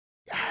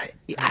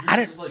I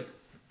don't. Just like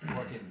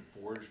fucking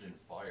forged in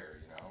fire,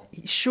 you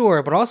know.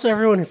 Sure, but also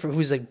everyone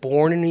who's like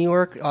born in New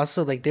York,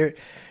 also like there's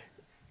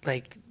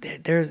like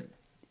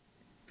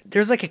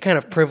a kind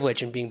of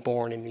privilege in being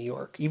born in New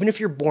York, even if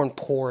you're born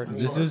poor in New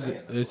York.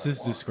 This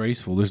is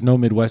disgraceful. There's no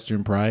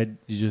Midwestern pride.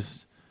 You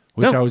just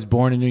wish No. I was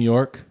born in New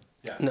York.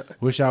 Yeah. No.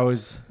 Wish I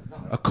was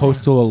a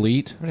coastal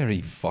elite. I don't have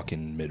any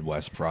fucking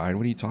Midwest pride.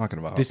 What are you talking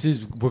about? This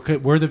is we're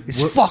the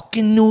it's we're,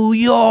 fucking New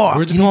York.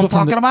 we're the You know what I'm people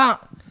from talking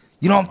about?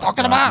 You know what I'm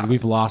talking about?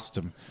 We've lost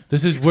them.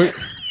 This is we're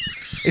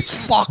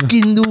It's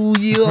fucking New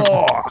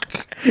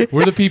York.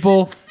 we're the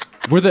people.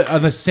 We're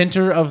the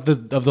center of the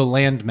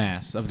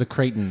landmass of the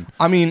Creighton.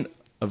 I mean,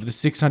 Of the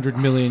 600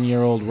 million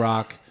year old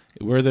rock.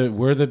 We're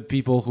the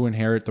people who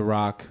inherit the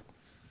rock.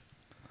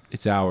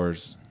 It's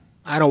ours.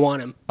 I don't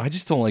want him. I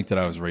just don't like that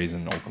I was raised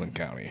in Oakland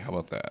County. How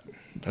about that?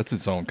 That's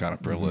its own kind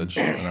of privilege,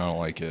 and I don't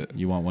like it.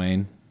 You want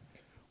Wayne?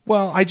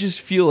 Well, I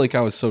just feel like I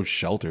was so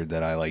sheltered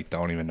that I like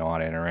don't even know how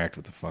to interact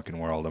with the fucking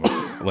world.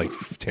 I'm like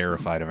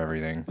terrified of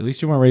everything. At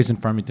least you weren't raised in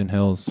Farmington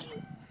Hills.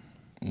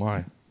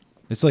 Why?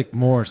 It's like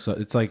more so.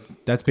 It's like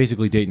that's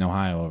basically Dayton,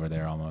 Ohio over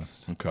there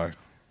almost. Okay.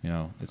 You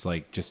know, it's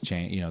like just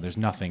change. You know, there's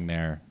nothing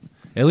there.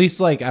 At least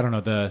like I don't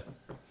know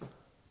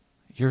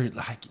You're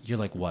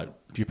like what?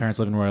 Your parents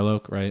live in Royal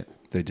Oak, right?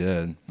 They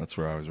did. That's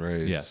where I was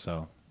raised. Yeah.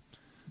 So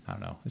I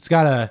don't know. It's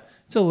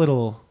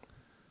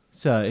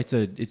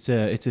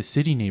a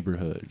city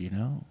neighborhood. You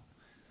know,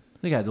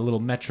 they got the little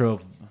metro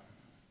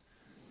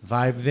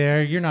vibe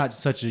there. You're not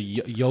such a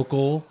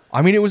yokel.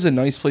 I mean, it was a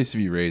nice place to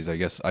be raised. I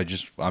guess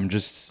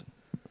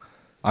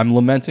I'm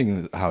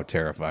lamenting how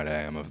terrified I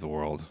am of the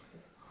world.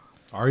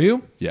 Are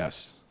you?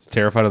 Yes.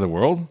 Terrified of the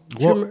world?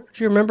 Do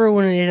you remember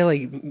when they had to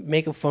like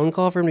make a phone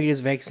call for him to get his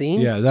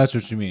vaccine? Yeah, that's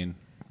what you mean.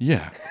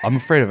 Yeah. I'm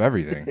afraid of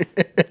everything.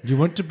 You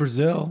went to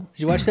Brazil.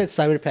 Did you watch that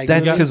Simon Pegg?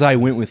 That's movie? because I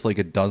went with like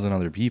a dozen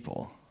other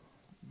people.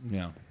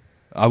 Yeah,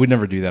 I would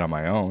never do that on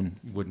my own.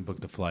 you wouldn't book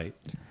the flight.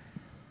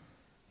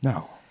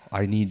 No.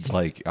 I need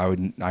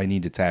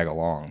to tag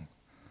along.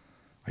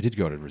 I did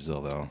go to Brazil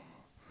though.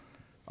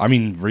 I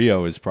mean,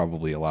 Rio is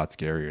probably a lot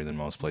scarier than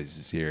most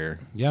places here.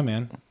 Yeah,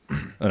 man.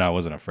 And I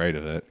wasn't afraid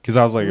of it. Because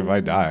I was like, if I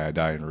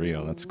die in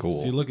Rio. That's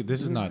cool. See, look at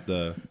this. Is not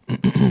the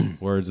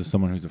words of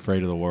someone who's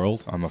afraid of the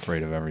world. I'm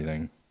afraid of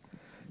everything.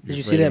 Did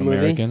you Afraid see that of movie?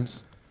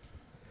 Americans?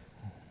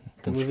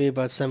 The movie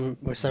about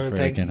where Simon Afraid I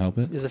Pegg can't help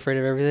it. is afraid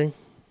of everything?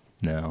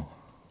 No.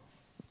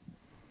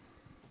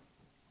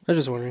 I was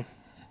just wondering.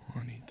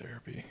 I need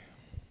therapy.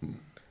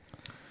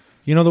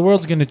 You know, the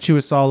world's going to chew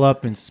us all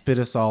up and spit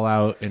us all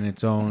out in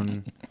its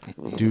own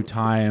due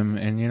time.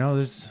 And, you know,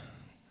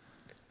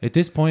 at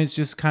this point, it's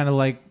just kind of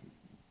like...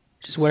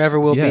 Just whatever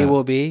will Yeah. be,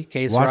 will be.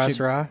 Case Watch rah, it-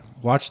 srah.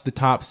 watch the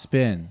top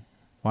spin.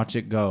 Watch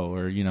it go.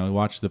 Or, you know,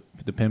 watch the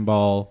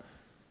pinball,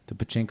 the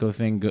pachinko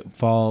thing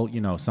fall,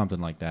 you know, something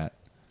like that.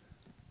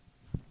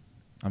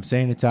 I'm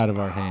saying it's out of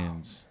our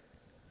hands.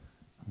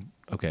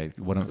 Okay,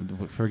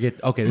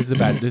 forget. Okay, this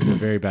is a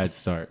very bad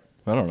start.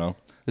 I don't know.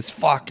 It's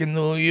fucking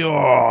New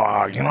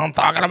York. You know what I'm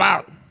talking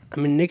about? I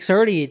mean, Nick's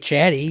already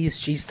chatty.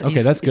 He's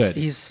that's good.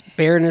 He's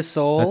bearing his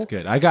soul. That's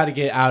good. I got to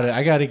get out of.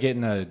 I got to get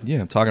in a. Yeah,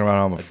 I'm talking about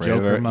how I'm afraid of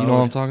Joker it. You mode. know what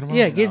I'm talking about?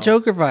 Yeah, get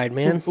Joker-fied,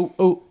 man.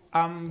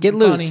 I'm Get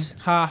funny. loose.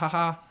 Ha ha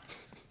ha.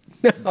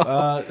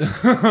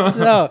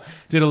 No,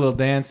 Did a little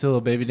dance, a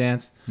little baby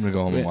dance. I'm gonna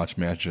go home and Yeah. watch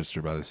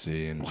Manchester by the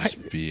Sea and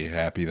just be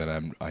happy that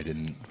I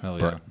didn't Hell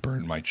yeah.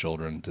 burn my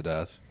children to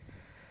death.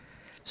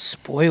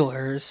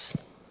 spoilers.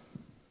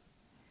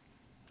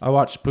 I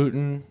watched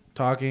Putin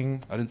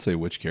talking, I didn't say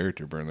which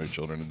character burned their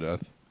children to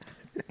death.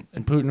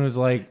 and Putin was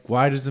like,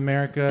 "Why does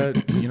America,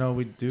 you know,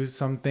 we do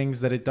some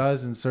things that it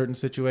does in certain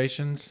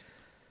situations?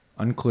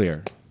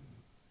 Unclear."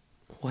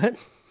 What?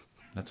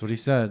 That's what he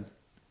said.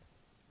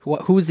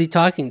 Who was he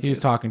talking to? He was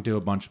talking to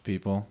a bunch of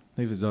people. I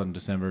think it was on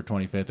December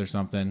 25th or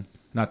something.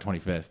 Not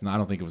 25th. No, I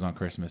don't think it was on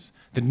Christmas.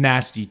 The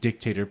nasty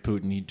dictator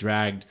Putin. He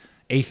dragged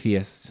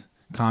atheists,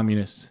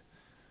 communists,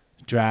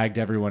 dragged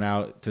everyone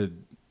out to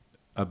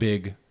a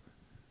big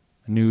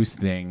news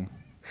thing.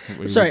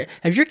 Sorry,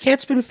 have your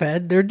cats been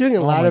fed? They're doing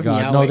a Oh lot my of God.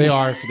 meowing. No, they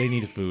are. They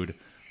need food.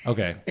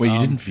 Okay. Wait, you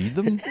didn't feed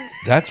them?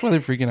 That's why they're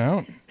freaking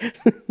out.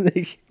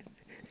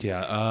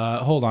 Yeah.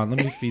 Hold on.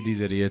 Let me feed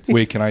these idiots.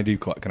 Wait, can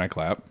I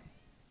clap?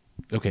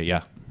 Okay.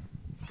 Yeah.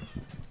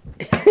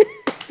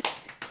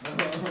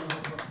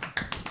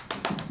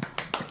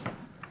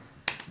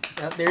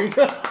 There you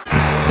go.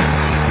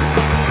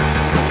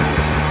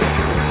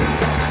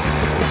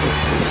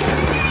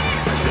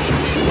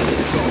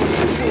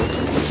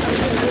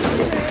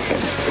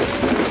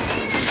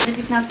 За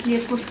 15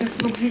 лет кошка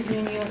срок жизни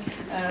у нее.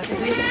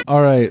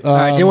 All right.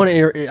 I didn't want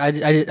to.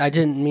 I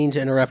didn't mean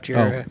to interrupt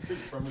your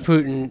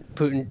Putin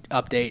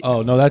update.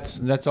 Oh no,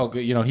 that's all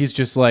good. You know, he's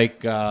just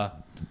like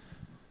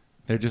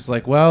they're just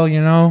like, well,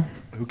 you know,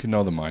 Who can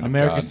know the mind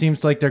America of God?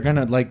 seems like they're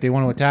gonna they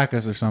want to attack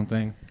us or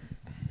something.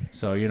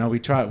 So you know,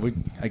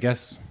 I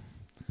guess,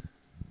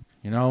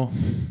 you know,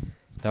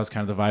 that was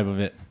kind of the vibe of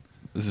it.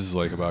 This is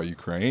like about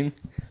Ukraine.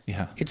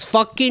 Yeah. It's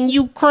fucking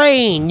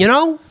Ukraine, you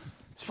know.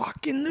 It's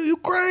fucking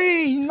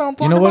Ukraine. No, I'm You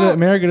talking know what? about-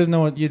 America doesn't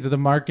know what the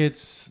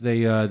markets. It's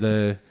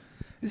The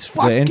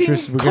fucking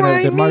interest.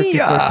 The markets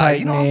are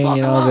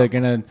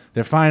tightening.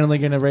 They're finally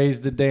gonna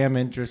raise the damn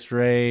interest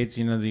rates.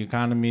 The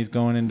economy's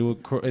going into a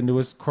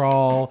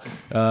crawl.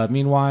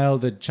 Meanwhile,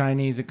 the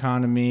Chinese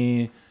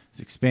economy is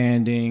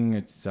expanding.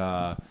 It's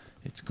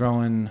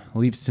growing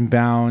leaps and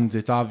bounds.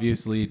 It's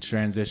obviously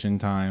transition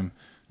time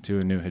to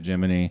a new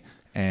hegemony,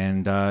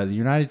 and the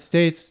United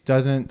States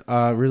doesn't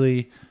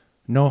really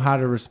know how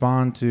to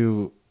respond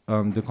to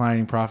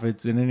declining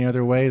profits in any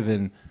other way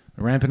than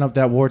ramping up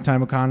that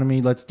wartime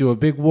economy. Let's do a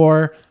big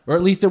war, or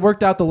at least it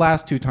worked out the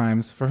last 2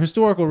 times for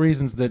historical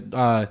reasons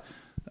that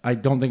I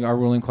don't think our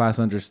ruling class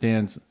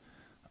understands.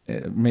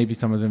 Maybe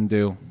some of them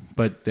do,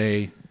 but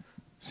they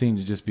seem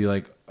to just be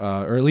like,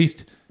 or at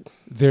least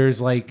there's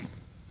like,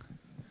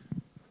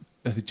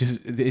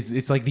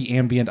 it's like the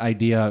ambient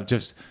idea of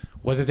just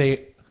whether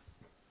they.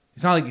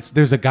 It's not like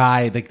there's a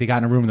guy like they got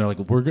in a room and they're like,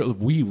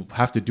 we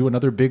have to do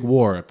another big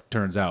war. It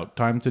turns out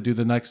time to do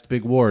the next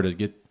big war to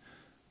get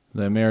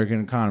the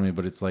American economy,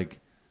 but it's like,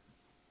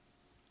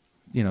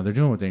 they're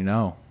doing what they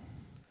know.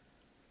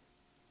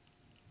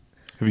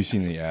 Have you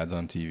seen the ads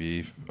on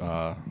TV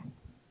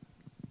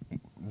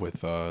with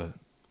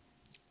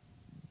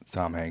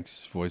Tom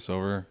Hanks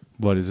voiceover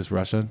What is this,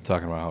 Russia?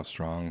 talking about how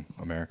strong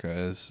America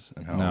is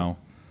and how No.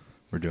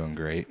 we're doing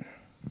great?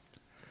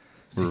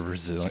 We're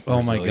resilient.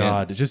 Oh my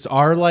God! Just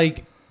our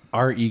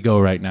ego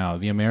right now.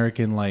 The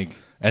American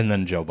And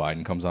then Joe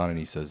Biden comes on and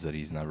he says that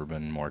he's never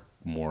been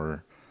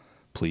more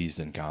pleased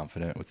and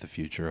confident with the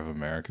future of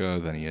America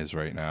than he is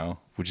right now,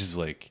 which is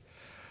like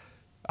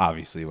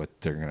obviously what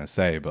they're gonna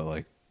say, but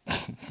like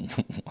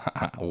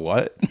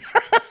what?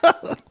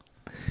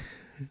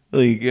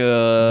 Like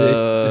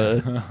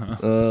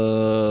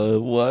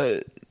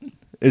what?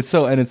 It's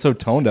so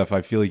tone deaf.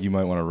 I feel like you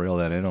might want to reel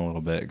that in a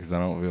little bit because I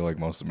don't feel like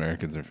most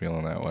Americans are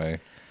feeling that way.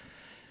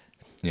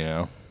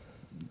 yeah,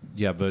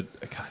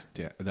 but God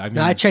damn. I mean,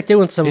 No, I checked in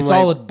with some of it's my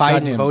all a Biden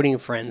goddamn- voting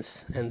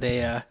friends, and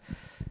they're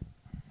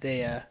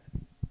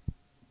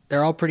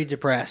all pretty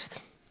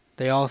depressed.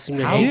 They all seem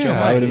to hate Joe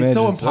Yeah, I would Biden. it's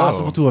so imagine so.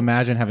 impossible to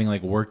imagine having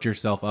worked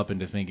yourself up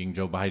into thinking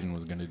Joe Biden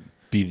was going to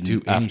Be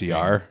do anything.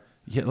 FDR.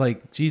 Yeah,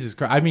 Jesus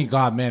Christ. I mean,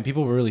 God, man,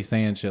 people were really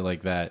saying shit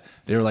like that.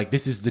 They were like,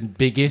 this is the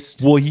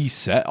biggest. Well, he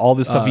said all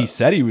the stuff he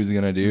said he was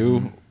gonna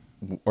do,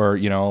 or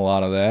a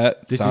lot of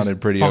that This sounded is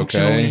pretty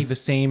functionally okay. the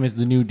same as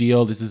the New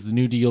Deal. This is the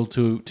New Deal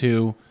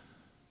too.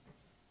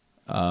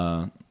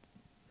 And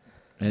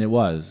it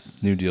was.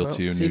 New Deal Well,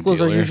 2. New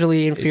sequels are Dealer.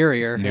 usually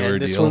inferior, newer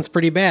and this deal. one's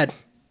pretty bad.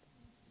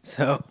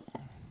 So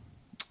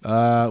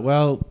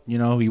Well,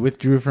 he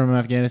withdrew from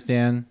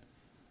Afghanistan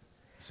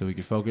so we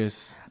could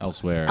focus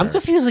elsewhere. I'm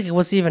confused, like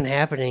what's even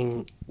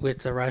happening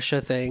with the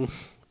Russia thing.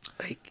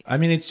 Like, I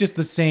mean, it's just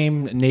the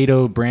same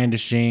NATO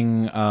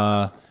brandishing.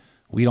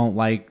 We don't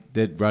like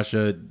that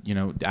Russia,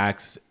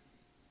 acts.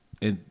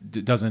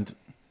 It doesn't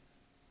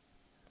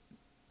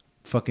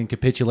fucking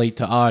capitulate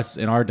to us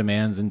and our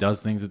demands and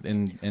does things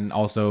and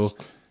also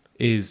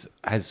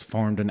has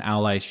formed an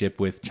allyship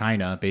with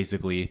China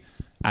basically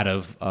out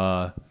of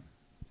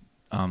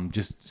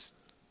just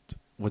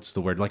what's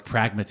the word, like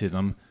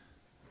pragmatism,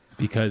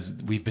 because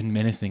we've been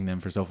menacing them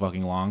for so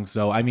fucking long.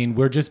 So I mean,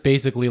 we're just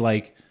basically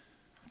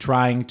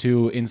trying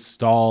to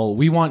install.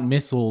 We want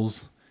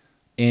missiles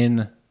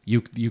in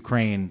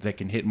Ukraine that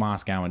can hit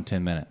Moscow in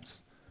 10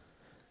 minutes.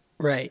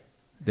 right.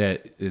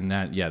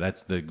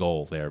 That's the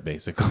goal there,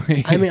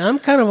 basically. I mean, I'm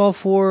kind of all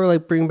for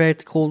bringing back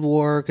the Cold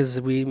War because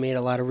we made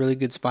a lot of really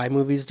good spy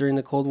movies during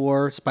the Cold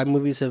War. Spy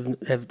movies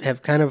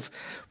have kind of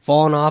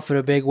fallen off in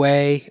a big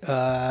way.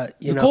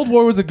 The Cold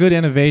War was a good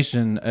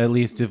innovation, at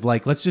least. If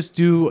let's just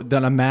do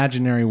an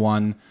imaginary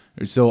one.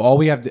 So all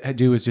we have to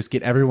do is just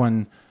get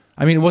everyone.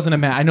 I mean, it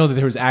wasn't I know that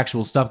there was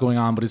actual stuff going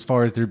on, but as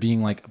far as there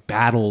being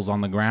battles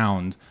on the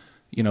ground,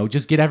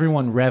 just get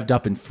everyone revved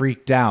up and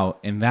freaked out,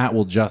 and that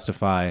will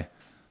justify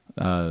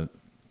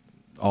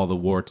all the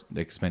war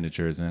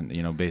expenditures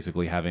and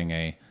basically having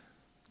a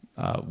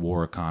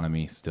war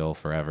economy still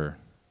forever.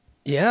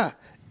 Yeah.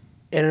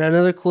 And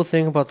another cool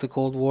thing about the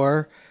Cold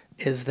War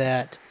is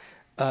that,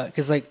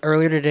 because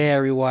earlier today I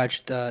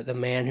rewatched The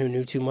Man Who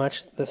Knew Too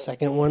Much, the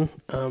second one,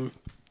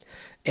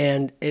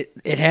 and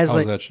it has How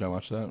was that? Should I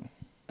watch that?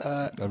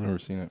 I've never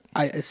seen it.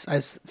 I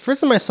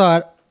first time I saw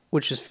it,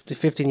 which is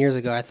 15 years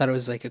ago, I thought it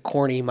was a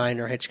corny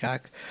minor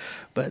Hitchcock,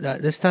 but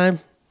this time,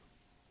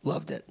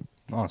 loved it.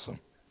 Awesome.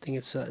 I think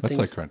it's That's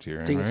like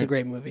Criterion, I think it's a right?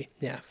 great movie.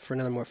 Yeah, for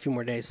few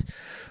more days,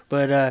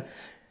 but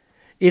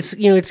it's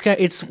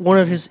one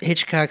of his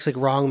Hitchcock's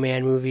wrong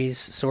man movies,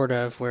 sort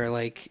of, where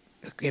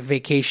a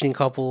vacationing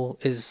couple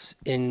is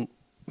in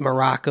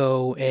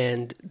Morocco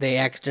and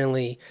they're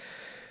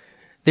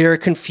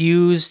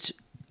confused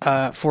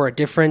for a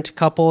different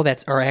couple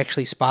that are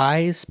actually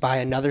spies by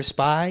another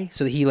spy,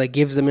 so he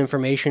gives them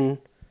information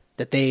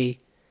that they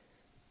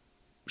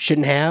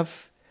shouldn't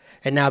have.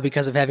 And now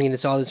because of having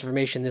all this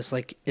information, this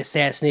like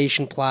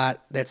assassination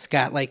plot that's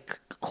got like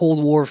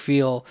Cold War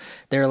feel,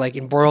 they're like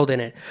embroiled in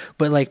it.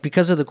 But like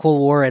because of the Cold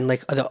War and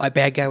like a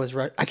bad guy was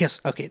right. I guess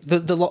okay.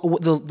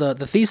 The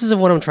thesis of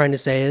what I'm trying to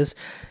say is,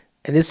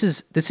 and this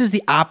is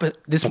the opposite.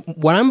 This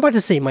what I'm about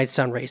to say might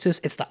sound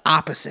racist. It's the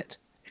opposite.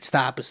 It's the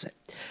opposite.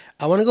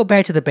 I want to go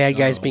back to the bad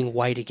guys being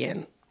white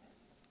again.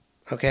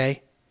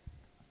 Okay.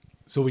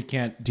 So we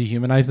can't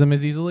dehumanize them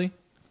as easily,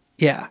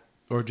 Yeah.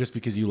 or just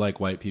because you like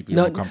white people,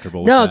 you're more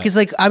comfortable with no, that? because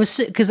like I was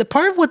because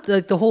part of what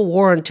like the whole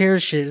war on terror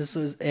shit is,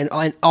 and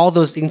all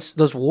those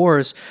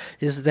wars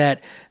is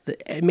that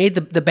it made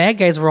the bad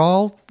guys were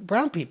all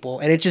brown people,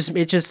 and it's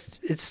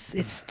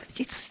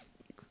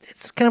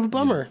kind of a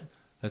bummer.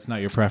 That's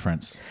not your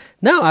preference.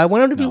 No, I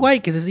want them to be No.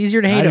 white because it's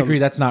easier to hate I'd them. agree.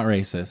 That's not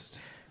racist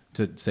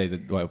to say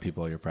that white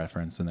people are your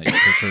preference and that you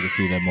prefer to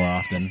see them more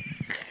often.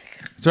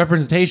 It's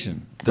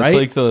representation, That's right?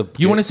 like the-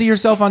 you want to see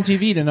yourself on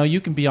TV to know you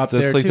can be up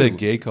there That's like too. the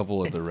gay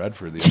couple at the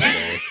Redford the other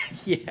day.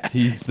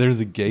 Yeah. There's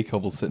a gay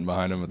couple sitting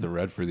behind him at the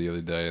Redford the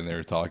other day, and they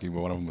were talking,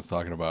 but one of them was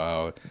talking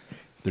about how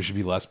there should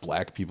be less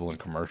black people in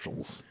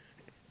commercials.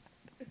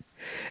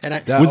 And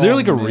Was there Oh,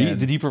 like a man.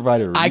 did he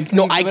provide a reason?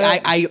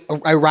 I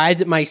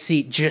arrived at my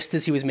seat just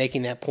as he was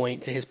making that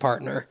point to his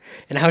partner,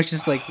 and I was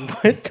just like,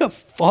 "What the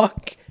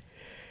fuck?"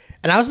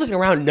 And I was looking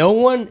around. No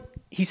one.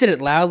 He said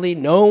it loudly.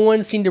 No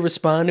one seemed to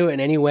respond to it in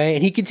any way,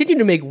 and he continued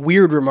to make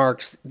weird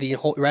remarks the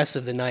whole rest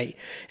of the night.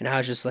 And I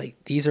was just like,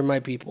 "These are my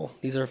people.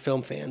 These are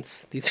film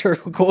fans. These are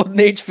Golden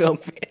Age film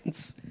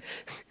fans."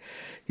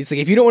 He's like,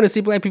 "If you don't want to see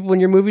black people in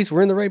your movies,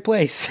 we're in the right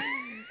place."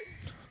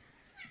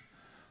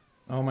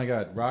 Oh my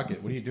God,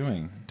 Rocket, what are you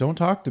doing? Don't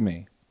talk to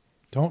me.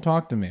 Don't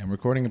talk to me. I'm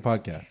recording a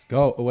podcast.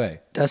 Go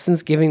away.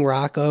 Dustin's giving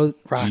Rocco.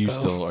 Are you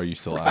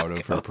still out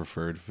of her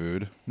preferred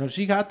food? No,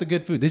 she got the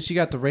good food. She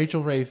got the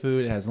Rachel Ray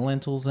food. It has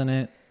lentils in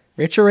it.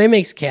 Rachel Ray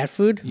makes cat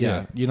food.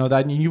 Yeah, you know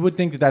that. You would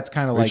think that that's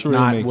kind of like Rachel Ray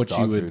not makes what you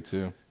dog would. food,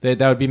 too. That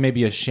would be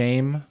maybe a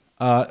shame.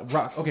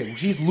 Okay,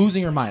 she's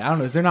losing her mind. I don't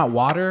know. Is there not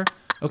water?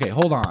 Okay,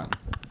 hold on.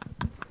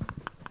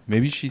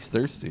 Maybe she's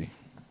thirsty.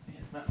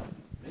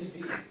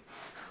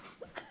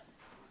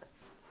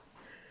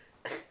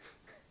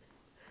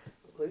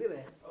 Look at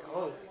that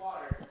dog.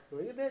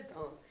 Look at that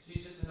dog.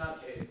 She's just a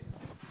nutcase.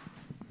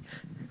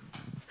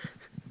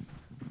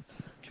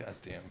 God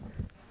damn.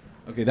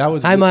 Okay, that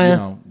was. Hi, Maya. You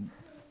know,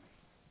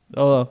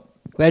 Oh,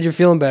 Glad you're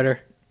feeling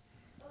better.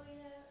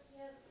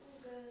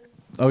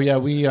 oh yeah,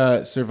 we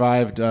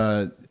survived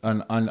an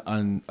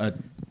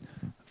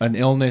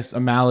illness, a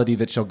malady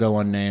that shall go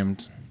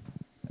unnamed.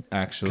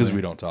 Actually, because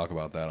we don't talk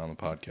about that on the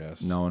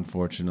podcast. No,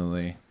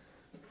 unfortunately.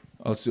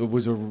 Oh, so it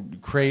was a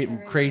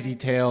crazy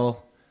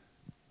tale,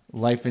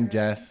 life and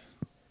death.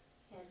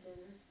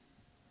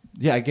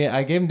 Yeah, I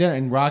gave him dinner,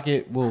 and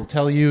Rocket will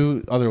tell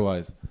you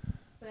otherwise.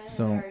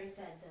 So,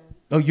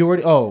 oh, you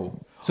already. Oh,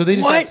 so they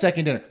just got What?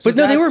 second dinner. So But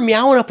no, they that's- were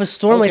meowing up a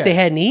storm like Okay. they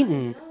hadn't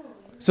eaten.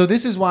 So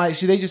this is why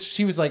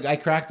she was like, I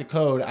cracked the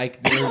code.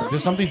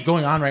 There's something's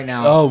going on right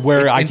now. Oh,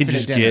 where It's I can infinite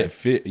just dinner.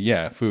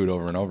 get food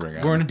over and over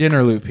again. We're in a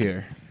dinner loop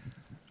here.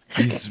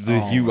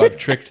 I've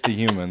tricked the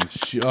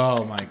humans.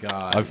 Oh my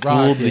god! I've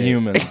fooled the Rocket.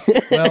 humans.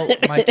 Well,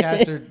 my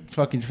cats are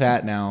fucking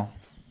fat now.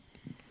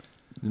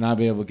 They're not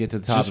be able to get to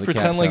the top Just of the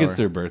cat pretend like tower. it's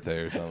their birthday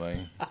or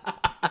something.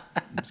 I'm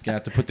just gonna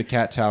have to put the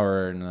cat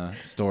tower in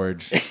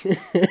storage. They're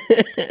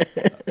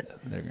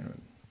gonna.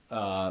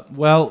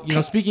 Well, you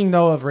know, speaking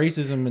though of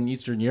racism in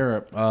Eastern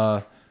Europe, we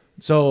were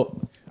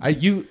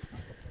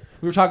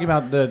talking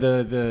about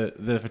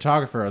the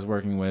photographer I was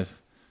working with,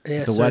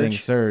 Yeah, the wedding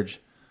Serge. Serge.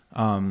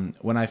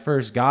 When I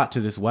first got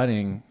to this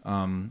wedding,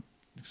 I'm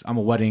a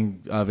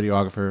wedding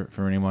videographer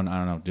for anyone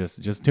I don't know,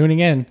 just tuning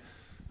in,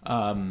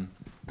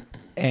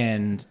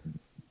 and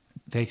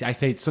I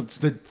say so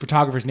the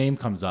photographer's name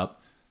comes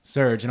up,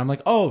 Serge, and I'm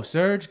like, oh,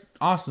 Serge,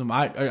 awesome.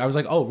 I was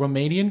like, oh,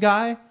 Romanian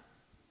guy,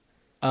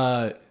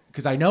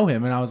 because I know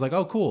him, and I was like,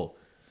 oh, cool.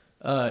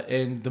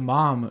 And the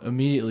mom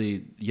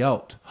immediately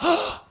yelped,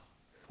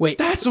 Wait,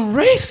 "That's a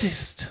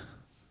racist!"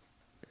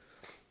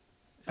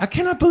 I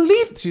cannot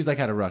believe she's like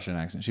had a Russian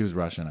accent. She was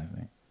Russian, I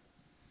think.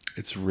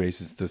 It's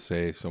racist to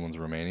say someone's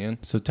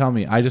Romanian. So tell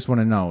me, I just want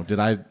to know, did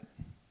I?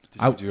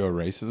 Did you do a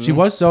racism? She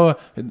was so.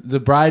 The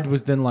bride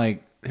was then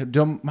like,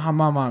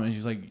 mom, and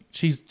she's like,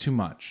 she's too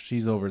much.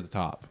 She's over the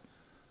top.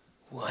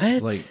 what?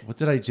 It's like, what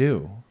did I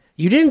do?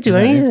 You didn't do Yeah,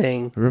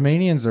 anything.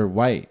 Romanians are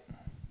white,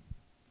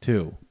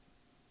 too.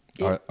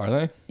 Are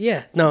they?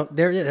 Yeah, no,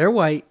 they're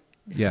white.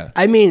 Yeah.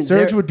 I mean,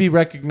 Serge they're- would be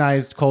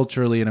recognized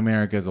culturally in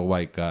America as a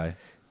white guy.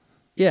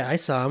 Yeah, I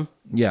saw him.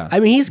 Yeah. I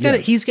mean, he's got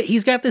Yeah.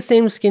 he's got the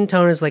same skin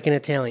tone as like an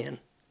Italian.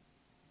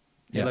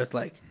 Yeah. It looked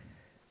like,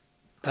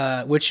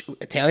 which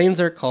Italians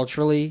are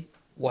culturally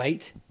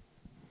white.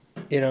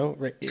 You know,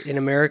 in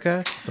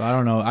America, So I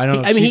don't know. I don't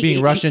know. I mean, She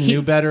being Russian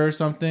knew better or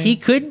something. he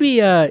could be.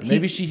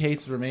 Maybe she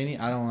hates Romania.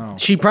 I don't know.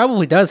 She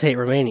probably does hate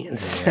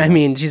Romanians. I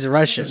mean, she's a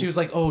Russian. She was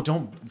like, "Oh,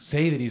 don't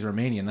say that he's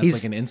Romanian. That's He's-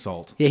 like an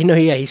insult."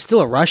 Yeah, he's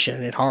still a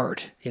Russian at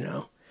heart. You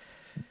know.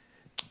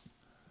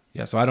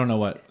 Yeah, so I don't know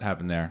what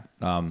happened there.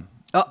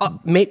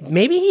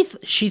 Maybe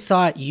she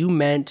thought you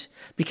meant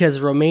because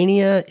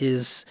Romania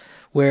is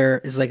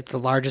like the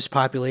largest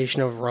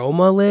population of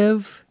Roma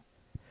live,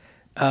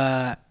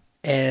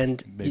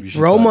 and Maybe she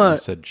Roma thought you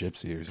said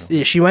gypsy or something.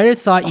 Yeah, she might have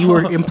thought you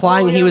were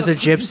implying he was a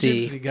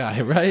gypsy. gypsy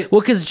guy, right?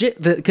 Well,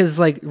 because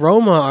like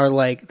Roma are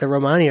like the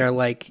Romani are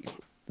like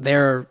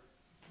they're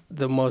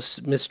the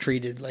most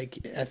mistreated like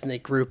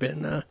ethnic group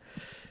in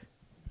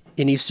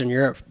Eastern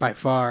Europe by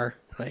far.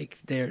 Like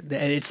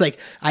it's like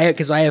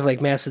because I have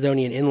like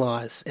Macedonian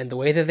in-laws, and the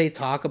way that they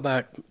talk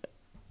about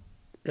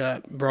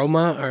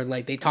Roma are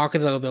like they talk a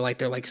little bit like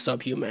they're like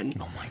subhuman.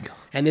 Oh my god!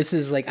 And this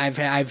is like I've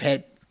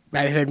had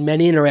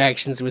many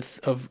interactions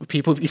of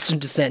people of Eastern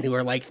descent who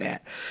are like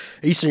that,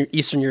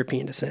 Eastern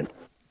European descent.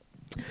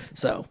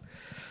 So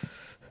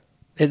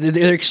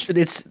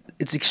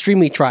it's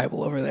extremely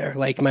tribal over there.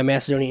 Like my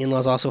Macedonian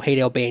in-laws also hate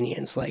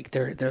Albanians. Like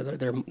they're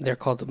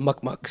called the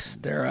mukmuks.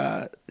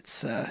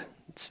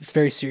 It's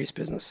very serious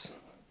business.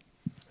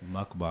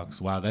 Mukbucks.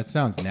 Wow, that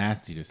sounds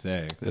nasty to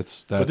say.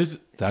 That's But this-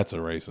 that's a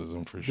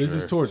racism for sure. This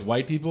is towards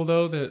white people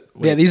though.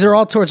 Yeah, these are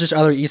all towards just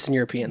other Eastern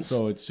Europeans.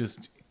 So it's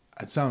just.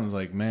 It sounds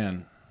like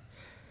man.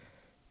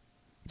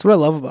 That's what I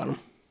love about them.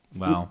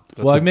 Wow.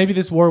 That's Well, a- maybe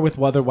this war with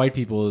other white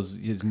people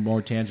is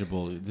more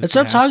tangible. That's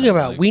what I'm talking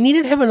about. We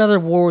need to have another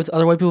war with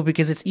other white people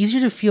because it's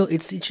easier to feel.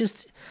 It's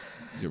just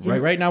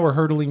Right now we're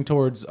hurtling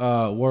towards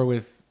war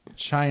with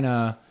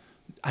China.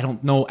 I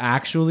don't know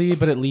actually,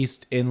 but at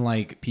least in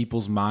like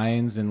people's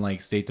minds and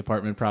like State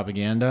Department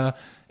propaganda,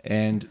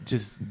 and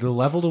just the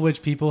level to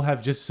which people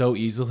have just so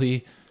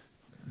easily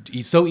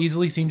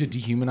seem to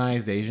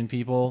dehumanize Asian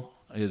people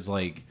is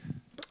like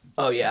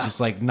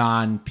just like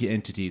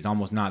non-entities,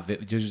 almost not.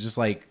 There's just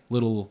like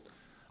little.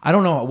 I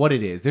don't know what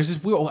it is. There's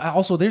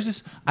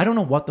this. I don't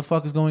know what the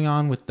fuck is going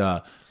on with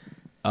the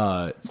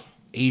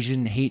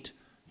Asian hate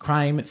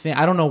crime thing.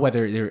 I don't know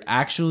whether there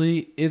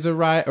actually is a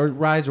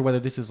rise or whether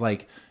this is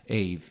like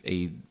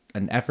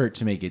an effort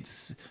to make it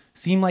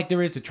seem like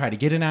there is to try to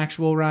get an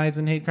actual rise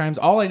in hate crimes.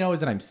 All I know is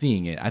that I'm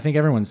seeing it. I think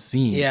everyone's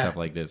seeing stuff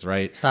like this,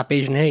 right? stop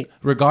Asian hate.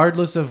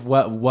 Regardless of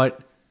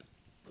what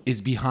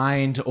is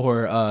behind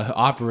or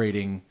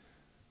operating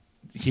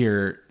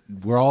here,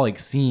 we're all like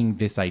seeing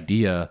this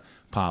idea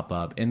pop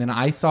up. And then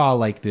I saw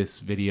like this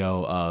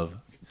video of,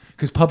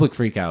 because public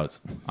freakouts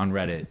on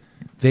Reddit,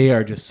 they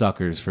are just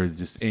suckers for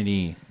just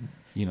any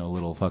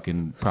little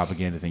fucking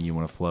propaganda thing you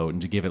want to float,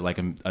 and to give it like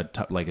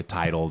a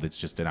title that's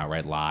just an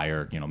outright lie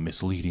or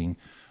misleading.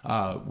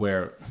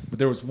 Where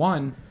there was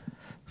one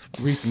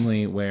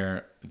recently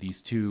where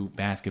these two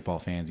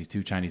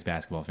Chinese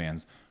basketball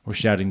fans were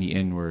shouting the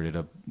N-word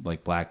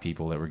at black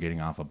people that were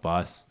getting off a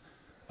bus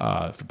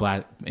for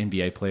black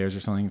NBA players or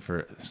something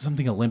for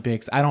something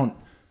Olympics.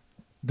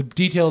 The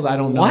details I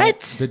don't know. What?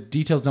 The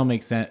details don't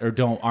make sense or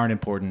aren't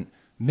important.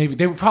 Maybe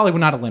they probably were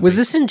not Olympics. Was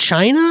this in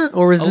China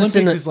or was Olympics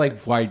this in? is like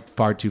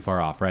far too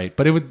far off, right?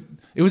 But it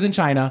was in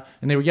China,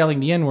 and they were yelling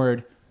the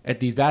N-word at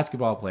these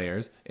basketball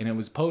players, and it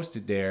was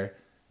posted there.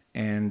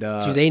 And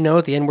Do they know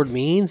what the N-word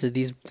means? yeah,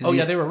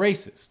 they were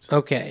racist.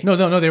 Okay. No,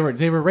 they were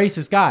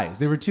racist guys.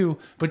 They were too,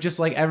 but just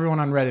like everyone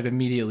on Reddit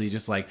immediately,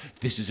 just like,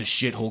 this is a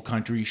shithole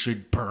country,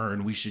 should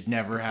burn. We should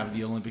never have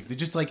the Olympics. They're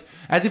just like,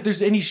 as if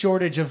there's any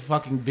shortage of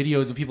fucking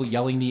videos of people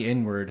yelling the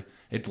N-word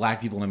at black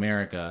people in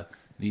America.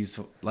 These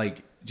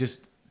like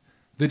just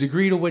the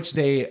degree to which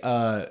they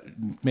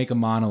make a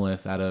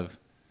monolith out of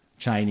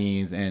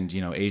Chinese and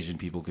Asian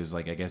people, because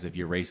like I guess if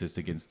you're racist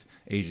against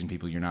Asian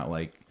people, you're not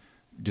like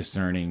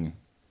discerning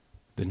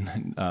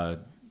the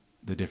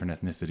different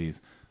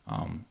ethnicities.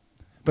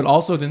 But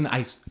also then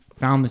I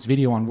found this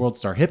video on World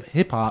Star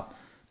Hip Hop,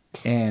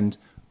 and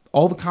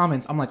all the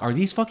comments, I'm like, are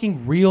these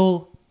fucking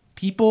real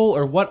people,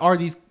 or what are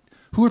these?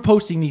 Who are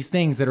posting these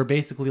things that are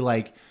basically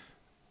like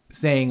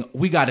saying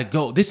we gotta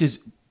go? This is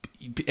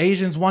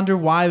Asians wonder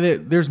why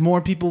there's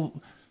more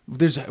people.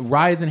 There's a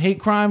rise in hate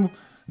crime.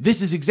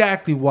 This is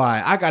exactly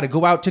why I gotta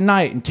go out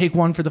tonight and take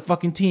one for the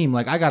fucking team.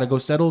 Like I gotta go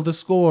settle the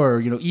score.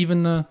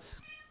 Even the.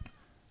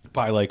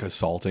 By like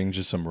assaulting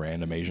just some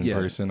random Asian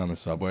person on the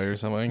subway or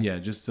something. Yeah,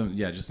 just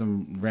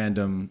some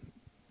random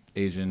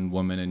Asian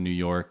woman in New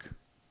York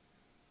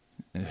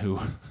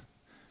who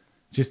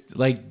just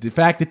like the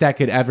fact that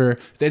could ever,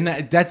 then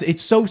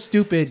it's so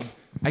stupid.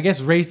 I guess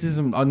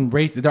racism on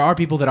race, there are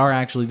people that are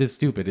actually this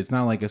stupid. It's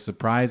not like a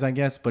surprise, I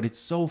guess, but it's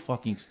so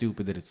fucking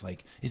stupid that it's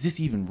like, is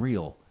this even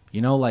real?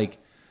 Like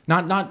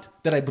not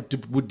that I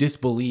would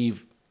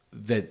disbelieve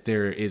that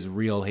there is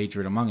real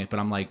hatred among it, but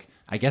I'm like,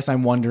 I guess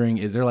I'm wondering,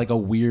 is there like a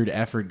weird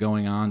effort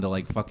going on to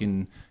like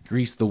fucking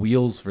grease the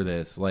wheels for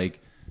this? Like,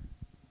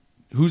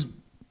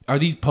 are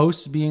these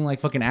posts being like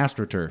fucking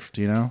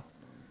astroturfed?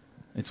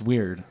 It's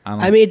weird.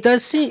 I mean,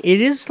 it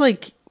is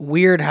like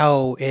weird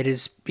how it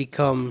has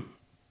become.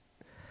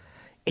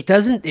 It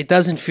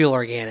doesn't feel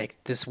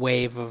organic. This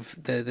wave of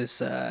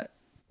this.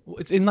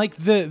 It's in like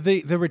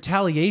the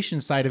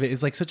retaliation side of it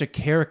is like such a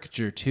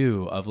caricature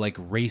too of like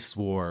race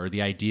war or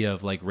the idea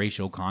of like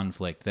racial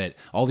conflict, that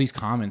all these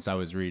comments I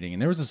was reading,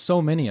 and there was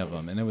so many of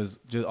them, and it was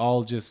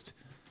all just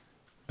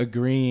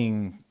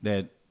agreeing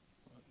that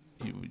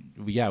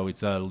yeah,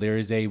 there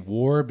is a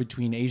war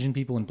between Asian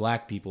people and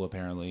black people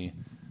apparently,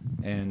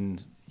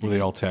 and Were they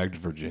all tagged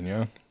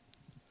Virginia?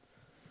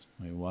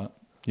 wait, what?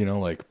 You know,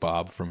 like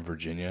Bob from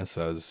Virginia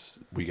says,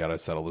 we got to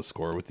settle the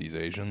score with these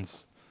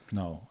Asians.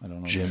 No, I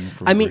don't know. Jim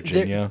from I mean,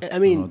 Virginia. I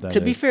mean, what that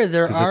to be is. fair,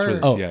 there 'Cause that's where are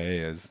the CIA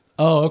is.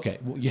 Oh, okay.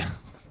 Well, yeah.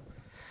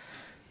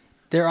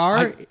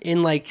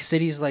 in like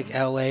cities like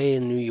L.A.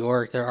 and New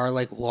York, there are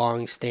like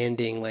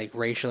long-standing like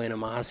racial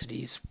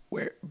animosities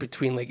where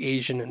between like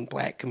Asian and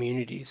black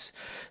communities.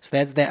 So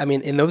that's that. I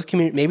mean, in those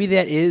communities, maybe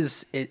that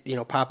is it. You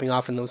know, popping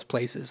off in those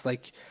places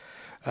like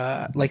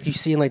you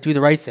see in like Do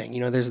the Right Thing.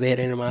 You know, they had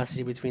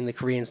animosity between the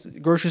Korean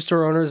grocery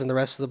store owners and the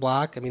rest of the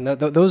block. I mean,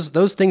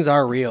 those things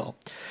are real.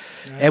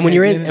 And when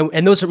you're in,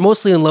 and those are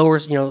mostly in lower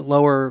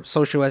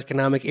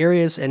socioeconomic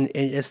areas, and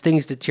as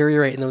things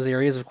deteriorate in those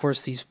areas, of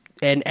course,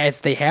 and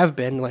as they have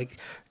been, like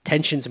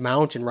tensions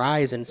mount and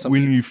rise, and some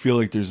When you feel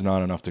like there's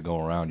not enough to go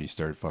around, you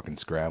start fucking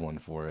scrabbling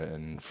for it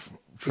and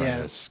trying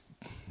Yeah. to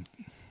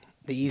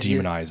the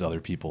easiest, demonize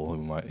other people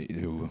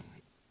who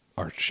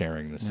are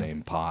sharing the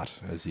same pot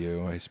as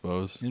you, I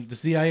suppose. If the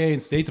CIA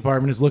and State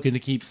Department is looking to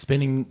keep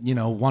spinning,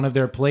 one of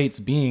their plates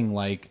being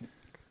like,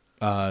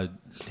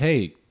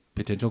 hey,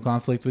 potential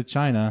conflict with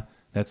China.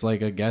 That's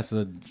like, I guess,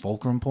 a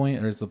fulcrum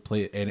point, or it's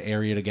an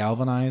area to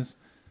galvanize.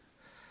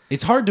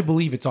 It's hard to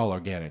believe it's all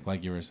organic,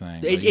 like you were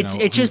saying. But,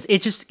 it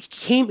just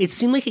came. It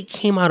seemed like it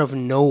came out of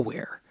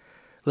nowhere.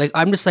 Like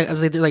I was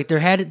like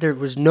there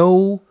was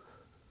no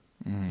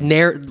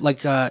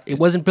it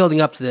wasn't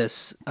building up to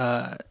this.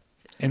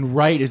 And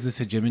right as this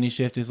hegemony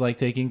shift is like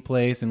taking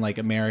place, and like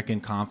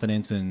American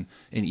confidence and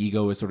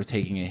ego is sort of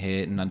taking a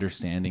hit, and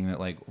understanding that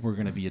like we're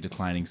going to be a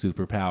declining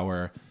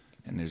superpower,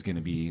 and there's going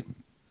to be,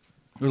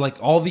 or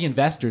like all the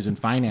investors and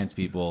finance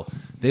people,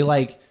 they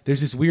like,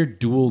 there's this weird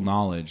dual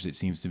knowledge that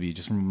seems to be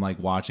just from like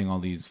watching all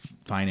these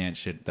finance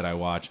shit that I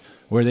watch,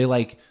 where they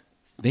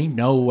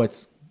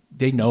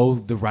know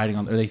the writing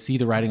on, or they see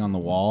the writing on the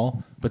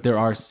wall, but there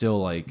are still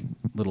like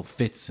little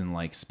fits and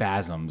like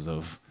spasms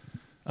of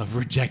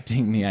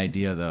rejecting the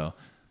idea though.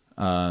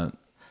 But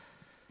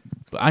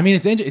I mean,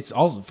 it's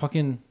also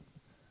fucking,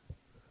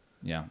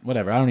 yeah,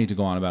 whatever. I don't need to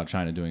go on about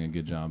China doing a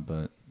good job,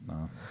 but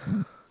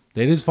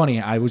it is funny.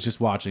 I was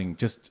just watching,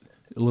 just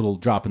a little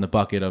drop in the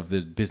bucket of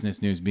the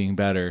business news being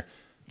better.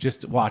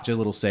 Just watch a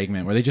little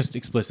segment where they just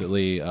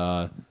explicitly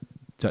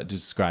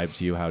describe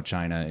to you how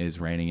China is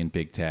reigning in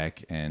big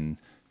tech and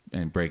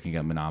breaking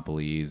up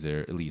monopolies, or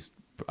at least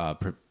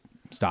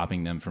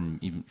stopping them from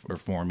even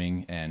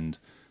forming, and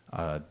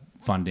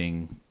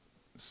funding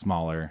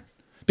smaller,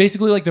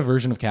 basically like the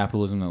version of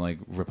capitalism that like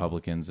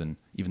Republicans and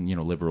even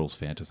liberals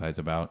fantasize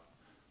about,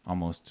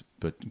 almost,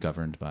 but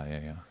governed by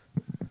a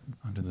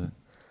under the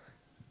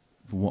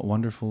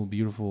wonderful,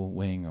 beautiful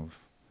wing of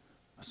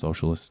a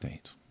socialist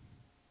state.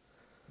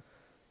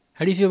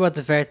 How do you feel about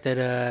the fact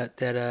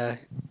that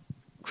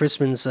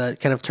Crispin's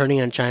kind of turning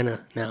on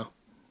China now?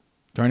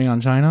 Turning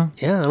on China?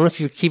 Yeah, I don't know if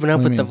you're keeping up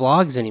What do with you the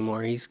vlogs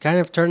anymore. He's kind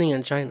of turning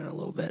on China a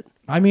little bit.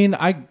 I mean,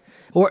 I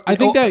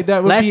think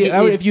that would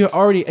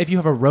be if you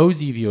have a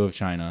rosy view of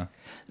China.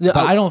 No,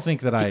 but I don't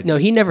think that I. No,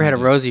 he never had a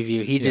rosy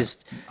view. He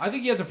just. I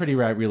think he has a pretty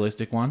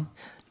realistic one.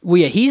 Well,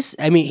 yeah, he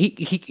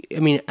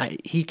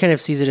kind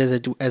of sees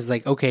it as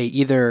like, okay,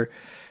 either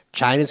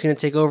China's going to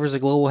take over as a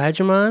global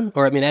hegemon,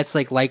 or I mean that's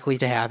like likely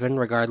to happen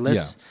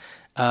regardless.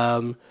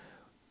 Yeah.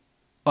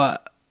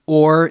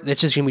 Or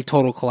that's just going to be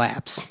total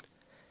collapse.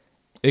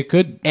 It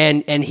could.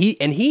 And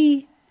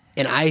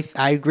I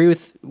agree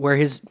with where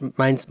his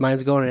mind's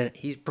going. And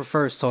he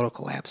prefers total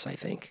collapse, I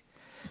think,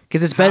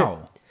 because it's better.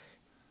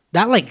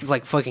 Not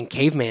like fucking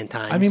caveman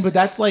times. I mean, but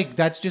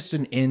that's just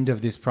an end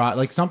of this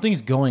like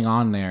something's going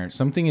on there.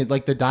 Something is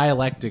like the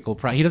dialectical.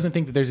 He doesn't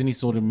think that there's any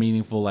sort of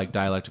meaningful like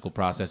dialectical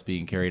process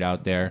being carried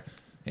out there,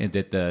 and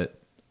that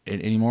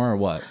anymore, or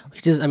what?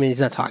 He's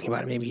not talking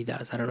about it. Maybe he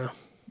does. I don't know.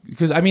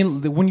 Because I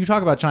mean, when you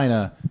talk about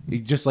China,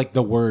 just like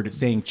the word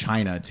saying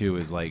China too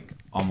is like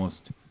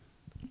almost,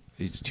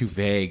 it's too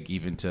vague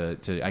even to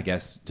I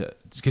guess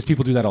because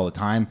people do that all the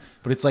time.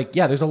 But it's like,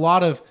 yeah, there's a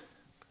lot of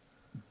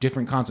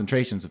different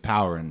concentrations of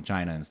power in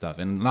China and stuff,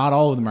 and not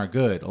all of them are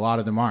good. A lot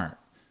of them aren't.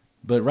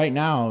 But right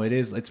now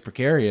it's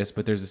precarious,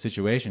 but there's a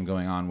situation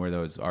going on where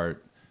those are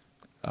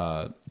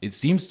it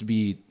seems to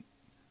be,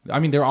 I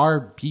mean, there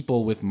are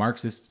people with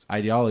Marxist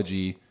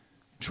ideology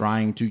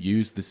trying to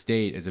use the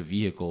state as a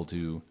vehicle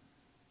to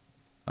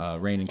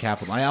reign in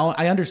capital.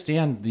 I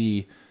understand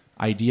the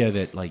idea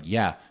that, like,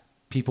 yeah,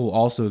 people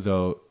also,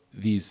 though,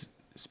 these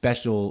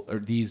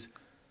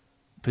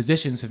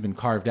positions have been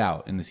carved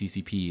out in the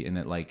CCP, and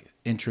that like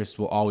interests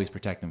will always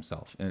protect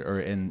themselves,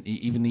 and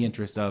even the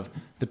interests of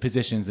the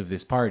positions of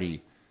this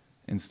party,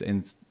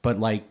 but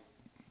like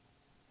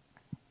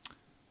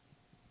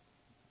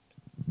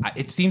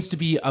it seems to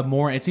be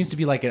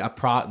like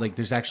like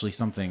there's actually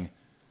something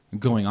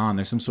going on.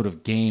 There's some sort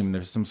of game.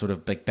 There's some sort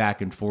of like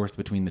back and forth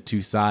between the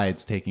two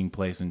sides taking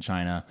place in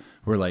China,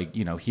 where like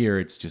here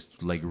it's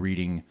just like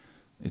reading.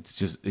 It's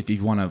just if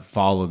you want to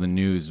follow the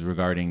news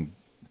regarding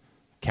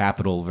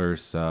capital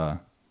versus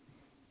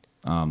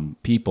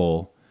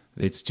people,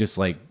 it's just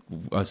like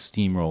a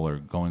steamroller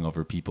going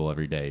over people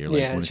every day. You're like,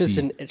 Yeah, wanna it's just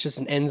see- it's just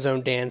an end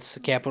zone dance,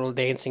 Capitol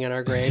dancing on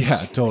our graves.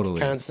 Yeah, totally.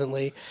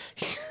 constantly.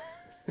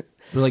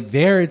 But like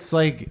there, it's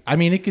like, I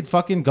mean, it could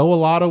fucking go a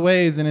lot of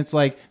ways, and it's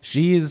like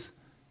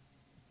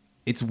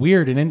it's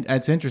weird and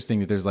it's interesting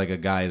that there's like a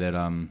guy that I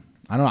don't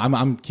know.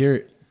 I'm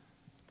curious,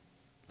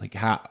 like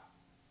how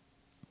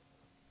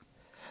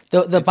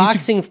The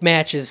boxing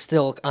match is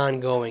still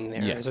ongoing.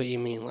 There is Yeah. what you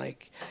mean,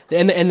 like,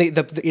 and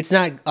the it's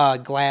not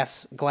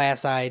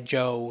glass-eyed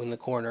Joe in the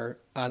corner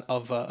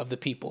of the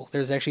people.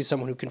 There's actually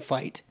someone who can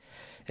fight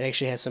and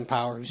actually has some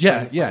power. Who's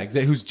trying to fight.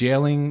 exactly. Who's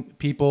jailing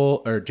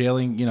people or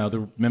jailing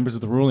the members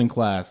of the ruling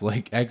class,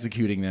 like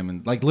executing them,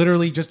 and like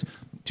literally just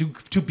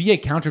to be a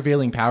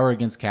countervailing power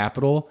against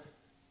capital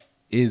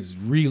is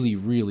really,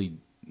 really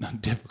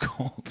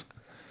difficult.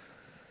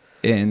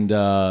 And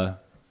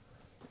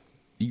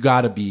you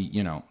got to be,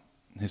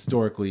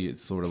 historically,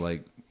 it's sort of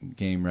like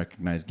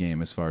recognized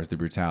game as far as the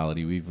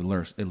brutality. We've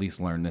at least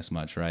learned this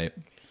much, right?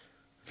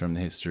 From the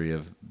history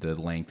of the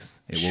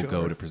lengths it will go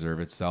Sure. to preserve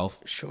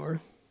itself.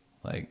 Sure.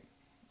 Like,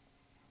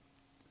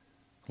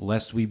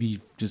 lest we be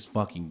just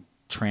fucking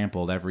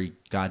trampled every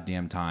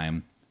goddamn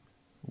time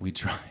we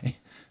try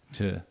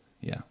to,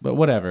 but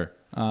whatever.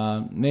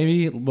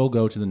 Maybe we'll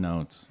go to the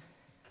notes.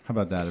 How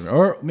about that?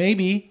 Or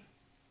maybe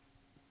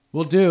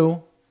we'll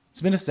do,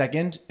 it's been a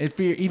second, if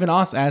you're even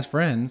us as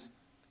friends,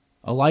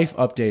 a life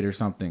update or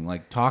something,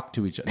 like talk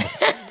to each other.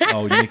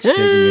 Oh, Nick's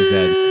shaking his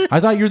head. I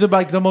thought you're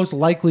the most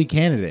likely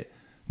candidate.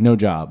 No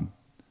job.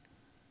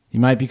 You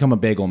might become a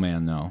bagel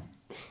man, though.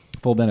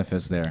 Full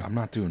benefits there. I'm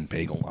not doing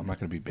bagel. I'm not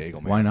going to be bagel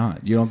man. Why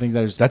not? You don't think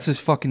That's his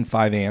fucking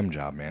 5 a.m.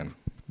 job, man.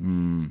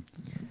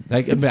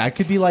 like I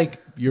could be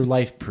like your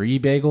life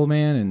pre-bagel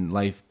man and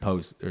life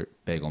post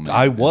bagel man?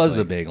 I was It's a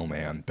like, bagel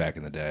man back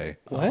in the day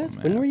What?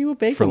 When were you a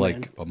bagel for man?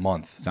 like a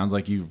month, Sounds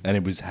like you and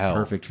it was hell.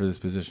 perfect for this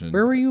position.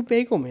 Where were you a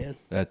bagel man?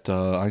 At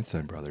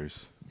Einstein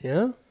Brothers.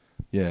 Yeah.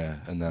 Yeah,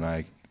 and then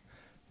I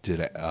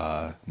did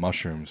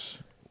mushrooms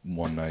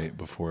one night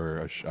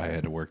before I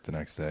had to work the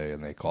next day,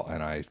 and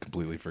I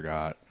completely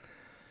forgot.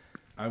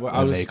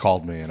 They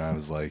called me, and I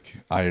was like,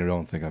 "I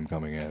don't think I'm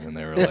coming in," and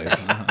they were like,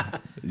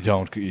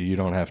 "You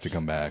don't have to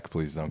come back.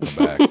 Please don't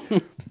come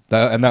back."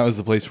 That was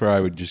the place where I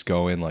would just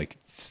go in like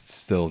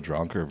still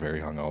drunk or very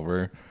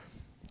hungover,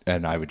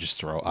 and I would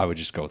just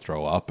go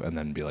throw up, and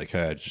then be like,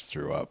 "Hey, I just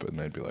threw up," and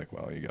they'd be like,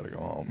 "Well, you got to go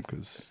home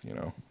because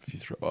if you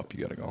throw up, you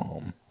got to go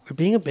home." But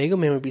being a bagel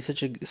man would be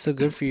so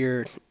good for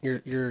your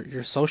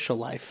social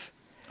life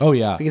Oh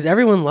yeah, because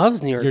everyone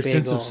loves New York your bagel.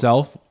 sense of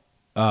self,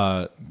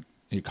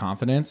 your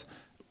confidence.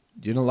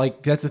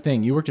 Like that's the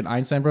thing. You worked at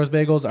Einstein Bros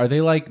Bagels.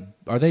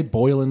 Are they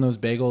boiling those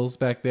bagels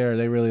back there? Are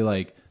they really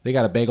like they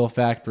got a bagel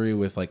factory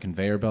with like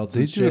conveyor belts?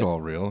 They and do shit? it all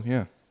real,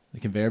 yeah.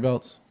 The conveyor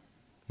belts.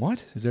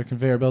 What? Is there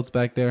conveyor belts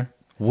back there?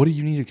 What do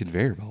you need a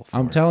conveyor belt for?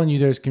 I'm telling you,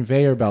 there's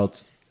conveyor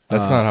belts.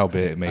 That's not how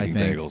making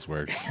think. bagels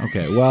work.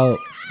 Okay, well,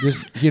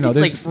 there's It's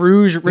there's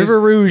like River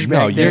Rouge no,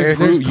 back you- there.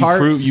 there's you carts.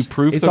 proof- you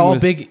proof it's them all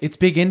with- big. It's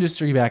big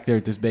industry back there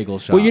at this bagel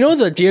shop. Well, you know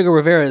the Diego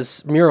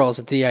Rivera's murals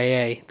at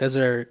DIA. Those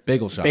are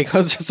Bagel shops.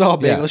 Because it's all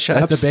bagel shops.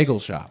 That's a bagel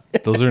shop.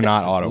 Those are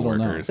not auto little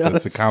known. workers.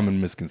 That's a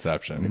common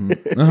misconception.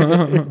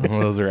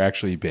 Those are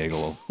actually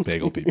bagel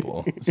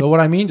people. So what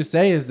I mean to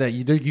say is that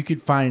you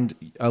could find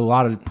a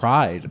lot of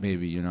pride.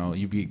 Maybe you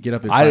get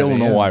up. At 5 I don't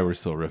know a.m. why we're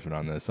still riffing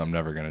on this. I'm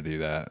never gonna do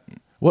that.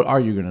 What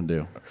are you gonna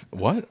do?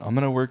 What? I'm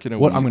gonna work in a.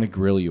 What weed- I'm gonna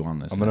grill you on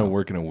this. I'm gonna now.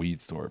 work in a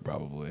weed store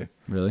probably.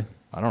 Really?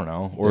 I don't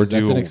know. Or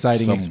That's do an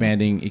exciting, some-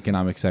 expanding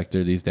economic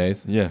sector these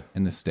days. Yeah.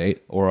 In the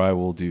state, Or I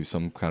will do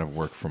some kind of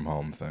work from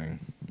home thing.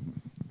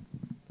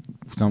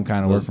 some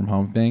kind of work from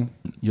home thing.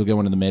 You'll get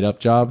one of the made up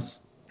jobs.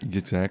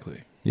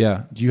 Exactly.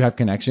 Yeah. Do you have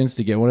connections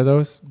to get one of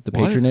those? The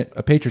What?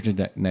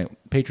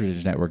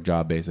 patronage network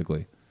job,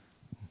 basically.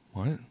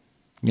 What?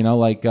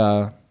 Like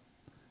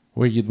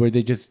where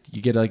they just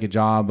you get like a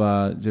job.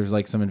 There's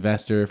like some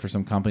investor for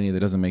some company that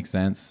doesn't make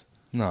sense,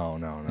 No.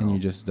 and you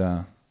just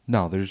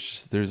No.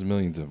 There's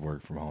millions of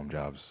work from home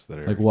jobs that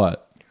are like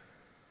what?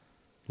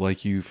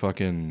 Like you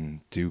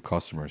fucking do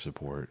customer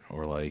support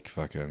or like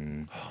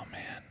fucking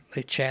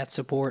like chat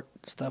support,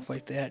 stuff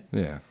like that.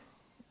 yeah.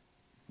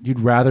 You'd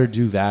rather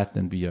do that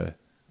than be a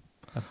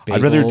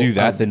I'd rather bagel- do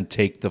that than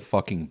take the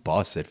fucking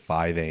bus at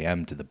 5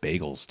 a.m. to the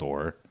bagel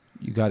store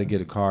You got to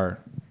get a car.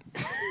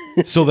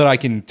 so that I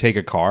can take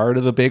a car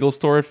to the bagel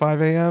store at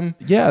 5 a.m.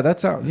 Yeah,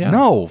 that's how. Yeah.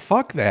 No,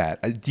 fuck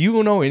that. Do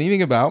you know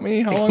anything about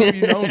me? How long have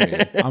you known me?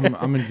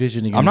 I'm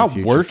envisioning. I'm not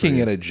working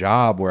at a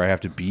job where I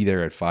have to be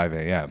there at 5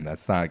 a.m.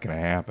 That's not going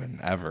to happen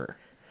ever.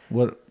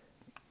 What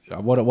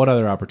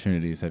other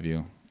opportunities have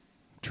you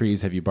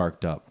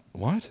barked up?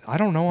 What? I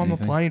don't know. I'm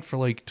Anything? applying for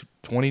like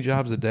 20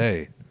 jobs a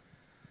day.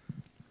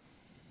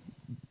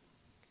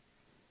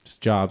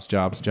 Just jobs.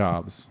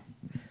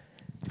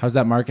 How's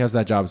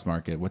that jobs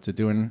market? What's it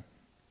doing?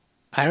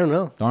 I don't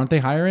know. Aren't they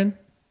hiring?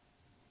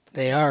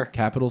 They are.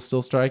 Capital's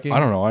still striking. I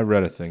don't know. I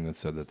read a thing that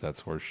said that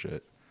that's horse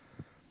shit.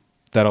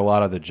 that a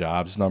lot of the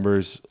jobs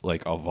numbers,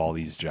 like of all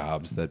these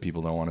jobs that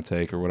people don't want to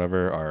take or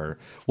whatever, are,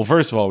 well,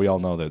 first of all, we all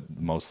know that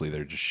mostly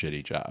they're just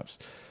shitty jobs,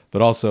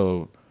 but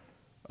also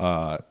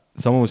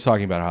someone was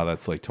talking about how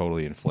that's like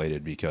totally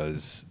inflated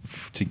because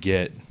to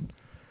get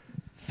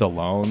the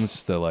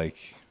loans, the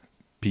like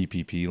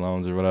PPP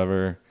loans or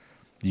whatever,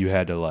 you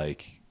had to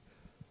like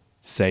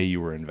say you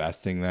were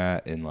investing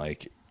that in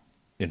like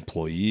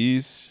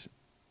employees.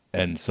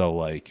 And so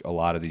like a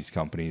lot of these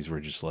companies were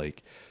just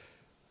like,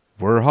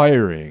 we're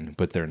hiring,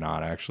 but they're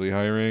not actually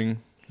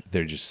hiring.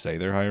 They just say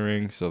they're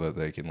hiring so that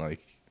they can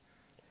like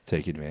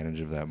take advantage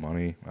of that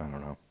money. I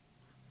don't know.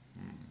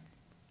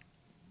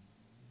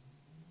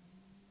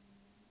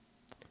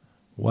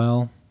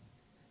 Well,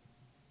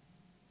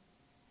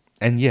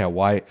 and yeah,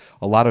 why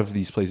a lot of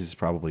these places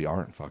probably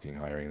aren't fucking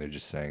hiring. They're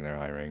just saying they're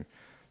hiring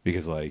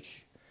because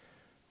like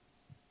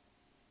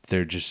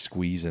they're just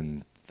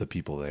squeezing the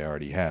people they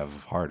already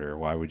have harder.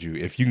 Why would you,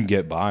 if you can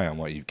get by on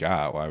what you've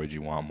got, why would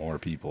you want more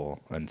people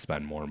and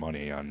spend more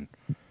money on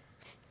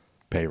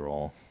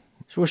payroll?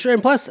 Well, sure.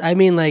 And plus, I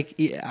mean, like,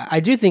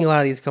 I do think a lot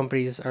of these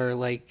companies are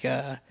like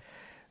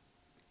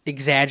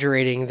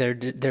exaggerating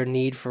their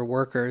need for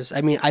workers.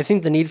 I mean, I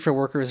think the need for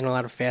workers in a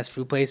lot of fast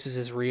food places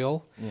is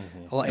real.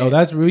 oh,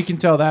 that's we can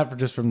tell that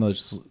just from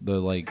the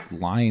like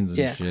lines and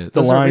Yeah. shit.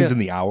 The Those are lines real.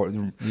 and the hour,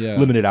 Yeah.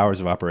 limited hours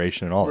of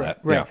operation and all that.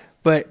 right. Yeah.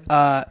 But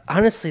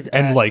honestly,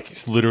 And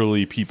like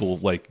literally people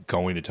like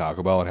going to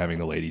Taco Bell and having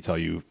the lady tell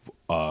you,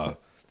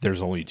 there's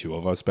only 2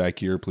 of us back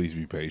here. Please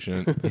be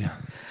patient.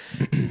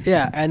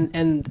 yeah,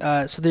 and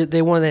so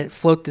they want to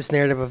float this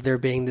narrative of there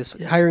being this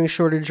hiring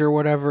shortage or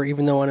whatever,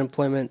 even though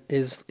unemployment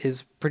is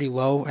pretty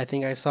low. I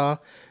think I saw,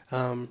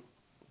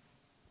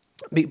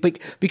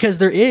 because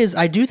there is.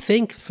 I do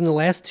think from the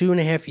last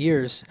 2.5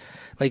 years,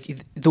 like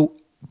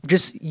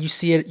you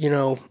see it,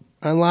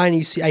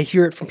 online. I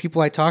hear it from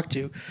people I talk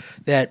to,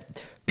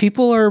 that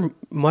people are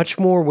much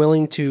more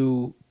willing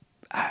to.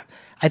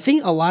 I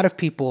think a lot of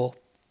people.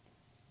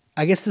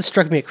 I guess this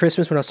struck me at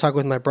Christmas when I was talking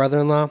with my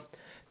brother-in-law,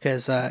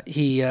 because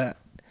we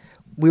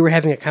were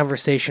having a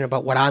conversation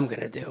about what I'm going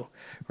to do,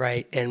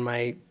 right? And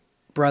my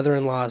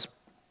brother-in-law's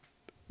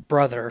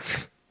brother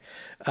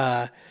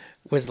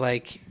was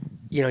like,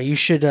 you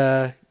should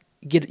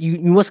you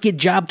must get a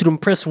job to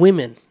impress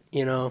women,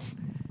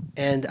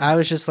 And I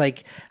was just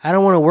like, I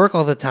don't want to work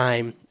all the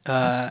time.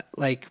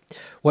 Like,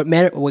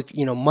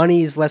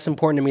 money is less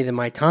important to me than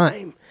my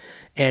time.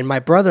 And my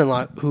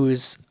brother-in-law,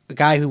 who's a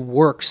guy who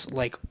works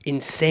like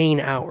insane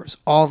hours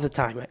all the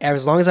time.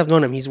 As long as I've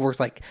known him, he's worked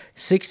like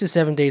 6 to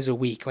 7 days a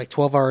week, like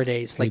 12-hour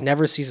days, like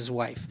never sees his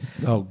wife.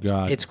 Oh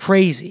God, It's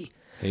crazy.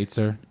 hates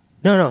her.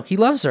 No, he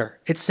loves her.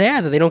 It's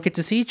sad that they don't get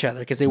to see each other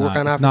because they work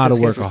on It's opposite not a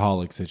schedules.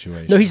 workaholic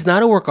situation. No, he's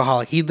not a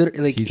workaholic. He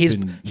literally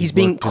he's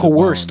being worked to the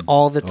coerced bone.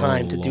 all the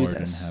time Oh, to do Lord in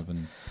this.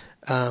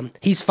 heaven.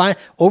 He's fine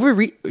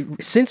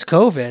since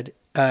COVID.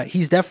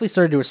 He's definitely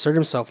started to assert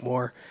himself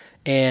more,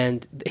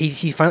 and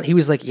he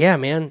was like, yeah,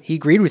 man. He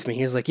agreed with me.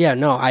 He was like, yeah,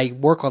 no, I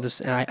work all this,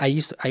 and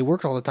I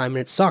worked all the time, and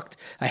it sucked.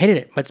 I hated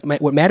it. But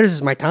what matters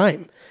is my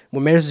time.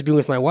 What matters is being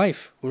with my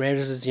wife. What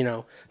matters is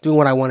doing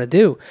what I want to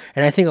do.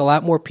 And I think a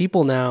lot more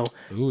people now.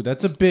 Ooh,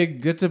 that's a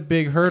big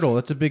hurdle.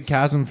 That's a big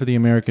chasm for the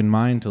American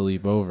mind to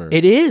leap over.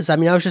 It is. I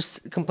mean, I was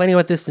just complaining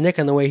about this to Nick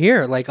on the way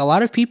here. Like, a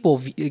lot of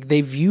people,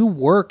 they view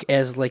work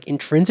as like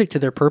intrinsic to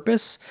their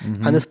purpose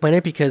on this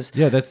planet because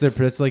yeah, that's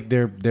like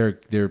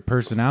their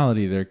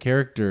personality, their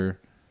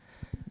character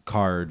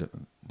card.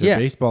 Their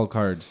baseball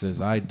card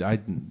says,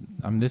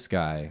 I'm this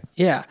guy.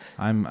 yeah,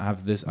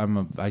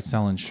 I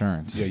sell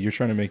insurance. Yeah, you're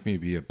trying to make me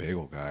be a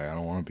bagel guy. I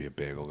don't want to be a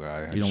bagel guy.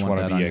 I You don't just want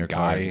want that to be on a your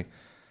guy. card.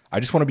 I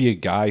just want to be a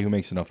guy who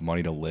makes enough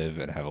money to live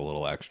and have a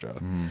little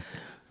extra.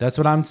 That's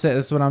what I'm saying.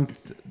 That's what I'm trying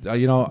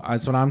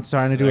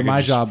to do I with could my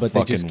just job, but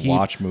they just fucking keep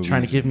watch movies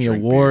trying to give and me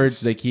drink awards.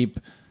 beers. They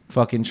keep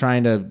fucking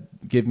trying to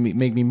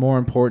make me more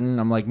important.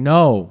 I'm like,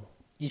 no.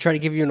 you try to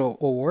give you an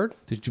award.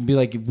 Did you be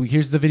like,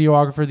 here's the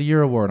videographer of the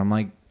year award? I'm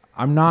like,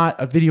 I'm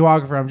not a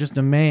videographer. I'm just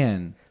a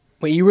man.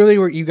 Wait, you really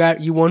were? You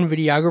won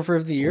videographer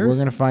of the year? We're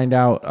gonna find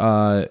out.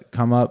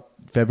 Come up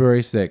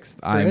February 6th.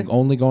 I'm Right.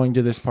 only going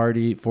to this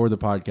party for the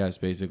podcast,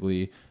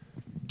 basically,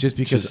 just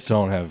because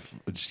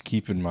Just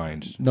keep in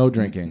mind, no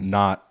drinking.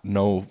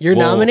 You're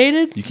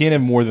nominated? You can't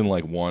have more than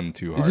like 1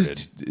 2-hearted.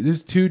 This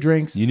is 2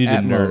 drinks. You need to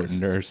at most.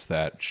 nurse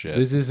that shit.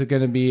 This is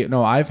gonna be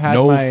no. I've had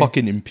no my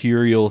fucking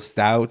imperial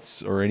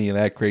stouts or any of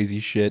that crazy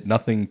shit.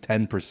 Nothing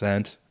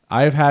 10%.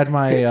 I've had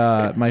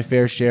my my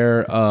fair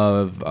share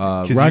of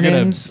Because you're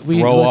run-ins. gonna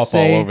throw let's up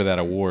say, all over that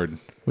award.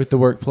 with the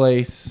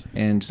workplace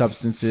and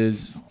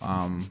substances.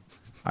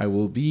 I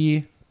will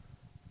be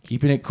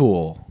keeping it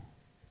cool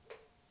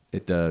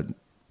at the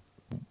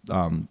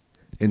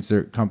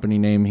insert company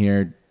name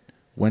here,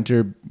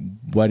 Winter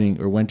Wedding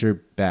or Winter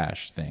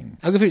Bash thing.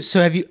 I'm confused.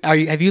 So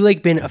have you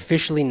like been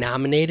officially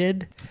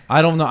nominated?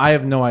 I don't know. I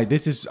have no idea.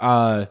 This is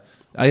I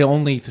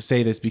only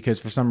say this because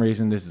for some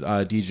reason this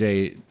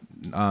DJ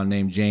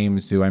named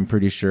James, who I'm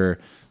pretty sure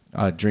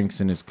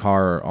drinks in his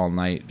car all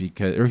night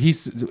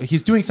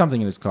he's doing something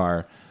in his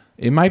car.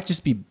 It might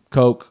just be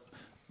Coke.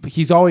 But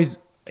he's always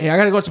hey, I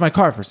gotta go to my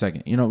car for a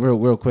second,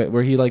 real quick,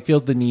 where he like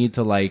feels the need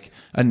to like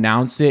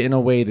announce it in a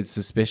way that's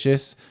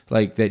suspicious,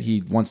 like that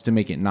he wants to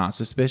make it not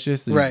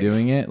suspicious that Right. he's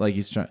doing it, like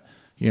he's trying,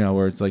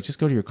 where it's like, just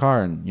go to your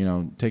car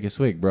and take a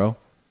swig, bro.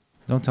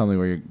 Don't tell me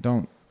where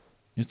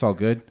it's all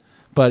good.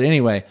 But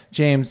anyway,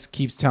 James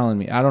keeps telling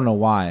me, I don't know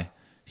why,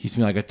 he's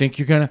been like, I think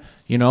you're gonna,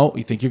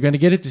 you think you're gonna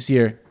get it this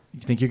year. You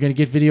think you're gonna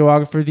get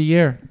videographer of the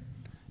year.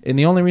 And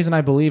the only reason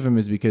I believe him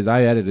is because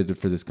I edited it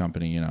for this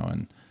company,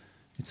 and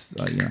it's,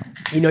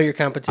 You know your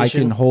competition. I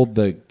can hold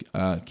the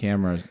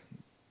camera.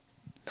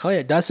 Oh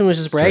yeah, Dustin was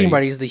just bragging Straight.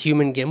 about he's the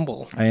human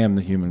gimbal. I am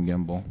the human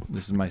gimbal.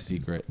 This is my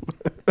secret.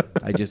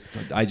 I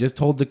just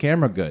hold the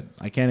camera good.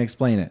 I can't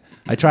explain it.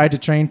 I tried to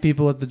train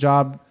people at the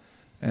job,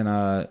 and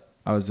I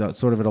was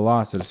sort of at a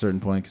loss at a certain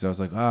point because I was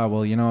like,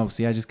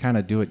 see, I just kind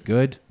of do it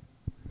good.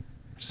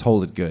 Just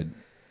hold it good.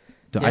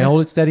 I Yeah.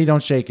 hold it steady,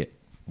 don't shake it.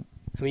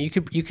 I mean,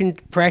 you can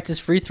practice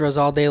free throws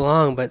all day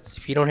long, but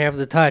if you don't have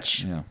the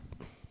touch, Yeah.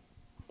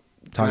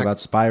 Talk about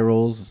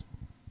spirals.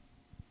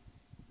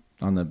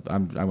 I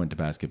went to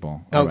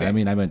basketball. Okay.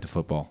 I went to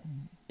football.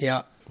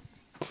 yeah.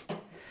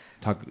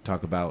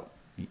 Talk about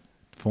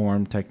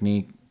form,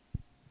 technique,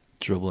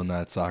 Dribbling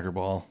that soccer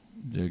ball.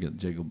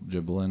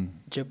 dribbling.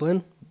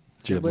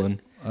 Giblin.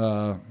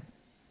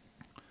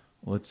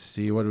 Let's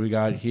see what do we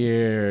got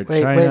here.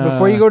 Wait, China.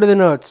 before you go to the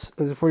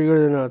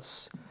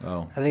notes.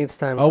 Oh. I think it's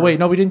time. Oh wait,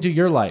 no, we didn't do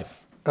your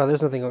life. Oh,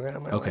 there's nothing going on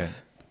in my Okay.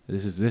 life.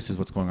 This is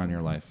what's going on in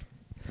your life.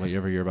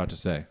 Whatever you're about to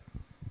say.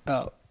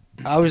 Oh,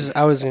 I was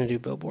going to do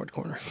Billboard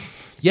Corner,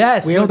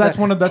 Yes, We no, haven't that's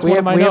done- one of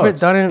my we notes. haven't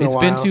done it in a It's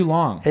been while. too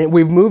long. and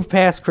we've moved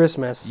past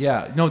Christmas.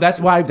 Yeah, no, that's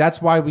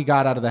why we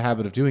got out of the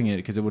habit of doing it,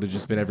 because it would have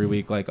just been every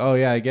week like, oh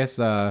yeah, I guess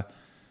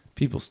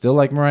people still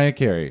like Mariah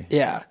Carey.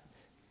 Yeah,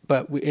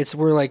 but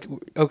we're like,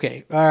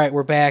 okay, all right,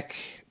 we're back.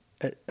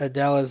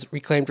 Adele has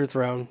reclaimed her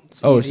throne.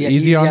 It's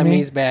Easy on Me?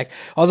 Me's back.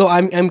 Although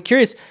I'm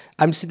curious,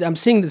 I'm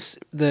seeing this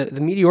the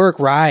meteoric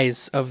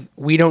rise of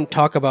 "We Don't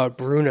Talk About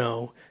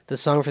Bruno," the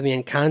song from the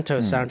Encanto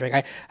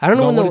soundtrack. I don't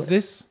know No, when what is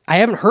this? I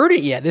haven't heard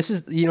it yet. This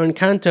is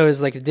Encanto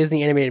is like a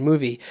Disney animated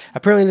movie.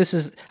 Apparently,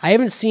 I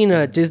haven't seen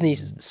a Disney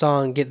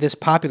song get this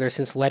popular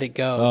since Let It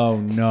Go. Oh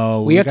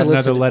no, We have got to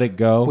listen another Let It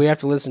Go. We have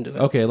to listen to it.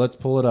 Okay, let's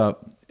pull it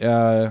up.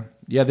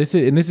 This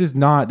is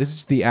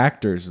just the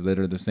actors that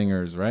are the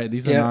singers, right?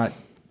 These are Yeah.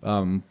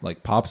 not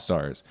like pop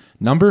stars.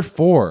 Number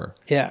 4.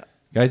 Yeah.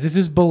 Guys, this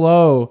is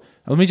below.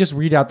 Let me just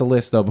read out the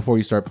list though before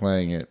you start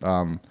playing it.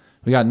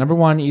 We got number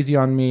 1, Easy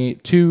on Me.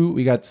 2,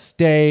 we got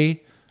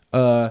Stay.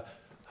 I'll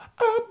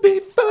be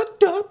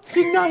fucked up.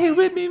 You're not here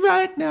with me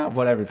right now.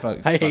 Whatever.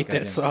 I hate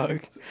that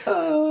song.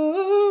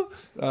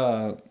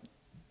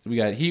 We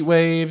got Heat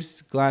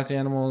Waves, Glass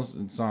Animals,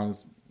 and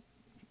songs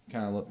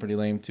kind of look pretty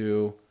lame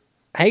too.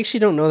 I actually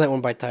don't know that one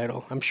by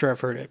title. I'm sure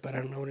I've heard it, but I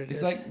don't know what it It's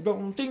is. like it's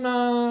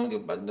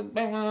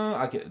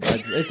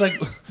like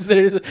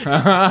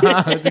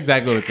that's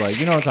exactly what it's like.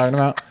 You know what I'm talking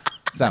about?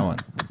 It's that one.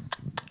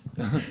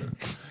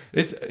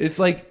 It's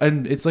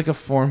like a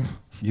form.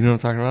 You know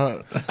what I'm talking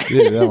about?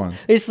 Yeah, that one.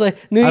 It's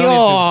like New I don't have to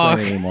York.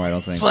 explain it anymore. I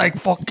don't think. It's like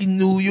fucking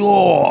New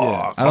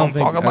York. Yeah, I don't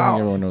think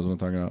everyone knows what I'm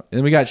talking about.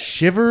 And we got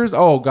Shivers.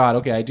 Oh God.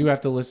 Okay, I do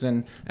have to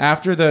listen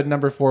after the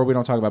number 4. We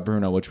don't talk about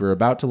Bruno, which we're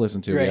about to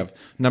listen to. Right. We have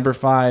number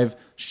 5,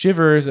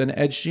 Shivers, and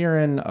Ed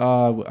Sheeran.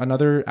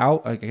 Another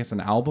I guess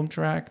an album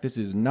track. This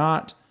is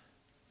not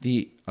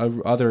the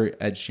other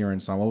Ed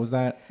Sheeran song. What was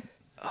that?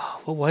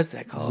 What was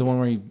that This is called? the one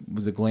where he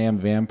was a glam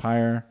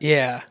vampire.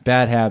 Yeah.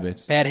 Bad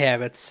Habits. Bad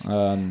Habits.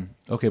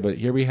 Okay, but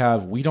here we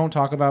have We Don't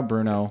Talk About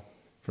Bruno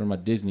from a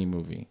Disney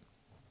movie.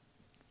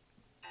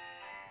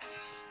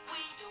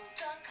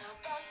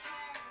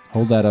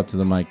 Hold that up to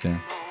the mic there.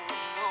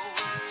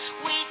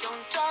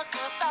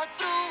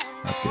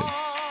 That's good.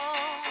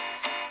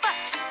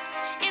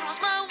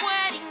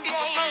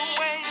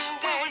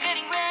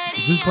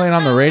 Is this playing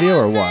on the radio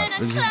or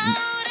what? Or is this-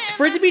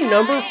 For it to be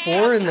number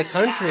 4 in the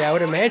country, I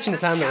would imagine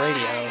it's on the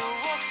radio.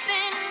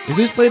 if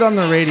this played on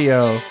the radio,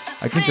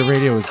 I think the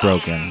radio is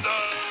broken.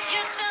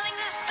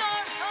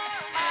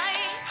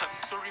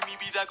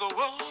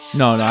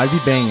 No, I'd be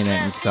banging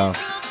it and stuff.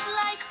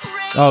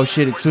 Oh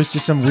shit, it switched to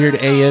some weird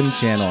AM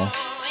channel.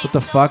 What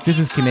the fuck? This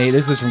is Canadian.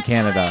 This is from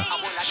Canada.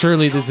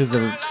 Surely this is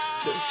a...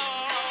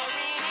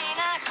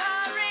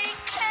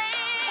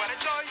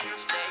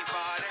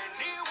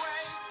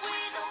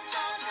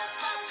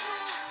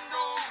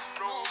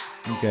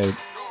 Okay.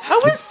 How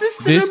is this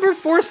the This- number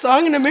 4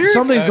 song in America?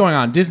 Something's going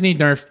on. Disney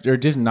nerfed, or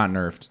Disney, not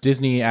nerfed.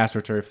 Disney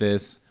AstroTurf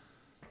this.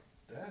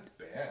 That's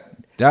bad.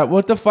 That,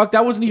 what the fuck?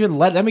 That wasn't even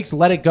that makes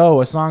Let It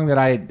Go, a song that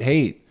I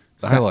hate.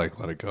 I like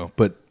Let It Go,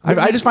 but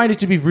I just find it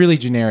to be really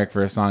generic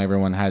for a song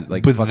everyone has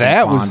like. but fucking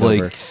that was fawned like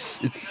over.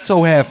 it's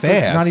so half-assed.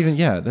 It's like not even.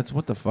 Yeah, that's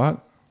what the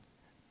fuck.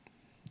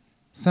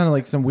 Sounded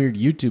like some weird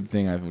YouTube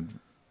thing. I don't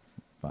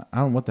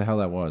know what the hell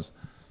that was.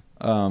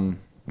 Well,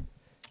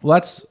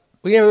 that's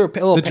We have a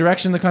little the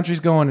direction the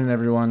country's going in.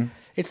 Everyone.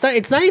 It's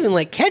not even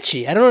like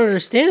catchy. I don't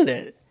understand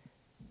it.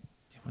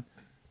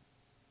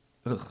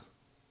 Ugh.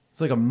 It's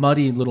like a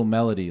muddy little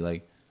melody,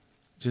 like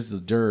just a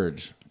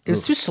dirge. It was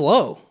Ugh. too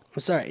slow. I'm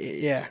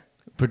sorry. Yeah.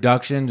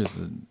 production,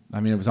 just I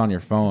mean, it was on your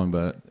phone,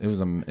 but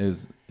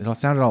it all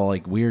sounded all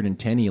like weird and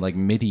tinny, like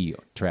MIDI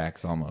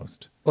tracks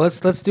almost. Well,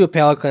 let's do a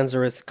palate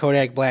cleanser with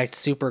Kodak Black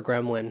Super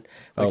Gremlin.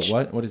 Oh,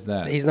 what is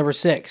that? He's number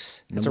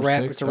 6. It's a Number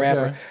rap. 6? It's a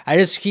rapper.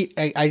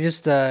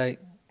 Okay.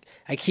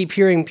 I keep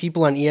hearing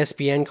people on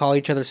ESPN call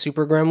each other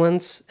Super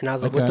Gremlins, and I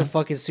was like, "What Okay. the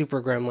fuck is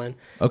Super Gremlin?"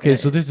 Okay,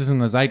 so this is in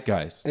the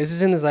zeitgeist. This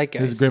is in the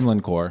zeitgeist. This is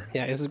Gremlin Core.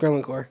 Yeah, this is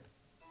Gremlin Core.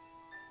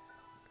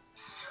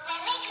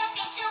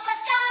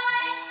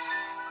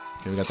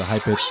 Okay, we got the high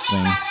pitched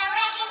thing.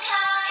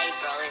 Hey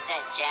bro, is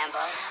that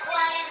Jambo?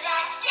 What is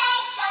at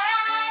stake for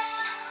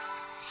us?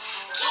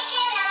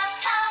 Kicking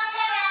up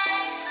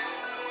corners.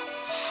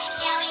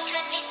 Yeah, we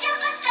could be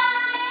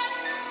superstars,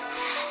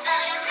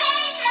 but I'm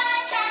pretty sure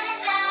our time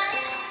is up.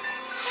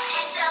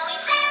 And so we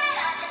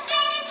fell off the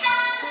spinning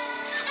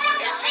tops.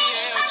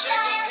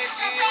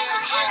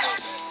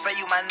 Say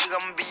you my nigga,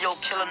 I'ma be your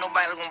killer.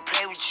 Nobody gonna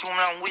play with you when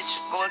I'm with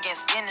you. Go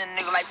against any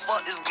nigga like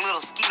fuck this glitter.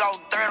 Skeet all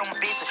dirt on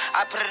bitches.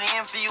 I put it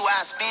in for you,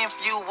 I spin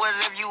for you,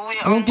 whatever you will.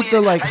 I don't get the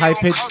like high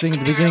pitched thing at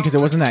the beginning because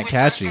it wasn't that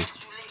catchy.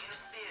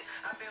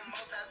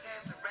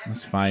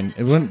 That's fine.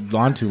 It went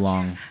on too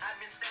long.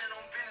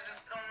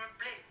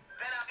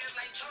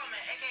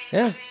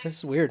 Yeah,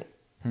 that's weird.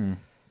 I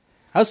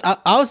was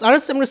honestly, I'm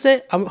gonna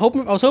say I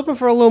was hoping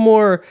for a little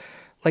more.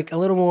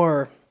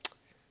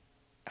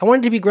 I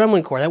wanted to be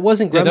Gremlin Core. That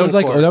wasn't Gremlin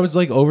Yeah, Core. that was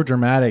like over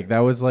dramatic. That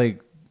was like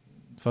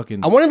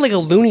fucking. I wanted like a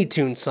Looney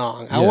Tunes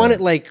song. I Yeah.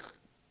 wanted like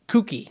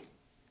kooky,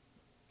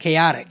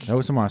 chaotic. That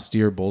was some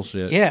austere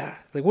bullshit. Yeah,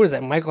 like what is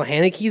that? Michael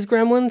Haneke's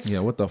Gremlins? Yeah,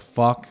 what the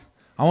fuck?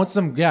 I want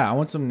some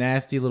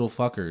nasty little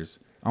fuckers.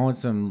 I want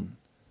some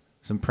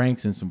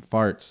pranks and some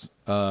farts.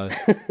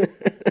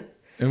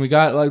 And we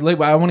got like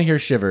I want to hear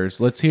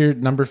Shivers. Let's hear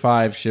number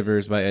 5,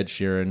 Shivers by Ed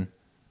Sheeran.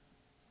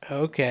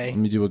 Okay. Let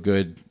me do a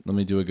good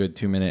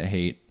 2-minute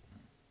hate.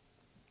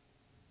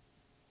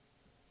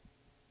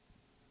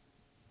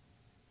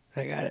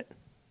 I got it.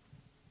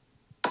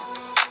 Oh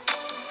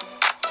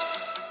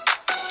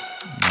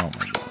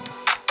my god.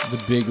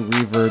 The big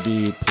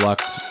reverby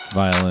plucked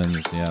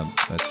violins. Yeah,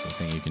 that's the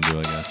thing you can do,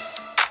 I guess.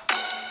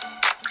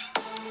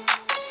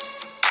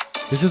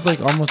 This is like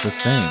almost the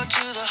same.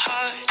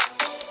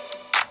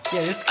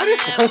 Yeah, this kind of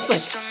sounds like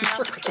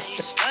Super.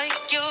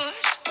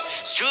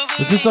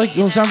 This is like,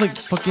 it sounds like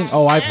fucking,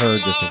 oh, I've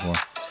heard this before.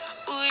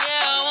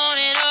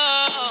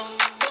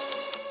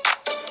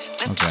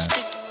 Okay.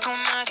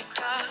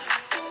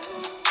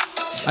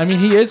 I mean,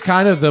 he is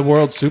kind of the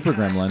world's super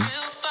gremlin.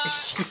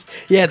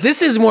 Yeah,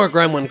 this is more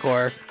Gremlin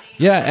Core.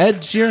 Yeah, Ed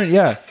Sheeran,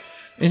 yeah.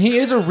 And he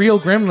is a real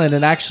gremlin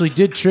and actually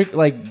did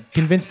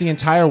convince the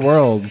entire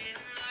world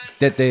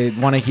that they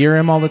want to hear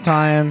him all the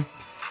time,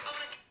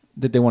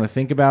 that they want to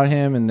think about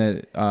him, and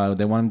that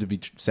they want him to be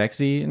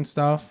sexy and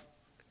stuff.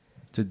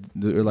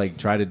 Or like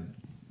try to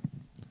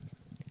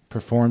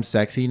perform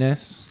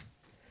sexiness.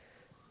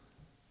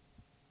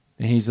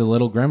 And he's a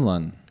little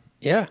gremlin.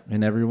 Yeah.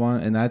 And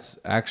that's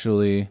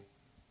actually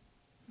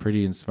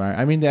pretty inspiring.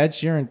 I mean, the Ed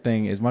Sheeran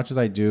thing, as much as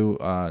I do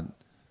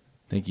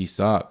think he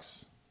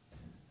sucks,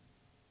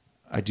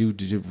 I do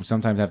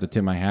sometimes have to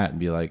tip my hat and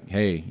be like,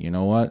 hey, you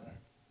know what?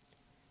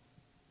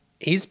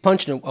 He's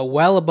punching a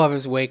well above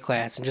his weight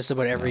class in just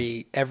about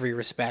every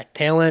respect.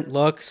 Talent,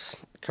 looks,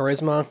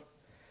 charisma.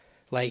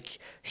 Like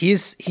he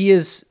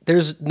is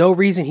there's no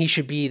reason he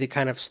should be the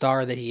kind of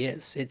star that he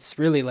is. It's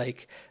really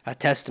like a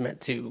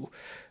testament to,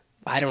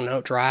 I don't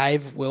know,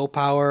 drive,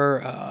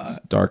 willpower,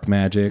 Dark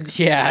magic.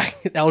 yeah,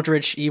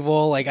 eldritch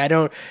evil. Like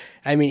I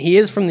mean, he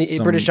is from the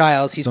British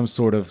Isles. He's some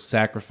sort of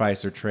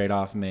sacrifice or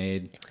trade-off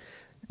made.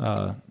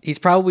 He's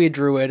probably a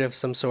druid of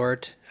some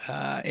sort.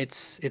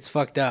 It's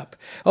fucked up.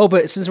 Oh,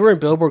 but since we're in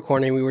Billboard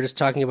Corner and we were just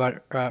talking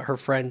about her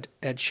friend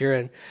Ed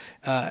Sheeran,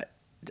 I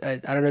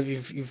don't know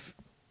if you've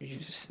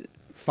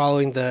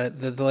following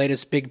the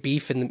latest big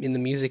beef in the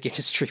music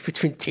industry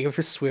between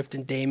Taylor Swift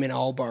and Damon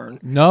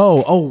Albarn.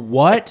 No. Oh,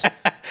 what?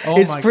 Oh,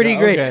 It's my pretty God.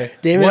 great. Okay.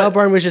 Damon What?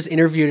 Albarn was just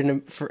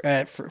interviewed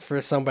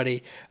for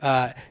somebody,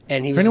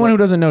 and he For was anyone like, who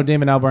doesn't know,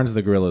 Damon Albarn's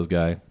the Gorillaz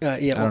guy.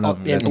 yeah, I don't know if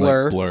and that's like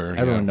Blur. Blur.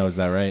 Everyone knows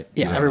that, right?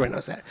 Yeah, everyone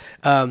knows that.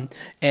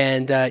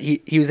 And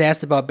he was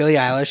asked about Billie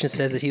Eilish and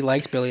says that he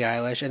likes Billie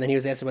Eilish. And then he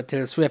was asked about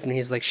Taylor Swift, and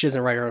he's like, she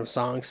doesn't write her own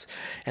songs.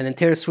 And then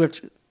Taylor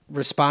Swift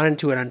responded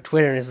to it on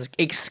Twitter and is like,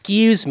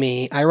 excuse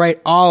me, I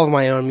write all of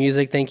my own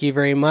music. Thank you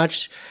very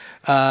much.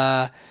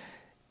 It's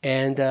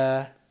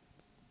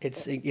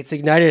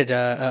ignited.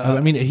 I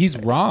mean, he's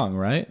wrong,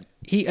 right?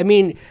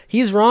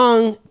 He's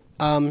wrong.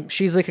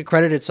 She's like a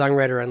credited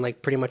songwriter on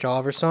like pretty much all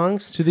of her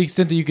songs. To the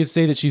extent that you could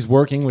say that she's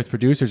working with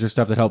producers or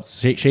stuff that helps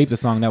shape the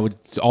song, that would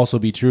also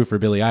be true for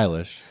Billie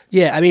Eilish.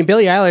 Yeah, I mean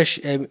Billie Eilish.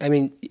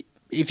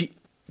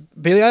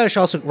 Billie Eilish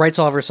also writes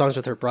all of her songs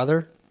with her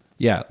brother,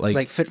 Yeah,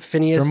 like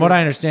Phineas. From what I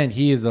understand,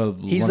 he is he's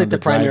he's one like of the the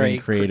primary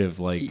driving creative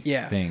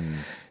yeah.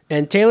 things.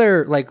 And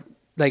Taylor, like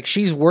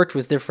she's worked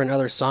with different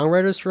other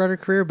songwriters throughout her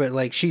career, but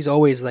like she's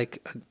always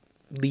like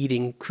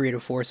leading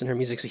creative force in her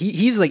music. So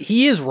he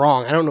is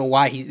wrong. I don't know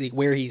why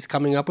where he's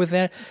coming up with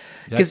that.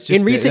 Because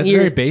in recent that's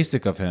years, very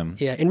basic of him.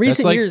 Yeah, in recent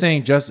that's like years-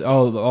 saying Justin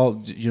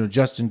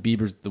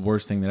Bieber's the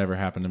worst thing that ever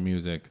happened to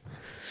music.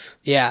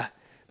 yeah.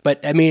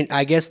 But I mean,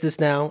 I guess this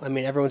now. I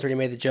mean, everyone's already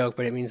made the joke,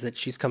 but it means that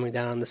she's coming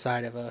down on the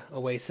side of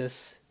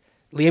Oasis.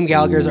 Liam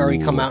Gallagher's already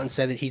come out and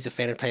said that he's a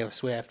fan of Taylor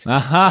Swift.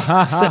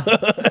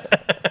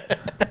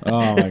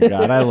 Oh my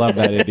god, I love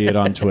that idiot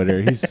on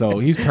Twitter.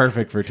 He's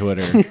perfect for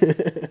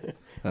Twitter.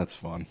 That's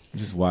fun.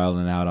 Just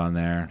wilding out on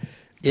there.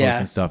 Yeah.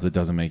 Posting stuff that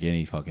doesn't make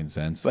any fucking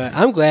sense. But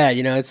I'm glad,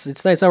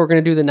 it's nice how we're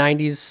gonna do the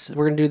 '90s.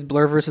 We're gonna do the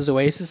Blur versus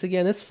Oasis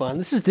again. That's fun.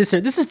 This is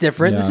different. This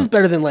Yeah. is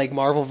better than like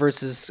Marvel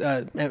versus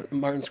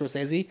Martin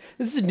Scorsese.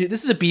 This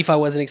is a beef I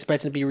wasn't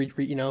expecting to be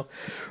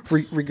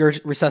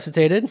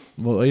resuscitated.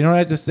 Well, you know what I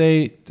have to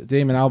say to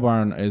Damon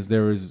Albarn is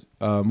there was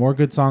more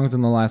good songs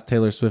in the last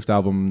Taylor Swift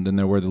album than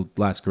there were the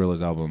last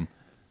Gorillaz album.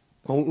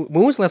 When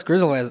was the last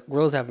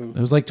Gorillaz album? It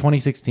was like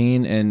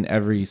 2016, and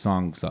every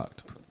song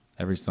sucked.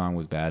 Every song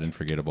was bad and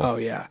forgettable. Oh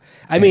yeah,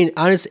 I mean,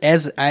 honest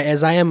as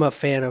I am a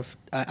fan of,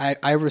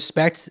 I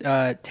respect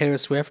Taylor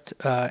Swift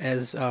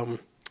as a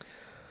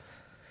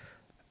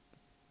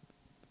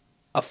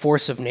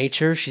force of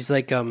nature. She's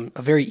like a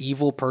very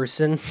evil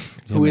person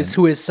who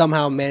has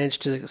somehow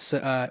managed to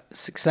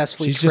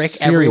successfully She's trick just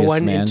serious,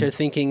 everyone man. into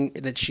thinking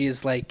that she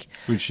is like.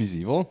 Wait, she's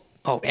evil?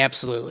 Oh,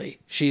 absolutely.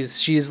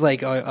 She's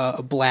like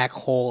a black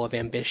hole of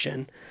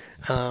ambition.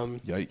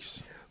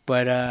 Yikes.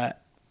 But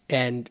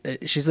and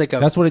she's like a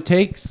That's what it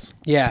takes.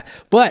 yeah.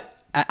 But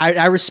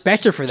I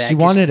respect her for that. She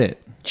 'cause wanted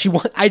it. She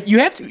want.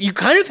 You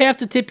kind of have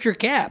to tip your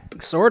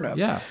cap, sort of.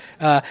 Yeah.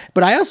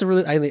 But I also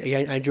really I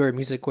enjoy her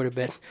music quite a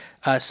bit.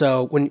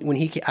 So when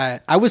he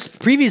I was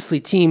previously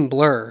Team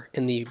Blur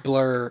in the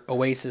Blur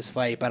Oasis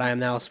fight, but I am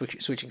now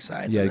switching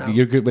sides. Yeah, now.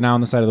 you're good. But now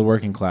on the side of the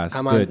working class.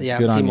 I'm good. on yeah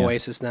good Team on you.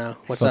 Oasis now.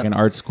 What's Fucking up?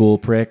 art school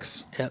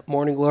pricks. Yeah,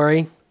 Morning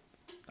Glory.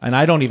 And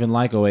I don't even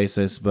like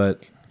Oasis,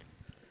 but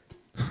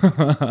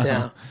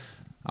Yeah.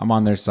 I'm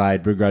on their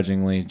side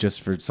begrudgingly just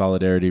for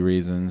solidarity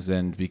reasons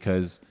and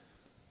because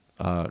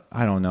I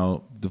don't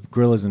know, the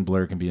Gorillaz and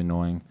Blur can be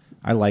annoying.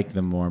 I like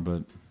them more,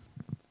 but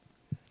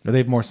or they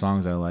have more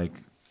songs I like.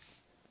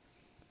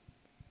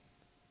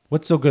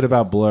 What's so good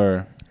about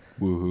Blur?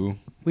 Woohoo.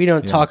 We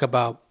don't Yeah. talk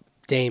about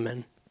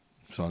Damon.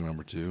 Song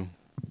number 2.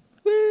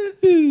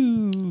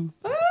 Woohoo!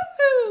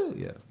 Woohoo!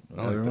 Yeah.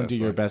 I like Everyone that do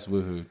your song. best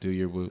woohoo. Do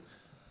your woo.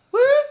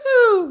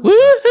 Woohoo!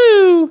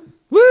 Woohoo!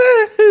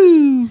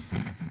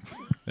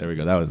 There we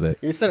go. That was it.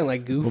 You're sounding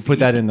like Goofy. We'll put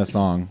that in the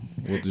song.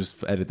 We'll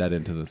just edit that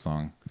into the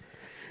song.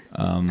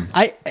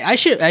 I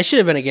should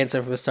have been against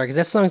it from the start because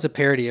that song's a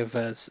parody of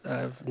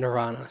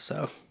Nirvana.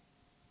 So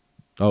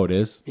Oh, it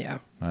is? yeah,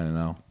 I don't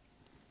know.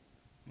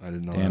 I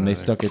didn't know Damn, that they either.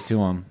 stuck it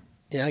to him.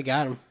 yeah, I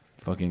got him.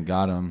 Fucking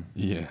got him.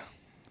 Yeah.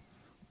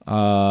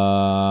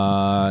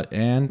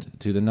 And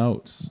to the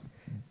notes.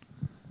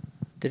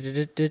 I'm Is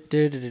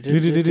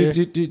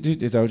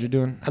that what you're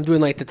doing?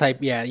 doing like the type,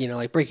 yeah,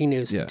 like breaking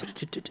news. Yeah.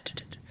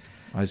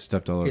 I just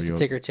stepped all over Here's the you,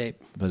 ticker tape.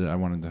 but I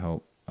wanted to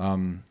help.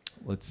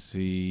 Let's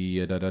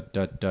see. Okay.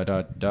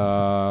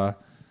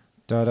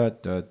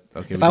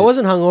 If I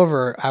wasn't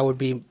hungover, I would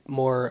be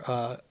more.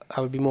 I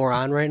would be more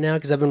on right now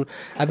because I've been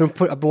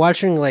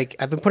watching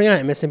I've been putting on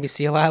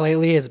MSNBC a lot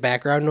lately as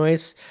background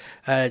noise,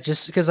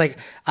 just because I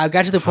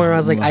got to the point where I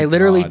was like my I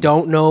literally God.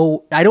 don't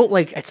know. I don't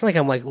like. It's not like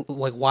I'm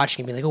like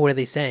watching and being like, oh, what are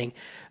they saying?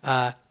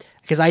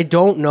 Because I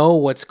don't know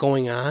what's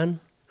going on.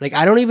 Like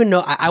I don't even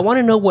know. I want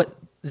to know what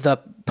the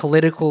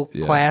political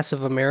class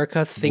of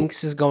America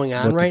thinks is going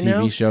on what right the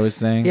TV now. show is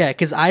saying? Yeah,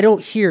 because I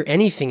don't hear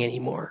anything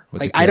anymore.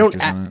 What Like the I don't.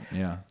 characters on it,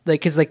 yeah.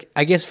 Because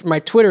I guess my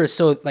Twitter is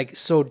so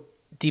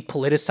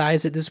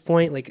depoliticized at this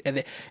point. Like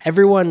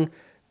everyone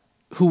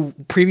who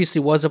previously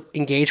was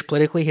engaged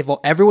politically,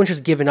 everyone's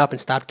just given up and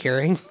stopped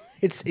caring.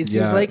 It seems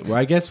like Well,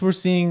 I guess we're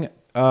seeing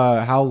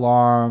how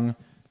long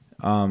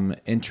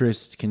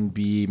interest can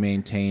be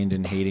maintained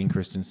in hating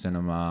Kirsten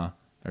Sinema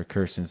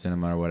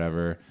or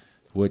whatever.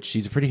 Which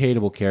she's a pretty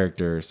hateable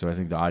character, so I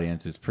think the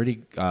audience is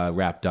pretty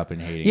wrapped up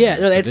in hating. Yeah,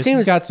 her. no, So it this seems-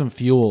 has got some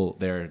fuel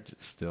there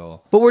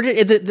still. But we're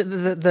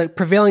the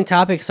prevailing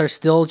topics are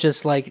still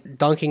just like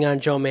dunking on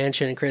Joe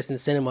Manchin and Kristen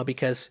Sinema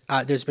because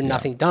there's been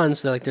nothing done.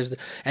 So like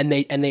and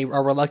they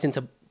are reluctant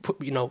to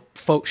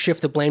put,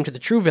 shift the blame to the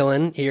true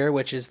villain here,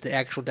 which is the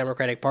actual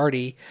Democratic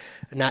Party,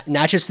 not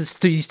just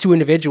these two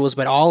individuals,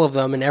 but all of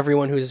them and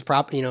everyone who's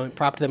propped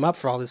them up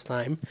for all this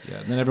time. Yeah,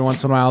 and then every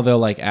once in a while they'll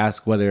like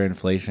ask whether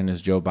inflation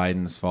is Joe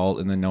Biden's fault,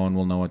 and then no one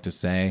will know what to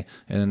say,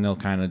 and then they'll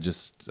kind of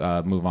just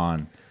move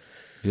on.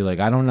 Be like,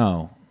 I don't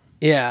know,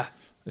 Yeah.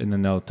 and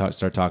then they'll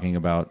start talking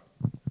about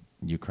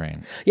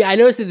Ukraine. Yeah, I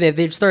noticed that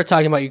they've started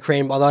talking about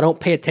Ukraine, although I don't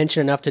pay attention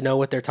enough to know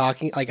what they're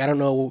talking. Like, I don't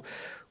know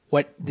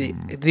what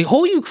the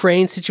whole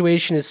Ukraine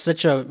situation is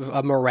such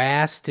a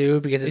morass,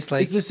 dude, because it's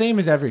like... It's the same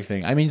as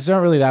everything. I mean, it's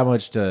not really that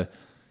much to...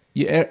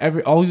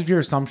 all of your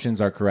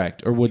assumptions are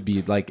correct, or would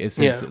be. Like, it's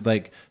Yeah.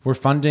 like we're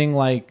funding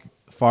like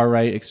far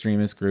right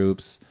extremist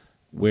groups.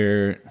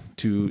 where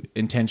to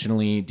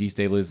intentionally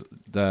destabilize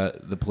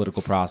the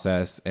political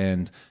process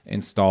and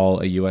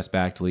install a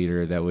U.S.-backed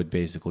leader that would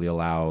basically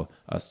allow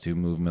us to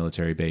move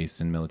military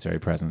base and military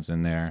presence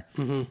in there.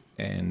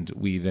 And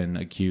we then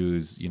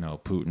accuse,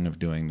 Putin of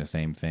doing the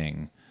same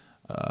thing,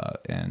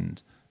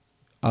 and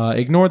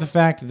ignore the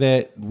fact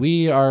that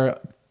we are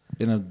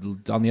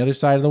on the other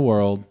side of the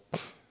world,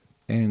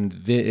 and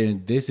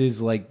this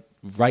is like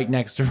right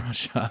next to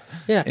Russia.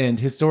 Yeah. And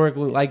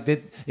historically, like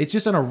that, it's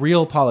just on a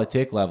real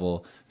politic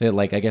level that,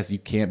 like, I guess you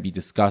can't be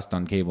discussed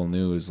on cable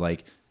news.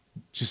 Like,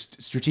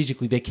 just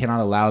strategically, they cannot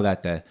allow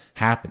that to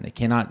happen. They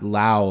cannot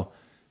allow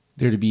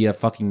there to be a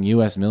fucking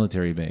U.S.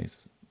 military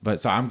base.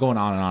 But so I'm going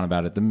on and on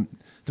about it. The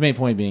main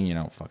point being,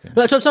 fucking.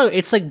 That's what I'm saying.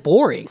 It's like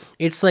boring.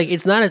 It's like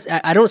it's not.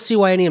 I don't see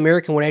why any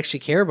American would actually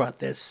care about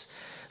this.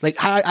 Like,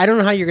 I don't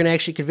know how you're going to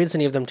actually convince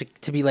any of them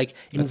to be like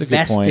That's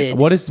invested. a good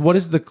point.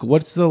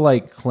 What's the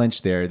like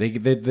clinch there?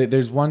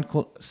 There's one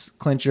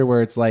clincher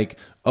where it's like,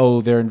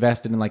 oh, they're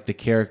invested in like the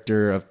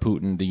character of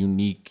Putin, the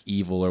unique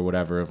evil or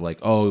whatever of like,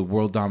 oh,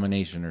 world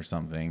domination or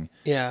something.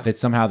 Yeah. That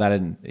somehow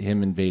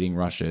him invading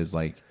Russia is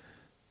like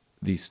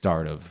the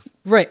start of.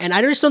 Right, and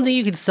I just don't think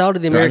you can sell to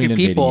the American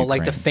invading people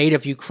like the Ukraine. fate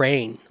of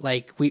Ukraine.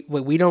 Like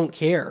we don't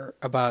care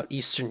about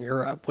Eastern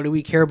Europe. What do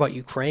we care about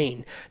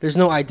Ukraine? There's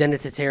no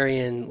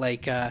identitarian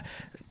like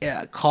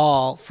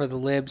call for the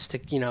libs to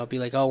be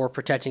like, oh, we're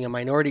protecting a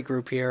minority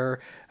group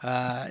here.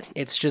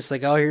 It's just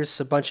like, oh, here's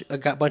a bunch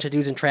of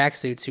dudes in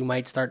tracksuits who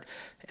might start.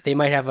 They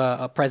might have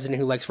a president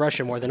who likes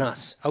Russia more than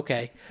us.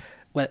 Okay,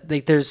 but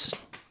like there's.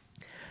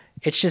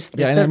 It's just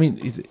I mean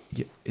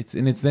it's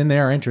in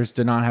their interest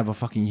to not have a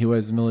fucking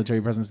U.S. military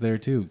presence there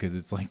too, because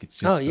it's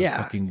just a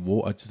fucking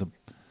war. It's just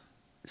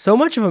so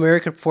much of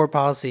American foreign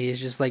policy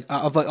is just like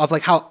of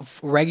how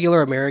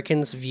regular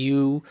Americans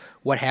view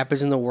what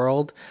happens in the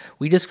world.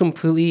 We just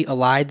completely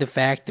allied the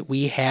fact that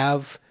we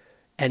have,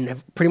 and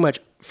have pretty much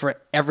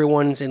for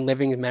everyone's in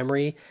living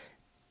memory,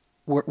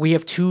 we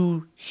have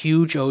two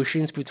huge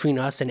oceans between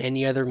us and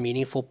any other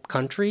meaningful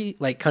country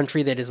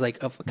that is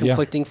like of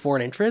conflicting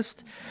foreign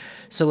interest.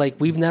 So like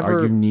we've never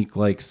our unique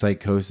like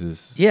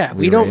psychosis. Yeah,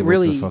 we were don't able to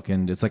really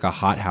fucking. It's like a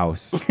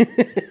hothouse.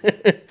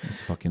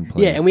 This fucking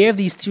place. Yeah, and we have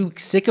these two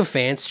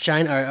sycophants,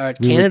 China,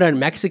 Canada,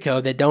 and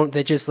Mexico that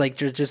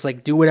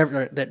just do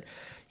whatever that.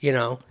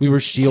 We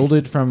were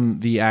shielded from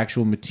the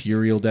actual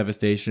material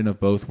devastation of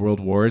both world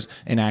wars,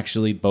 and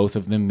actually both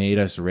of them made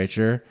us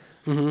richer.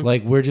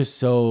 Like we're just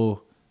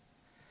so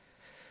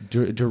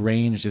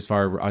deranged as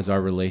far as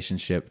our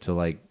relationship to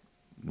like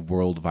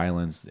world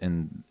violence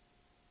and.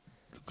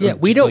 Yeah,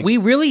 we don't. We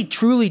really,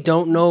 truly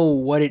don't know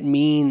what it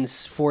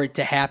means for it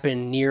to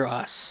happen near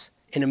us,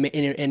 and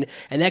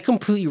that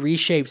completely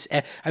reshapes.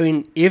 I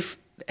mean, if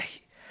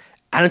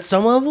on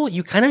some level,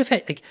 you kind of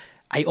had like.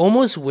 I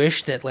almost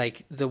wish that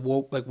like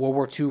World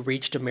War II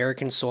reached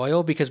American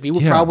soil because we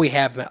would probably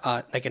have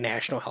like a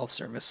national health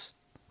service.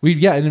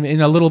 In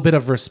a little bit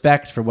of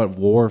respect for what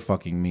war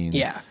fucking means.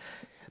 Yeah,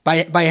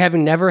 by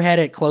having never had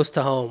it close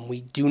to home,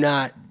 we do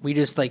not. We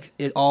just like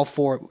it all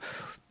for.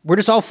 We're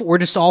just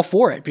all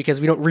for it because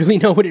we don't really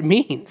know what it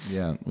means.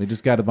 Yeah, we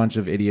just got a bunch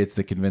of idiots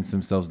that convince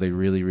themselves they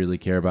really, really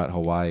care about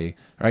Hawaii.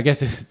 Or I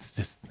guess it's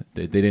just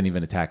they didn't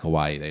even attack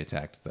Hawaii; they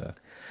attacked the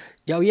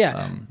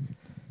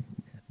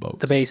boats.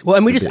 The base. Well,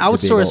 and we just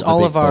outsource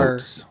all of our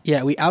boats.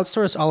 we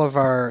outsource all of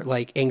our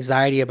like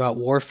anxiety about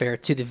warfare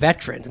to the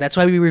veterans. And that's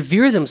why we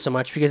revere them so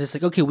much because it's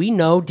like, okay, we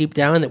know deep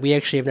down that we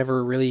actually have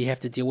never really have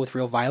to deal with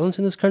real violence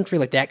in this country,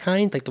 like that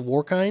kind, like the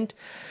war kind.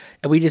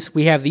 And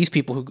we have these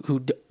people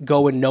who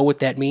go and know what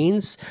that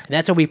means, and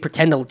that's why we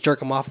pretend to jerk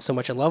them off so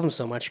much and love them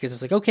so much because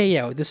it's like, okay,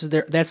 yeah,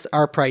 that's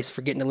our price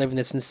for getting to live in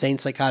this insane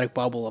psychotic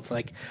bubble of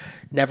like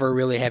never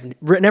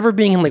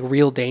being in like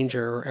real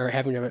danger or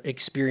having to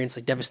experience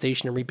like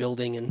devastation and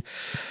rebuilding and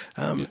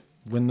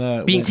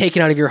being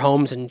taken out of your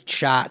homes and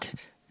shot.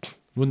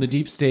 When the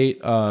deep state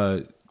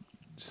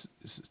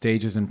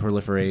stages and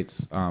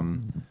proliferates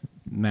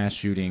mass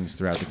shootings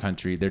throughout the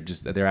country,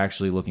 they're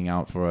actually looking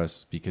out for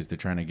us because they're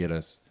trying to get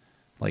us.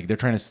 Like, they're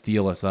trying to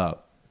steel us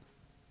up.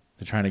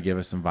 They're trying to give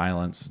us some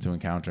violence to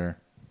encounter,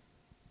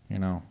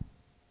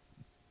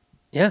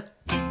 Yeah.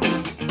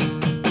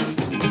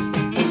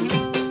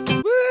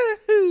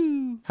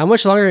 How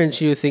much longer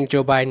do you think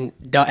Joe Biden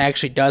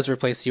actually does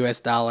replace the U.S.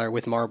 dollar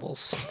with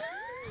marbles?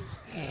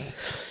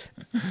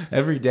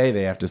 Every day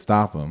they have to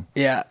stop him.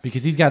 Yeah.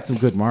 Because he's got some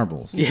good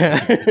marbles. Yeah.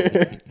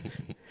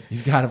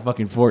 He's got a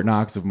fucking Fort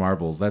Knox of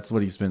marbles. That's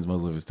what he spends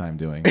most of his time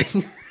doing.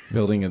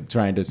 Building and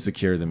trying to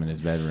secure them in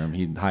his bedroom.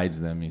 He hides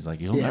them. He's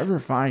like, you'll never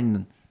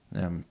find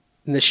them.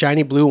 And the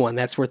shiny blue one,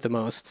 that's worth the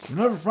most. You'll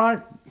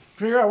never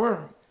figure out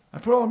where I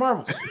put all the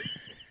marbles.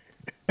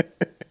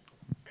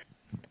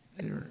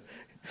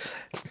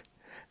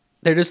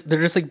 They're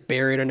just like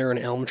buried under an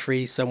elm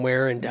tree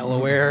somewhere in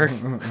Delaware.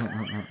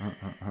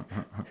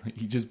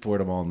 He just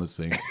poured them all in the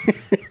sink.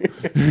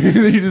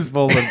 He just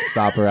pulled the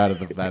stopper out of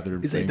the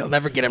bathroom He's sink. like, they'll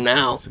never get him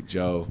now. It's like,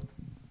 Joe.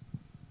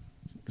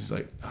 He's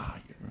like,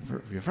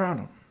 you found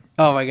him.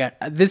 Oh my god,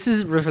 this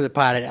is for the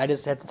pod. I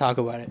just had to talk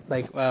about it.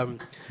 Like,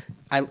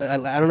 I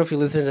don't know if you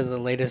listened to the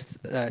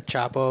latest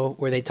Chapo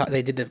where they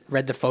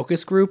read the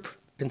focus group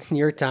in the New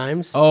York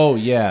Times. Oh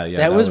yeah,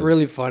 that was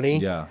really funny.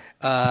 Yeah.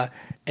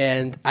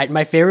 And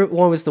my favorite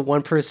one was the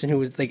one person who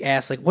was like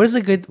asked like, what is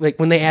a good, like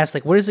when they asked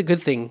like, what is a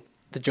good thing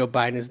that Joe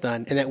Biden has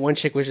done, and that one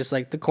chick was just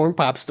like, the corn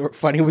pop story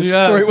funny was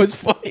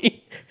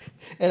funny.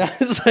 And I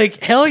was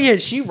like, hell yeah,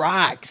 she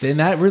rocks. And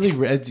that really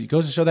it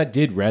goes to show that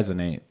did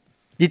resonate.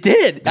 It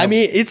did. I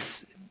mean,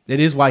 it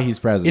is why he's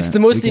president. It's the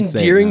most We can say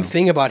it endearing now.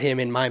 thing about him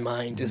in my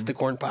mind is the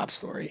corn pop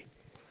story.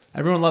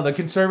 Everyone loved the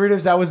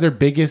conservatives. That was their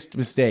biggest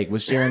mistake,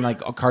 was sharing like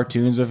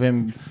cartoons of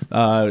him,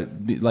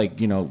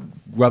 like, you know,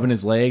 rubbing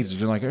his legs,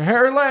 just like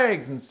hairy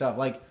legs and stuff.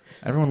 Like,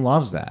 everyone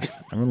loves that.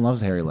 Everyone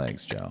loves hairy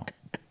legs, Joe.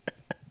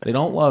 They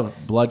don't love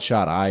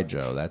bloodshot eye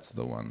Joe. That's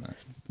the one that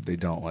They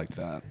don't like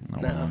that.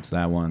 no one wants.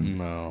 That one.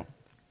 No.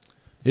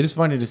 It is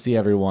funny to see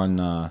everyone.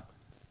 I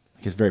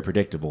guess very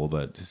predictable,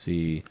 but to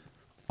see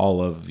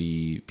all of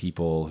the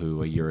people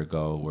who a year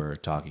ago were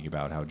talking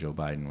about how Joe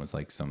Biden was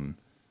like some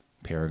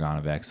paragon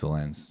of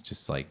excellence,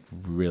 just like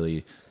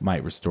really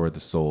might restore the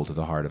soul to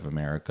the heart of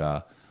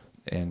America,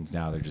 and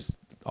now they're just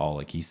all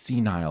like, he's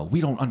senile.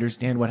 We don't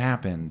understand what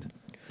happened.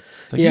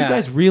 It's like, Yeah. you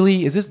guys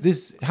really, is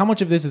this how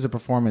much of this is a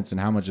performance and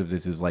how much of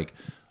this is like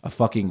a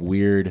fucking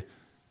weird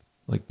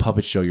like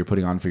puppet show you're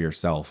putting on for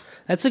yourself?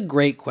 That's a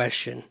great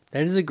question.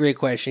 That is a great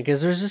question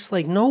because there's just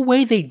like no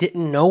way they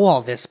didn't know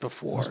all this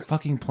before. It's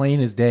fucking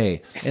plain as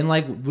day. And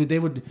like they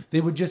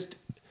would just,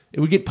 it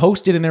would get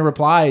posted in their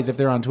replies if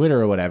they're on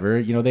Twitter or whatever.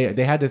 You know,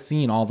 they had to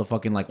see all the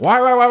fucking like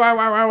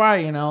why,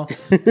 you know,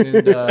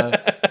 and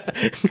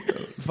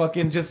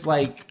fucking just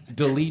like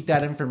delete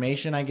that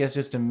information. I guess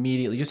just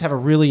immediately, just have a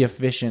really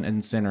efficient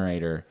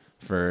incinerator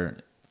for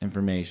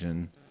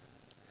information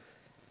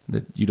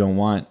that you don't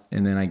want.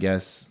 And then I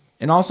guess,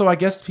 and also I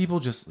guess people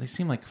just, they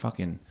seem like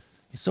fucking,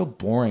 it's so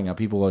boring how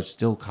people are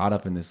still caught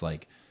up in this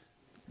like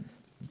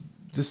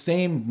the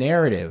same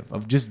narrative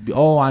of just,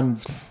 oh, I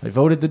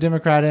voted the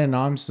Democrat in,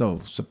 I'm so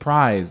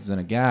surprised and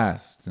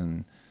aghast,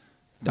 and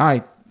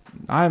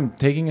I'm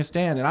taking a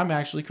stand, and I'm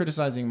actually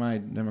criticizing my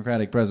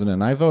Democratic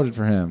president. I voted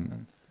for him.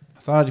 And I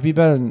thought it'd be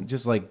better than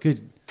just like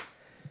good.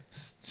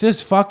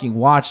 Just fucking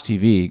watch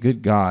TV.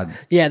 Good God.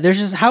 Yeah, there's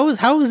just how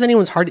is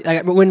anyone's heart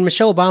like, when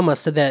Michelle Obama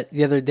said that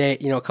the other day,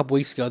 you know, a couple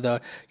weeks ago,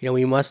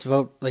 we must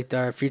vote like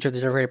the future of the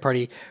Democratic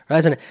Party.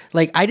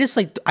 Like I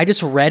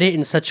just read it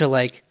in such a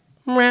like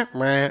meh,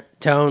 meh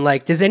tone.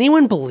 Like, does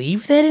anyone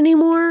believe that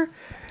anymore?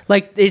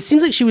 Like, it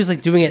seems like she was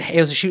like doing it.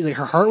 She was like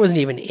her heart wasn't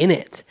even in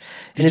it.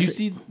 And Did you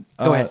see?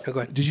 Go ahead. Go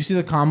ahead. Did you see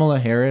the Kamala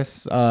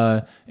Harris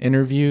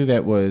interview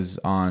that was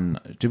on?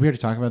 Did we already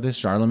talk about this?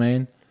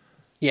 Charlemagne.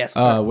 Yes.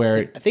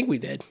 Where I think we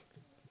did.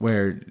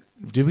 Where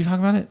did we talk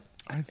about it?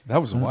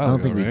 That was a while I don't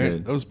ago, think we right?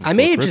 did. That was I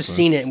may before have just Christmas.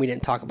 seen it and we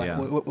didn't talk about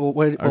Yeah. it.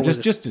 What Or was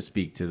it? just to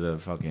speak to the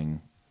fucking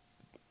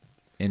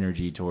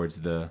energy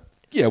towards the.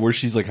 Yeah, where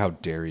she's like, "How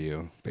dare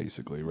you?"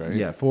 Basically, right?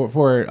 Yeah, for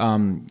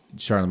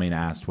Charlemagne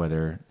asked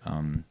whether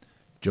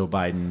Joe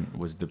Biden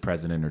was the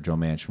president or Joe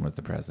Manchin was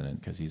the president,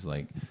 because he's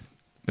like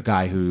a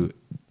guy who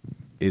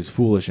is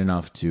foolish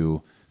enough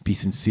to be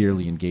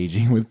sincerely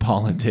engaging with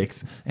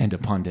politics and a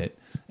pundit,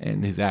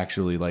 and is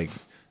actually like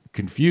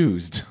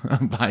confused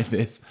by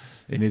this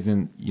and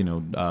isn't, you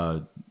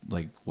know,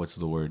 like, what's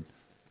the word,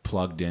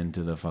 plugged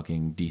into the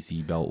fucking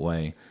DC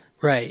Beltway.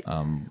 Right.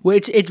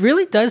 Which it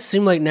really does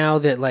seem like now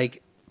that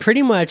like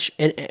pretty much,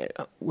 and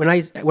when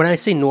I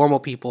say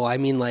normal people, I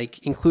mean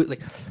like include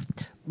like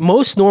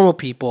most normal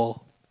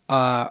people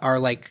are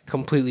like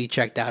completely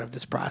checked out of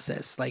this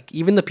process. Like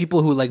even the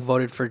people who like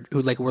voted for,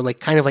 who like were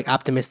like kind of like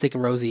optimistic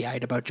and rosy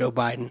eyed about Joe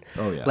Biden.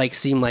 Oh, yeah. Like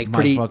seem like My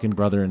pretty fucking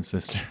brother and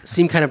sister.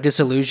 seem kind of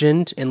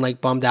disillusioned and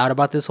like bummed out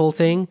about this whole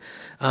thing.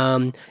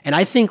 And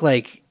I think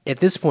like at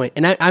this point,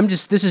 and I'm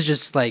just, this is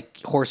just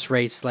like horse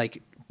race,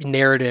 like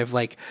narrative,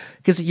 like,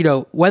 because, you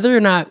know, whether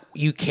or not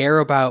you care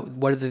about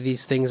whether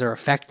these things are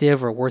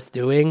effective or worth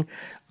doing,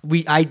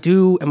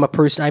 I'm a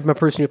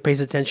person who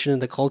pays attention to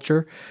the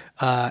culture.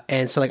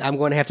 And so like, I'm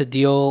going to have to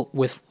deal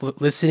with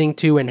listening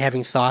to and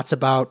having thoughts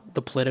about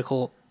the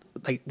political,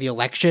 like the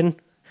election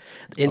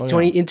in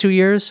in 2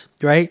 years,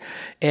 right?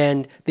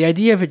 And the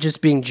idea of it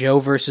just being Joe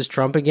versus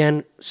Trump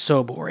again,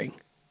 so boring.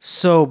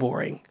 So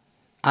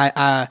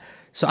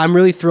I'm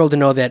really thrilled to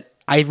know that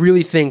I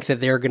really think that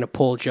they're going to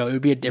pull Joe. It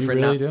would be a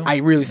different. really do? I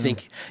really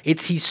think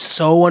he's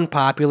so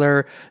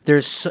unpopular.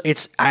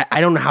 I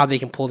don't know how they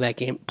can pull that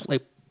game.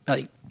 Like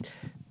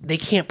they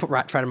can't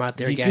trot him out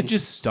there He again. could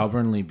just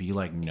stubbornly be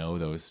like, no,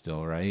 though,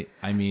 still, right?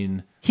 I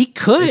mean, he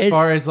could. as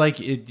far as like,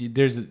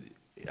 there's,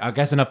 I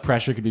guess enough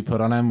pressure could be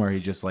put on him where he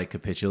just like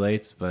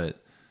capitulates,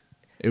 but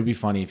it would be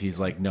funny if he's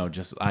like, no,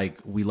 just like,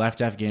 we left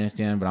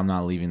Afghanistan, but I'm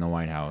not leaving the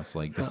White House.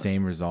 Like the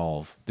same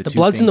resolve. The two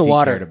blood's in things the he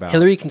water. cared about.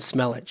 Hillary can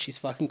smell it. She's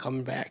fucking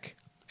coming back.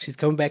 She's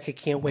coming back. I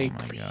can't wait. my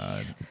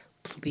Please.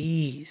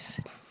 Please.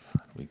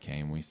 We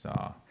came, we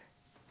saw.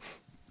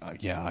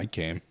 Yeah, I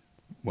came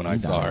when I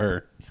saw died.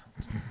 her.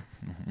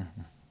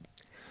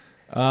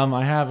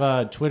 I have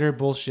a Twitter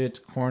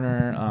bullshit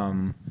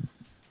corner.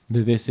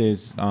 This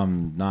is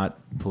not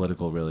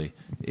political, really.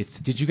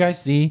 Did you guys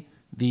see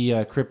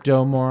the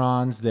crypto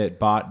morons that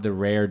bought the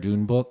rare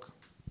Dune book?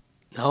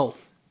 No.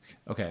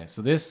 Okay,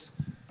 so these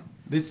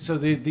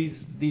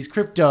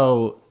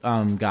crypto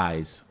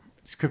guys,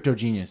 these crypto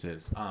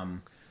geniuses,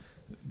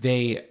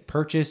 they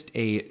purchased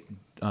a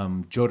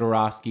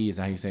Jodorowsky. Is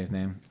that how you say his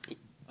name?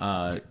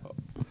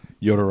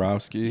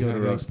 Jodorowsky,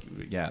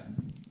 Jodorowsky, yeah.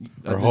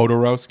 or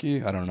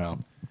Hodorowski. I don't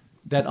know.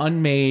 That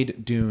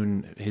unmade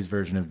Dune, his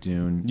version of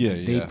Dune. Yeah,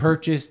 They yeah.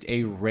 purchased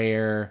a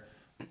rare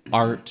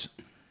art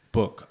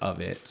book of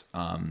it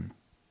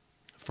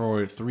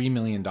for $3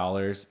 million.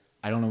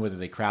 I don't know whether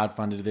they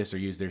crowdfunded this or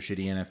used their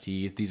shitty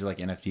NFTs. These are like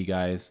NFT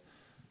guys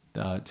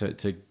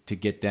to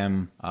get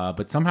them.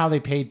 But somehow they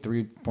paid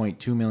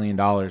 $3.2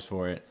 million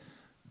for it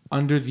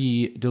under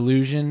the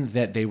delusion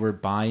that they were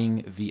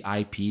buying the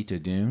IP to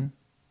Dune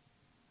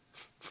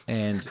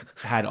and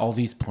had all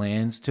these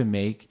plans to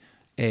make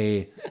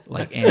a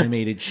like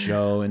animated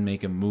show and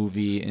make a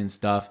movie and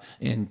stuff.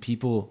 And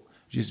people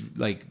just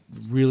like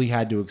really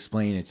had to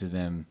explain it to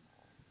them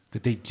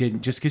that they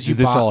didn't, just because you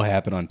Did this bought, all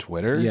happen on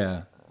Twitter?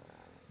 yeah,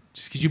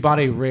 just because you bought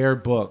a rare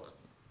book,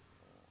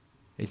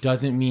 it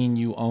doesn't mean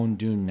you own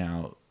Dune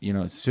now. You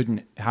know, it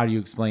shouldn't. How do you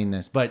explain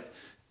this? But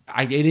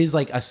it is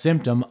like a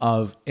symptom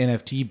of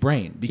NFT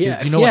brain, because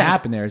Yeah, you know what yeah.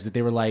 happened there is that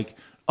they were like,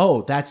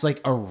 oh, that's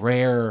like a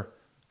rare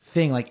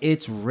thing. Like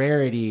it's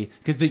rarity,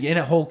 because the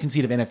whole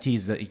conceit of NFTs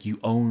is that you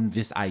own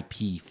this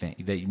IP thing.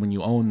 That when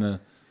you own the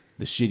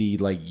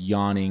shitty like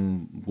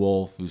yawning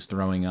wolf who's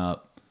throwing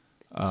up,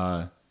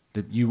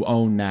 that you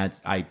own that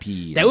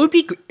IP. That would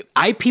be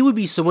IP would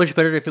be so much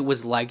better if it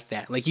was like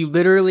that. Like you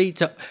literally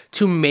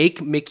to make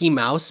Mickey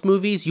Mouse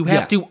movies, you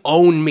have Yeah. to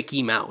own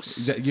Mickey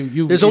Mouse.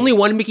 There's only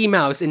one Mickey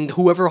Mouse, and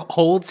whoever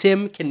holds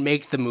him can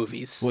make the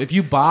movies. Well, if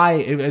you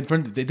buy,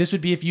 this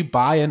would be if you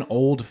buy an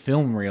old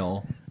film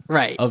reel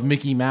Right. of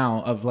Mickey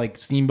Mouse, of like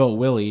Steamboat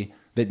Willie,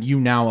 that you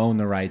now own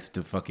the rights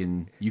to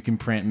fucking, you can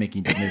print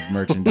Mickey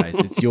merchandise.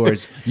 It's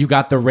yours. You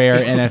got the rare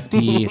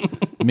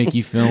NFT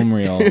Mickey film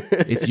reel.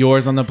 It's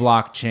yours on the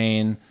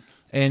blockchain.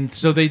 And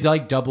so they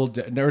like doubled,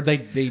 or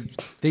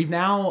they've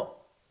now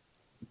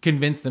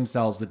convinced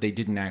themselves that they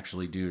didn't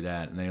actually do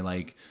that. And they're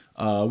like,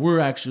 after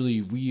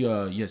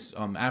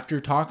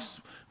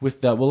talks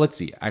with the, well, let's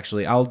see.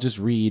 Actually, I'll just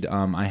read,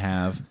 I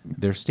have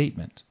their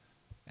statement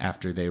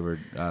after they were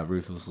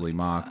ruthlessly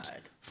mocked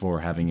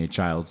for having a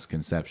child's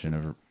conception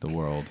of the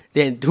world.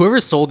 Then whoever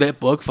sold that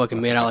book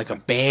fucking made out like a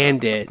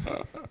bandit.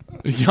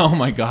 Oh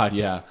my God,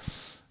 yeah.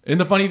 And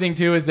the funny thing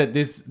too is that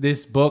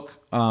this book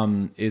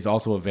is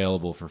also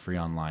available for free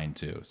online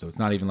too. So it's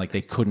not even like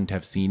they couldn't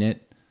have seen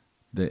it,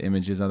 the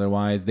images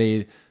otherwise.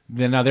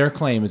 Now their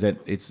claim is that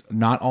it's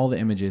not all the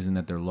images and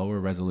that they're lower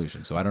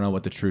resolution. So I don't know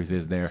what the truth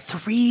is there.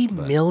 $3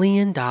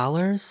 million? Yeah,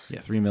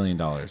 $3 million.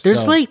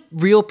 There's like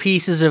real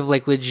pieces of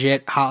like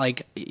legit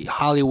like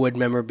Hollywood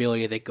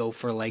memorabilia that go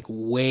for like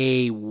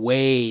way,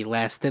 way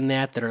less than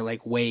that are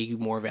like way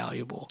more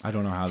valuable. I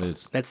don't know how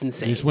this. That's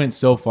insane. This went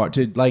so far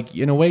to like,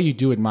 in a way, you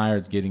do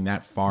admire getting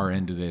that far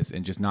into this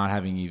and just not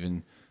having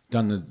even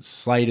done the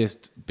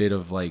slightest bit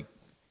of like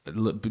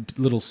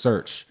little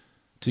search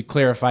to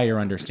clarify your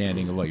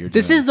understanding of what you're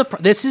doing.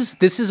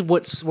 This is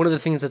what's one of the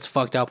things that's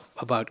fucked up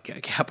about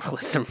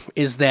capitalism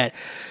is that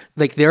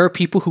like there are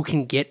people who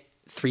can get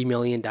 $3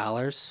 million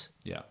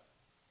Yeah.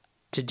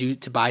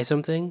 to buy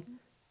something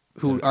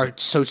who are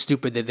so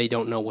stupid that they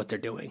don't know what they're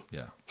doing.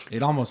 Yeah.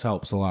 It almost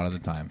helps a lot of the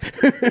time.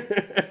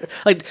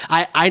 Like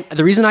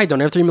the reason I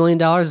don't have $3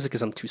 million is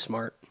because I'm too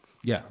smart.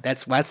 Yeah.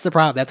 That's the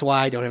problem. That's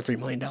why I don't have $3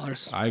 million.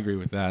 I agree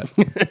with that.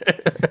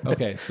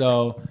 Okay,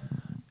 so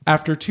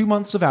after 2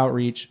 months of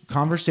outreach,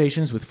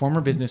 conversations with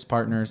former business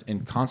partners,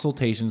 and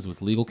consultations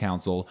with legal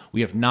counsel, we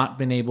have not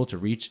been able to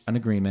reach an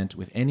agreement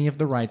with any of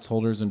the rights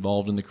holders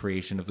involved in the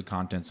creation of the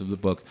contents of the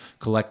book,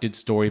 Collected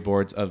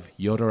Storyboards of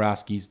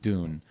Jodorowsky's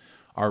Dune.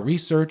 Our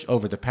research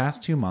over the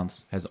past 2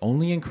 months has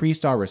only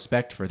increased our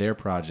respect for their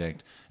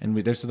project. And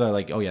they're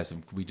like, oh, yes,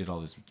 we did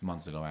all this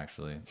months ago,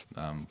 actually.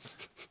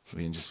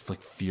 We can just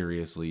like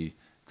furiously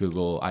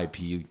Google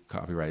IP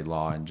copyright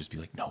law and just be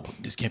like, no,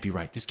 this can't be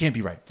right. This can't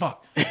be right.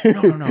 Fuck.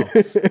 No.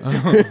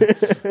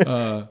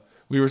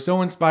 We were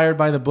so inspired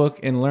by the book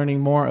and learning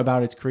more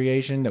about its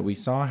creation that we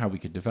saw how we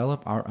could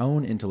develop our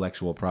own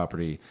intellectual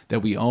property, that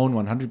we own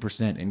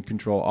 100% and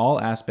control all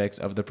aspects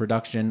of the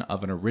production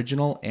of an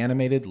original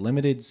animated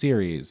limited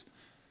series.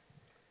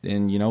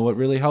 And you know what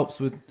really helps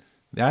with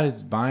that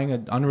is buying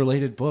an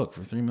unrelated book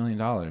for $3 million.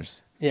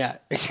 Yeah,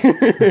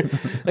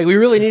 like we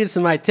really needed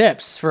some of my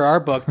tips for our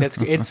book.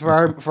 It's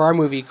for our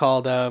movie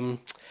called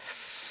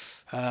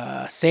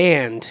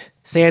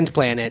Sand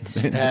Planet.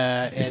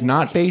 It's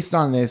not based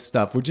on this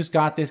stuff. We just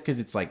got this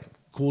because it's like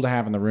cool to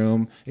have in the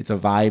room. It's a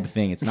vibe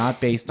thing. It's not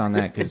based on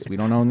that because we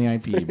don't own the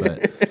IP, but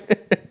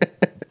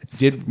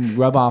did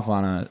rub off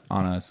on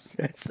us.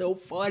 That's so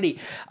funny.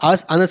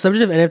 On the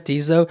subject of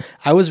NFTs, though,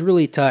 I was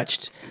really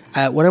touched.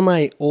 One of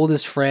my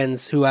oldest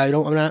friends, who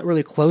I'm not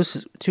really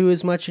close to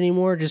as much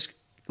anymore, just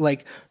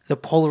like the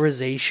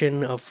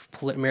polarization of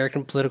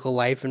American political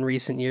life in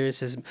recent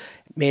years has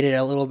made it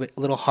a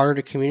little harder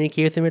to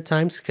communicate with him at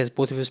times because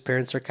both of his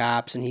parents are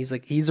cops, and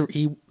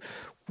he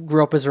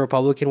grew up as a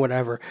Republican,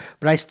 whatever.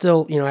 But I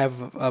still,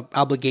 have a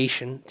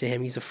obligation to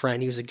him. He's a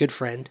friend. He was a good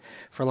friend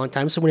for a long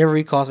time. So whenever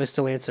he calls, I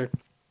still answer.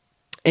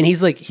 And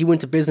he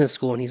went to business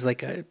school, and he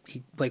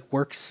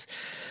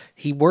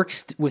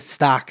works with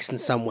stocks in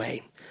some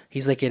way.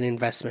 He's like an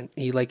investment.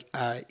 He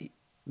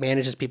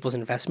manages people's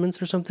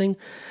investments or something.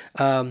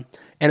 And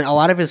a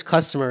lot of his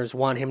customers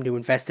want him to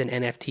invest in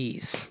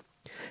NFTs.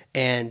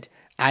 And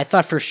I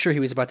thought for sure he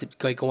was about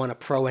to go on a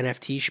pro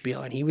NFT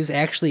spiel, and he was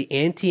actually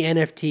anti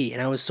NFT,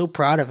 and I was so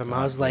proud of him.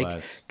 I was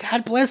like,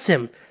 God bless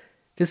him.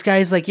 This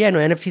guy's like, yeah, no,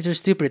 NFTs are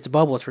stupid. It's a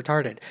bubble. It's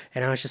retarded.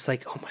 And I was just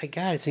like, oh my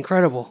God, it's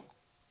incredible.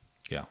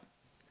 Yeah.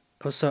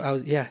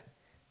 Yeah.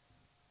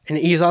 And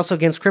he's also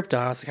against crypto.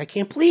 I was like, I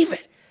can't believe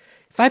it.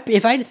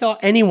 If I thought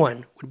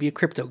anyone would be a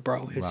crypto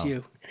bro, it's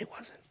you, and it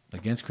wasn't.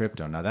 Against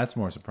crypto. Now that's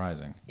more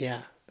surprising. Yeah,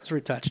 I was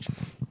retouched.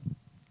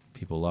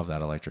 People love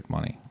that electric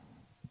money.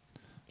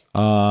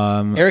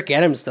 Eric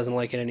Adams doesn't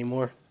like it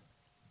anymore.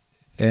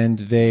 And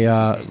they,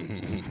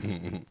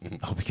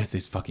 because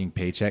his fucking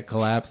paycheck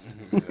collapsed,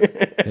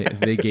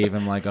 they gave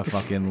him like a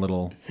fucking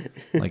little,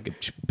 like a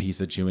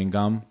piece of chewing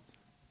gum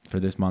for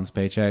this month's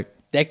paycheck.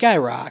 That guy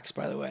rocks,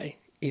 by the way.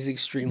 He's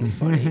extremely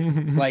funny.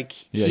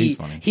 He's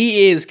funny.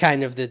 He is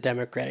kind of the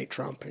Democratic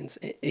Trump, and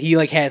he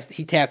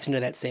taps into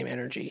that same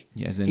energy.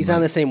 Yes, he's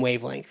on the same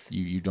wavelength.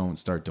 You don't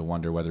start to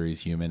wonder whether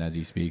he's human as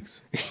he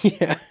speaks.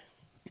 Yeah.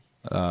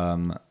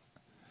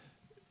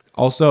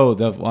 Also,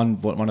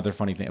 one other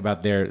funny thing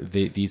about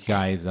these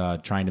guys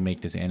trying to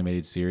make this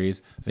animated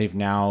series,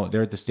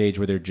 they're at the stage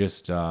where they're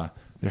just they're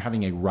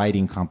having a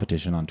writing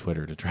competition on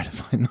Twitter to try to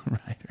find the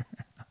writer.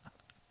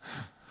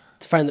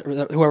 To find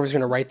whoever's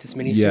going to write this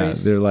miniseries. Yeah,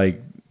 they're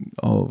like,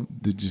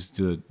 they're just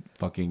the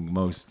fucking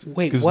most.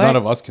 Wait, because what? none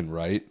of us can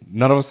write.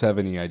 None of us have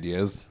any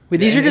ideas. Wait,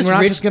 these are just we're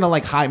not rich. just gonna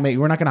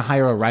we're not gonna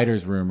hire a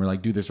writer's room or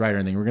like do this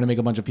writer thing. We're gonna make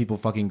a bunch of people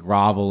fucking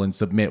grovel and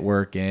submit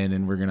work in,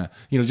 and we're gonna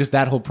just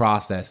that whole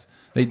process.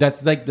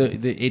 That's like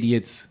the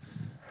idiot's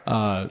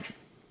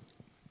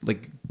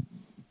like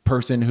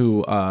person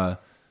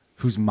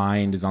whose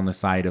mind is on the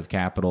side of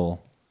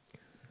capital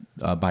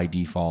by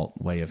default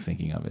way of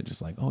thinking of it.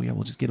 Just like, oh yeah,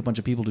 we'll just get a bunch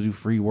of people to do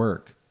free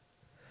work.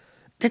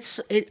 That's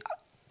it.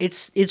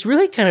 It's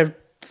really kind of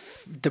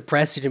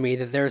depressing to me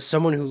that there's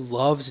someone who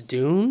loves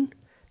Dune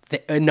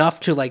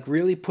enough to like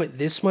really put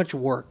this much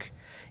work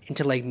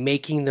into like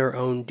making their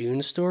own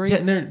Dune story. Yeah,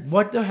 and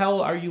what the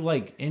hell are you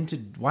like into?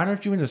 Why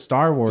aren't you into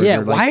Star Wars? Yeah,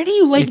 or, like, why do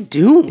you like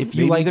Dune? If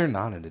you Maybe they're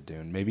not into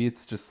Dune. Maybe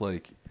it's just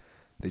like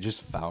they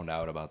just found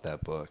out about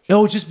that book.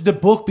 No, it's just the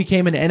book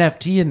became an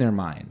NFT in their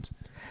mind.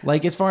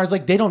 Like as far as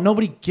like they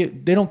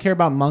don't care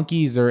about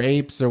monkeys or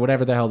apes or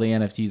whatever the hell the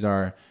NFTs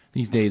are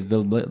these days.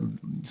 The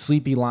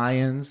sleepy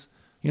lions,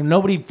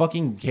 nobody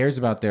fucking cares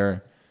about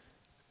their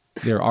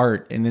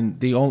art, and then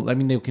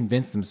they'll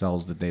convince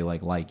themselves that they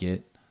like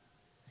it.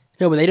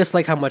 No, but they just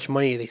like how much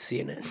money they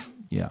see in it.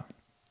 Yeah,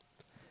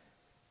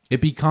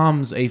 it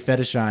becomes a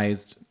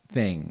fetishized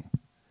thing.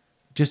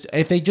 Just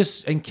if they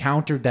just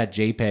encountered that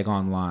JPEG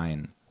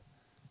online,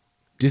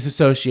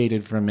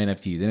 disassociated from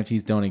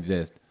NFTs don't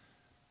exist.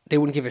 They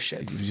wouldn't give a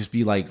shit. It would just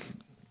be like,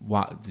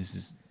 wow, this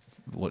is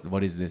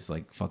what is this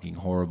like fucking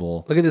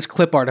horrible? Look at this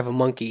clip art of a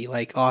monkey.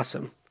 Like,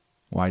 awesome.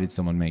 Why did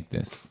someone make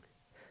this?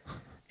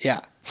 Yeah.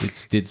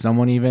 Did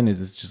someone even? Is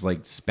this just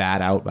like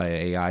spat out by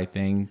an AI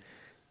thing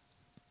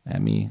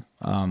at me?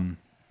 But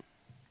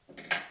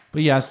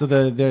yeah, so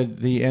the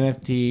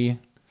NFT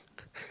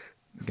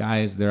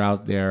guys, they're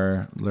out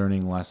there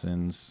learning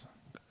lessons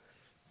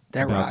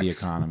That about rocks. the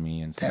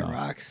economy and stuff. That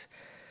rocks.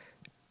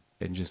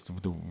 And just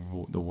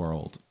the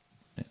world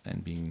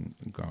and being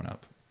grown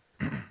up.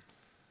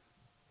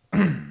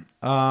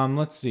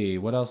 Let's see.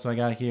 What else do I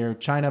got here?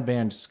 China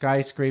banned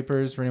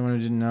skyscrapers, for anyone who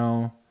didn't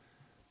know.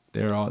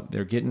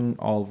 They're getting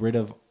all rid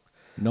of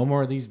no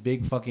more of these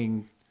big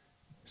fucking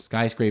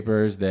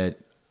skyscrapers that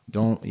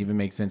don't even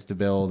make sense to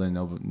build,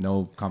 and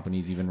no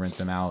companies even rent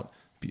them out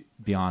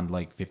beyond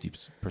like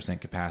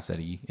 50%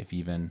 capacity, if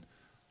even.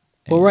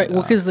 Well, right.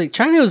 Well, because like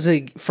China was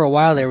like for a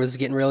while there was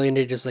getting really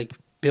into just like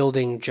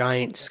building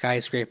giant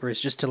skyscrapers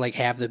just to like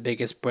have the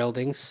biggest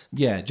buildings.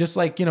 Yeah, just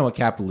like what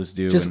capitalists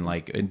do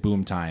in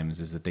boom times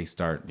is that they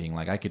start being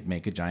like, I could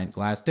make a giant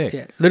glass dick.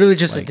 Yeah, literally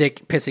just like, a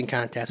dick pissing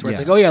contest where it's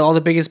yeah. like, oh yeah, all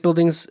the biggest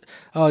buildings.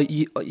 Oh,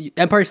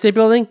 Empire State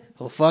Building.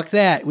 Well, fuck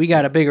that. We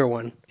got a bigger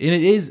one. And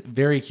it is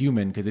very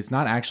human because it's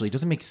not actually. It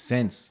doesn't make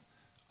sense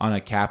on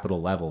a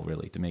capital level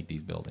really to make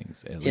these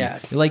buildings. Yeah,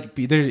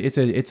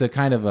 it's a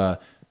kind of a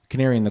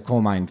canary in the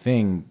coal mine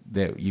thing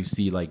that you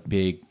see like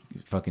big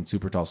fucking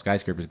super tall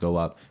skyscrapers go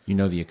up.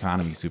 The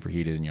economy's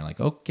superheated, and you're like,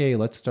 okay,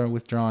 let's start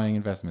withdrawing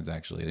investments.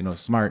 Actually,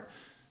 smart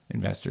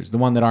investors, the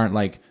one that aren't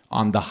like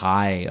on the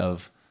high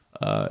of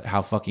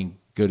how fucking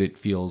good it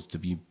feels to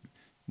be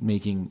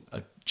making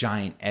a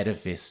giant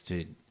edifice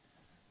to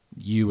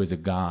you as a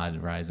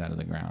god rise out of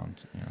the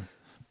ground.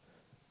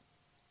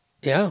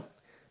 Yeah.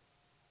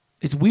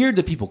 It's weird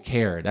that people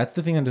care. That's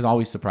the thing that is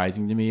always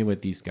surprising to me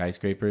with these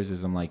skyscrapers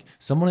is I'm like,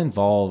 someone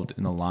involved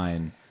in the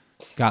line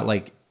got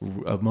like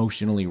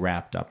emotionally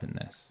wrapped up in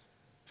this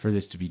for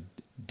this to be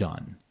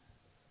done.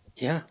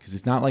 Yeah. Because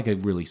it's not like a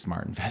really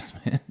smart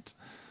investment.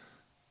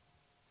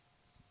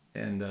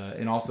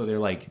 And also they're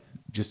like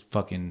just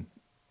fucking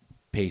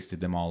pasted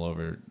them all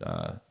over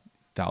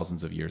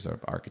thousands of years of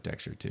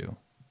architecture too.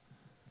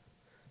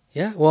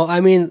 Yeah, well,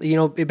 I mean,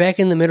 back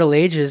in the Middle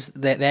Ages,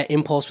 that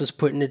impulse was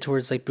put into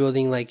towards like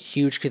building like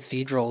huge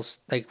cathedrals.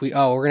 Like we're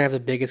gonna have the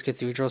biggest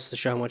cathedrals to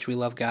show how much we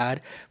love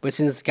God. But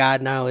since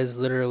God now is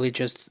literally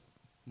just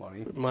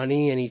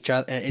money and each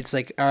other, it's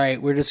like, all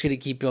right, we're just gonna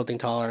keep building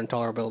taller and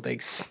taller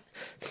buildings.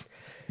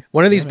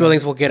 One of these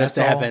buildings will get us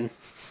to heaven.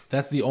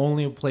 That's the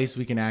only place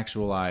we can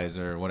actualize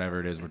or whatever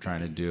it is we're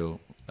trying to do.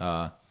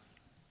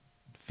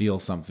 Feel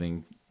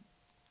something.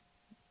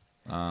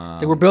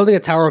 It's like we're building a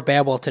Tower of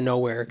Babel to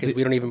nowhere because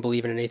we don't even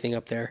believe in anything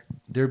up there.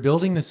 They're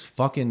building this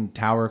fucking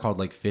tower called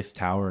like Fifth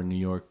Tower in New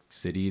York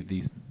City.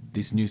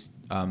 These new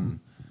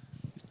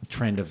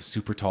trend of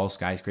super tall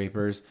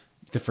skyscrapers.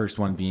 The first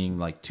one being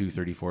like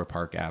 234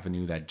 Park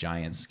Avenue, that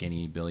giant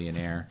skinny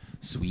billionaire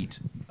suite.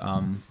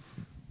 Have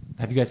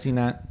you guys seen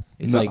that?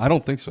 It's I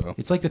don't think so.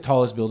 It's like the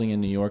tallest building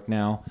in New York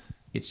now.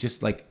 It's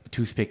just like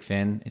toothpick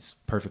thin. It's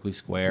perfectly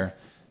square.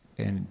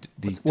 And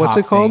the what's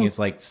top it called? thing is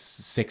like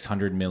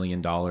 $600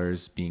 million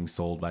being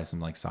sold by some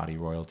like Saudi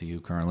royalty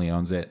who currently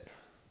owns it.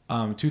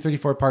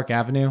 234 Park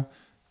Avenue,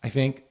 I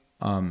think.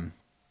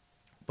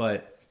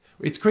 But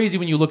it's crazy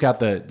when you look out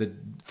the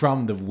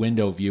from the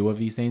window view of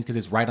these things because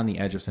it's right on the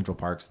edge of Central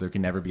Park, so there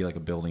can never be like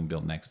a building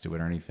built next to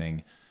it or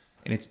anything.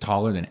 And it's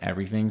taller than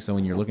everything. So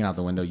when you're looking out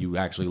the window, you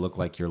actually look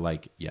like you're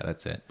like, yeah,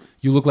 that's it.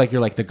 You look like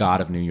you're like the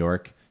god of New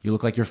York. You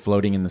look like you're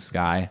floating in the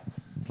sky,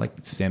 like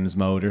Sims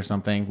mode or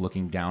something,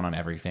 looking down on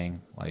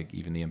everything, like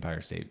even the Empire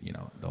State,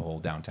 the whole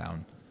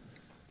downtown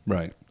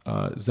Right.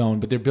 zone.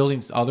 But they're building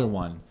this other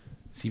one.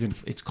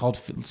 It's called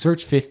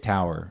Search Fifth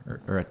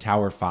Tower or a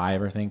Tower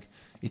 5, I think.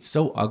 It's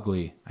so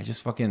ugly. They're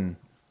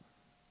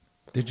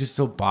just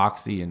so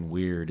boxy and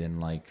weird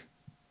and like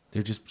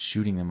they're just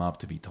shooting them up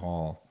to be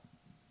tall.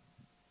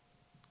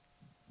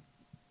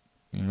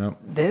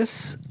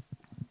 This?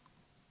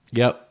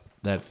 Yep,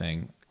 that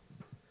thing.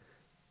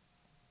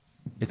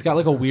 It's got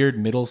like a weird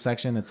middle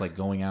section that's like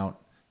going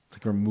out. It's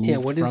like removed from it. Yeah,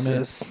 what is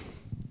this?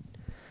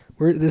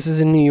 This is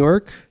in New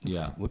York?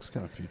 Yeah. Looks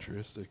kind of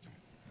futuristic.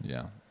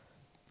 Yeah.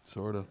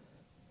 Sort of.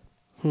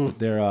 But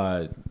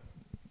they're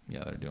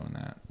doing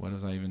that. What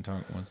was I even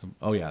talking?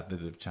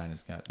 The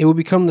China's got It would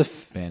become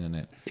banning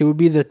it. It would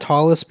be the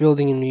tallest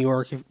building in New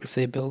York if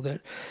they build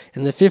it,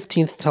 and the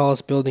 15th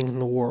tallest building in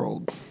the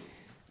world.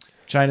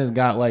 China's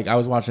got like I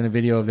was watching a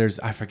video of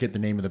I forget the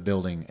name of the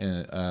building,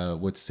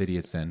 what city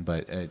it's in,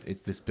 but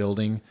it's this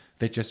building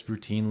that just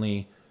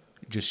routinely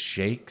just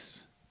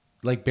shakes,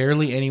 like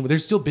barely any.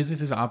 There's still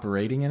businesses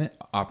operating in it,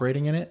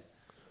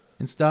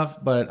 and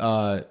stuff,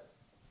 but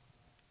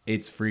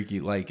it's freaky.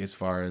 Like as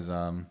far as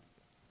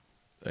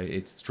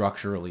it's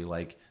structurally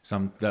like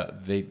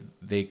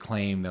they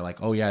claim they're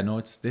like, oh yeah, no,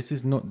 this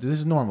is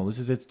normal. This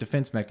is its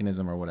defense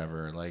mechanism or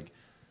whatever. Like,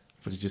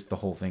 but it's just the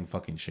whole thing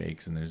fucking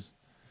shakes and there's.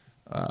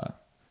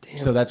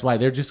 So that's why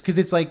they're just because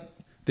it's like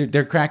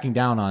they're cracking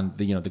down on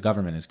the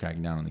government is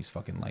cracking down on these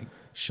fucking like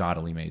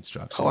shoddily made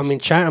structures. Oh, I mean,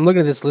 China. I'm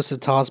looking at this list of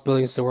tallest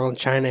buildings in the world, and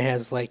China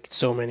has like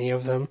so many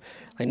of them.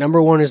 Like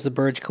number 1 is the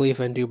Burj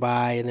Khalifa in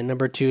Dubai, and then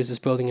number 2 is this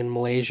building in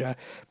Malaysia.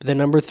 But then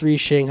number 3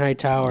 is Shanghai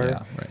Tower,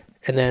 Yeah, right.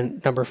 And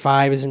then number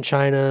 5 is in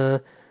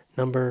China.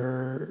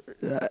 Number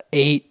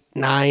 8,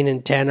 9,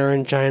 and 10 are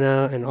in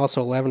China, and also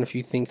 11 if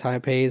you think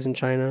Taipei is in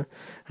China.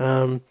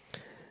 The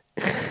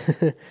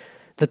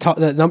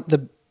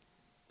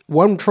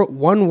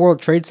One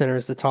World Trade Center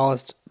is the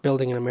tallest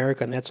building in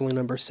America, and that's only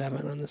number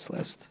 7 on this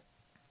list.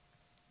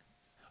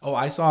 Oh,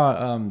 I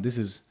saw.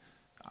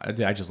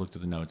 I just looked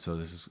at the notes, so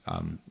this is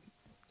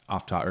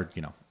off top or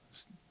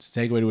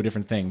segue to a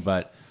different thing.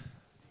 But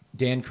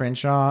Dan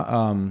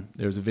Crenshaw,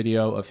 there was a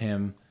video of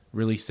him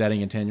really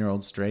setting a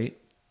 10-year-old straight.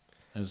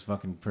 It was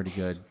fucking pretty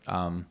good.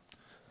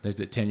 There's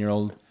a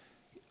 10-year-old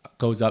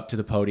goes up to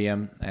the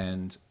podium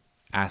and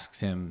asks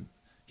him.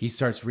 She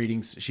starts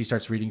reading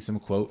some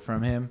quote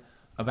from him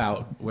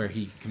about where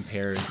he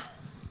compares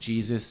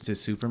Jesus to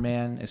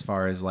Superman as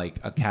far as like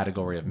a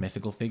category of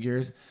mythical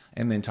figures,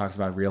 and then talks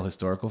about real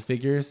historical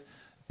figures.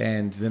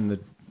 And then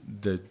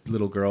the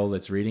little girl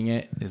that's reading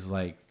it is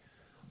like,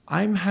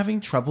 I'm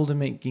having trouble to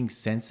making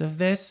sense of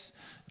this.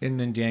 And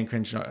then Dan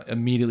Crenshaw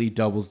immediately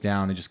doubles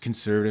down and just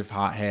conservative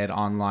hothead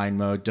online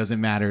mode.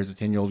 Doesn't matter as a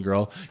 10-year-old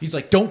girl. He's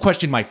like, don't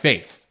question my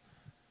faith.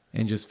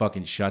 And just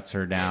fucking shuts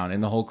her down.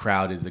 And the whole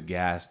crowd is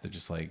aghast. They're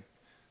just like,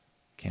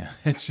 can't.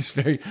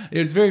 It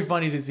was very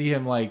funny to see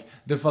him like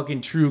the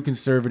fucking true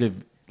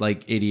conservative,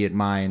 like idiot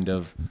mind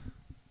of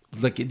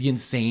like the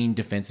insane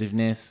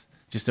defensiveness,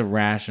 just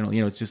irrational.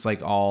 It's just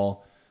like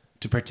all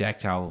to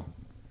protect how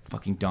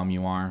fucking dumb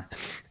you are.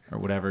 Or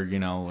whatever,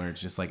 where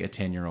it's just like a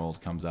 10-year-old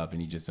comes up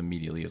and he just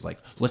immediately is like,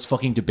 let's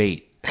fucking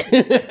debate.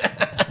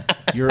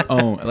 Your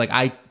own. Like,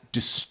 I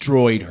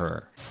destroyed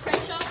her.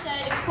 Crenshaw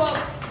said, quote,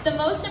 The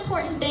most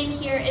important thing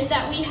here is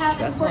that we have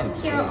important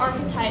hero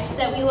archetypes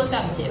that we look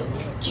up to.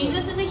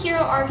 Jesus is a hero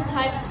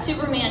archetype,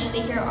 Superman is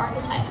a hero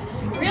archetype.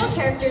 Real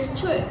characters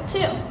too.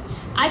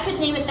 I could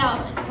name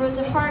 1,000.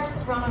 Rosa Parks,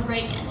 Ronald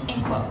Reagan,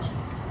 end quote.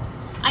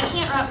 I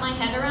can't wrap my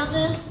head around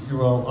this.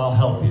 Well, I'll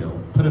help you.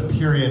 Put a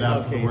period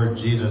after the word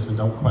Jesus and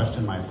don't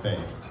question my faith.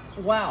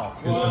 Wow.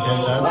 Okay,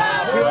 that's...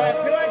 Wow.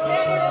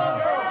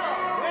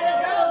 Way to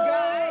go,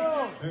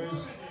 guy.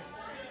 There's...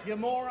 You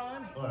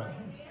moron. Look.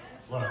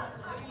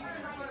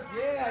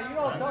 Yeah, you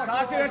don't That's-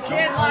 talk to a don't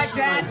kid like question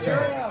that. my faith.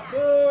 Yeah,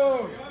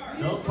 boo.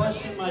 Don't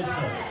question my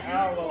faith.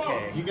 Oh,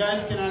 okay. You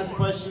guys can ask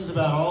questions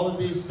about all of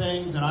these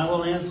things and I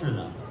will answer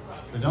them.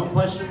 But don't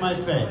question my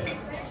faith.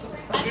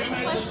 I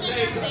can question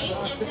your faith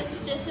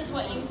if this is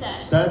what you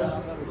said.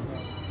 That's...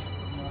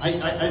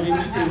 I mean,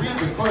 you can read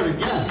the quote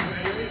again.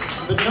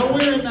 But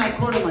nowhere in that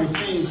quote am I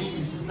saying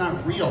Jesus is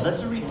not real.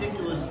 That's a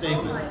ridiculous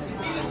statement.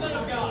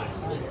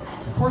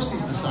 Of course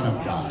he's the Son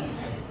of God.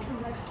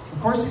 Of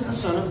course he's the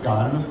Son of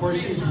God, and of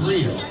course he's You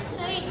real. can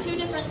say two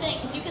different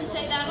things. You can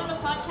say that on a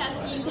podcast,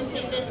 and you can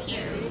say this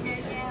here.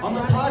 On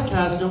the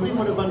podcast, nobody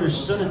would have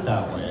understood it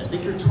that way. I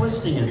think you're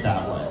twisting it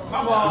that way.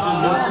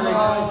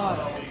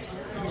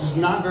 Which is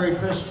not very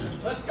Christian.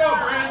 Let's go,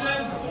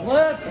 Brandon.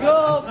 Let's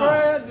go,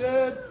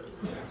 Brandon.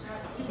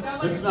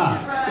 It's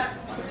not.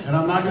 And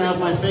I'm not going to have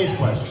my faith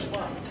questioned.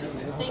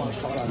 Thank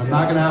you. I'm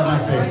not going to have my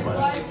faith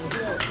questioned.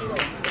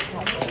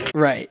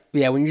 Right.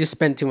 Yeah, when you just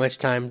spend too much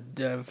time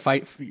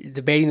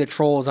debating the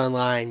trolls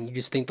online, you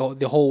just think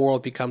the whole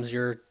world becomes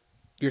your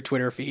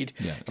Twitter feed.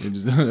 Yeah.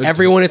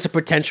 Everyone is a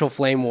potential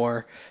flame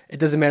war. It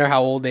doesn't matter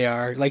how old they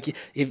are. Like,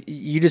 if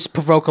you just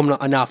provoke them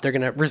enough, they're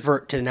going to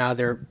revert to now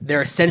their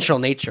essential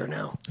nature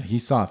now. He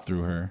saw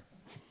through her.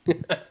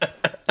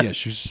 Yeah,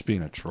 she was just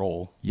being a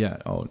troll. Yeah.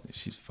 Oh,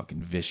 she's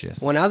fucking vicious.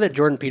 Well, now that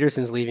Jordan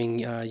Peterson's leaving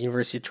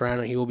University of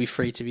Toronto, he will be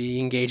free to be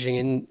engaging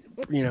in,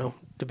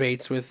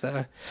 debates with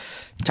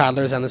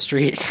toddlers on the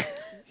street.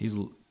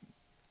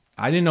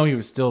 I didn't know he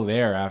was still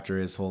there after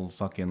his whole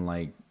fucking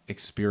like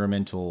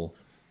experimental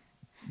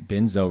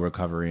benzo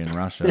recovery in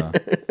Russia.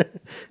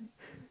 It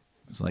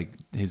was like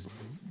his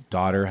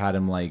daughter had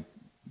him like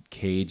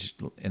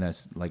caged in a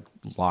like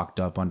locked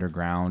up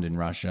underground in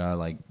Russia,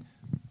 like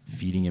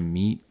feeding him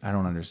meat. I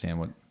don't understand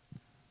what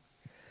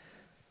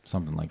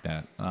something like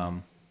that.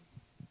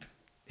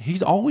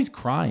 He's always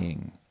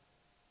crying.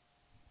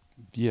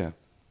 Yeah.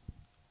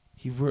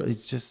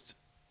 It's just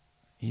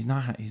he's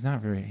not I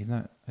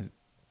think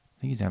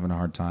he's having a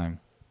hard time.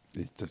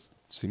 It just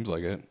seems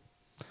like it.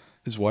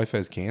 His wife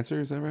has cancer,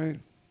 is that right?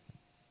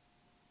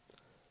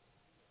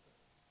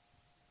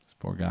 This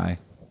poor guy.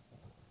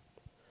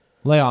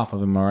 Lay off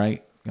of him, all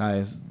right,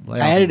 guys. I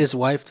added his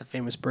wife to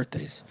famous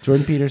birthdays.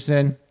 Jordan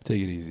Peterson.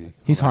 Take it easy.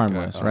 He's On that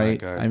harmless, guy- on right?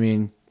 that guy. I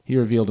mean, he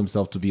revealed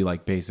himself to be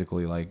like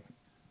basically like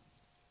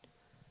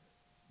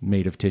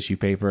made of tissue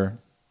paper.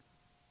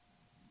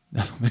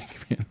 I don't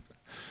think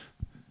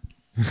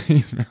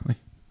he's really.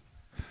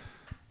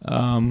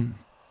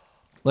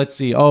 Let's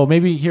see. Oh,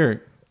 maybe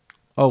here.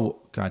 Oh,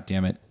 god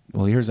damn it.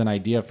 Well, here's an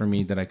idea for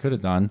me that I could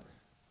have done.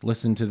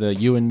 Listen to the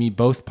You and Me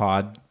Both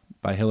pod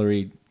by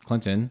Hillary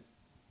Clinton.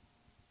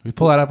 We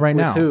pull that up right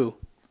now. With who?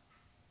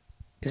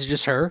 Is it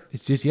just her?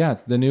 It's just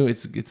it's the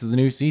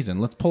new season.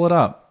 Let's pull it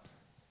up.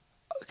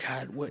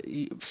 God,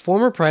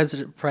 former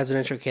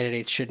presidential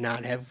candidates should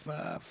not have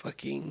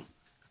fucking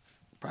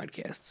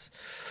broadcasts.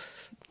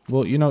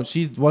 Well,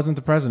 she wasn't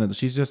the president.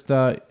 She's just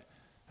I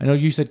know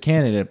you said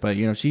candidate, but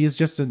she is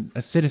just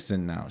a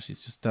citizen now. She's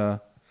just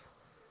a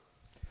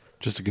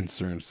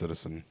concerned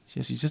citizen.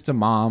 She's just a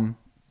mom.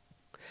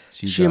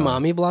 Is she a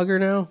mommy blogger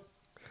now?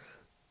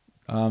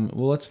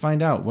 Well, let's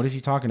find out. What is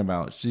she talking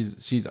about? She's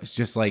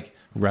just like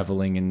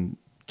reveling in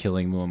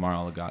killing Muammar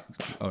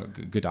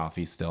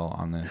al-Gaddafi still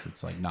on this.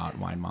 It's like not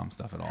wine mom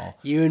stuff at all.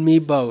 You and Me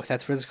Both.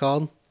 That's what it's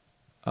called.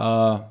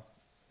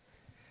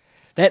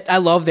 That I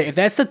love that. If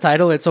that's the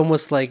title, it's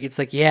almost like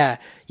yeah,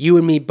 you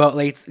and me both.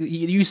 Like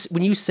you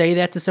when you say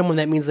that to someone,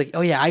 that means like,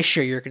 oh yeah, I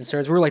share your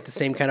concerns. We're like the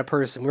same kind of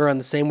person. We're on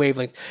the same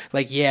wavelength.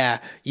 Like yeah,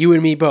 you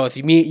and me both.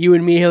 You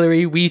and me,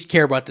 Hillary. We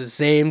care about the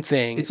same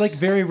things. It's like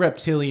very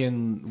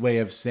reptilian way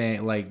of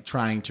saying, like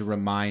trying to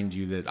remind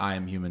you that I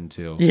am human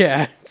too.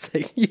 Yeah, it's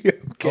like okay.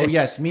 Oh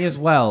yes, me as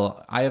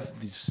well. I have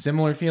these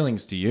similar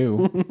feelings to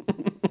you.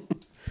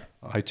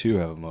 I too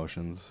have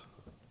emotions.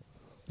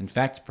 In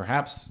fact,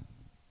 perhaps.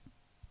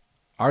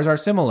 Ours are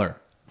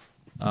similar.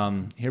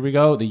 Here we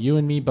go. The You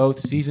and Me Both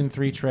Season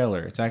 3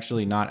 trailer. It's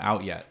actually not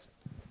out yet.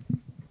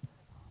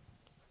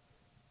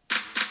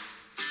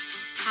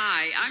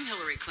 Hi, I'm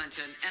Hillary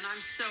Clinton, and I'm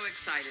so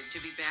excited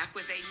to be back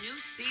with a new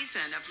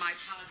season of my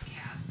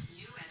podcast,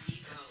 You and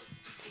Me Both,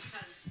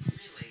 because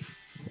really,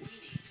 we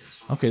need to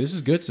talk. Okay, this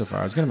is good so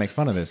far. I was going to make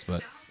fun of this,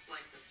 but...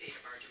 like the state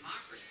of our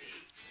democracy,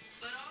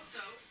 but also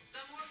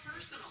the more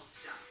personal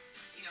stuff.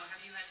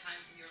 Have you had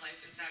times in your life,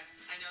 in fact,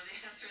 I know the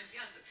answer is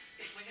yes,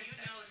 when you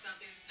know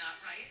something's not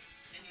right,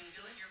 and you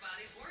feel in your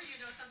body, or you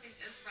know something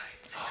is right,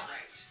 and you're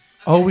right.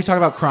 Oh, we talk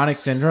about chronic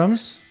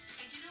syndromes?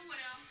 And you know what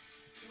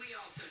else? We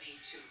also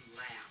need to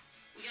laugh.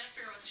 We got to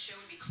figure out what the show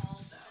would be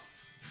called, though.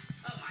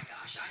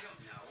 gosh, I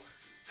don't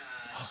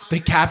know. They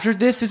captured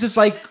this? This is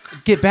like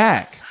Get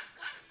Back.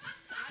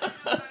 I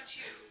don't know about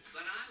you,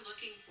 but I'm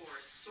looking for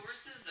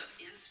sources of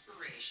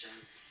inspiration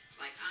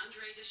like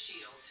Andre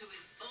DeShields, who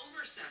is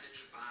over 75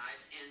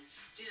 and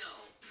still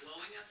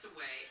blowing us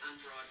away on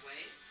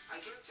Broadway. I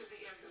get to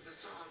the end of the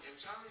song, and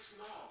Charlie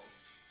Small,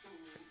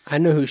 I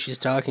know who she's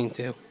talking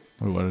to.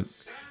 What?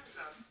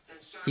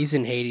 He's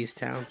in Hades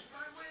Town.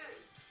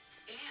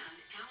 And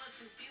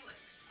Allison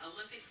Felix,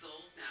 Olympic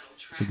gold medal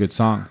track It's a good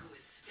song. who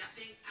is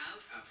stepping out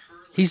of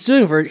her He's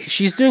doing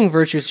she's doing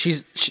virtuous.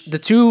 The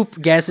two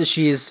guests that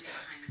she is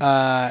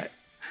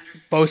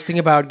boasting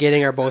about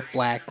getting are both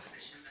black.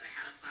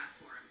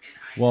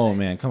 Whoa,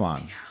 man, come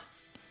on.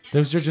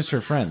 Those are just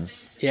her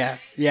friends. Yeah,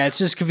 it's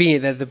just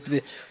convenient that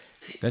the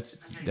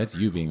That's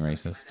you being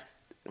racist.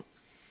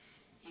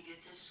 You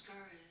get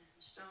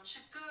discouraged, don't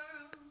you,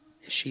 girl?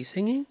 is she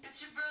singing?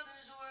 It's your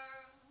brother's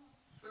world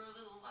for a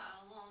little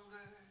while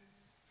longer.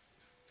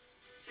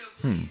 So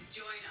Hmm. please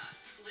join us.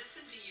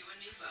 Listen to You and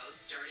Me Both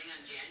starting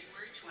on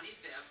January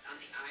 25th on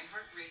the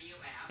iHeartRadio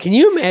app. Can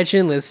you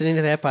imagine listening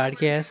to that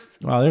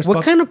podcast? Wow, there's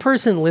what kind of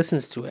person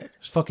listens to it?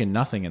 There's fucking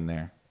nothing in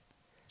there.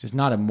 Just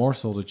not a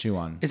morsel to chew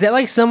on. Is that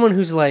like someone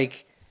who's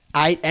like,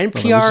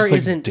 NPR just, like,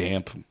 isn't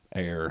damp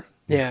air.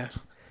 Yeah,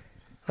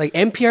 like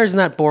NPR is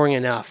not boring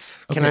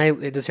enough.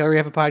 Okay. Does Hillary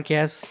have a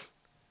podcast?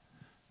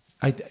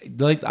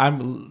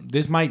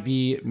 This might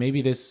be,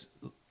 maybe this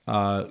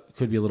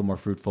could be a little more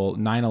fruitful.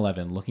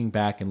 9/11, looking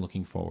back and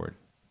looking forward.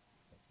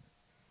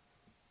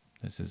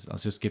 Let's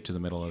just skip to the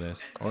middle of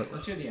this. Or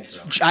let's hear the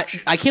intro.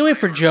 I can't wait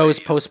for Joe's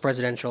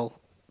post-presidential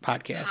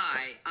podcast.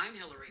 Hi, I'm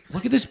Hillary Clinton.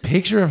 Look at this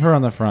picture of her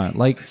on the front.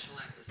 Like,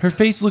 her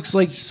face looks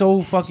like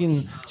so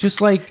fucking,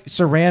 just like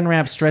saran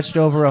wrap stretched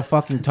over a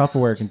fucking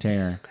Tupperware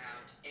container.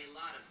 A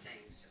lot of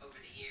things over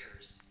the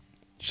years.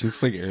 She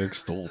looks like Eric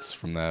Stoltz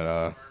from that.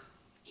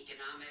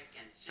 Economic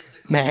and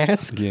physical.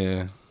 Mask.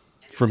 Yeah,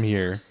 from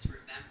here.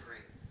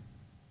 Remembering.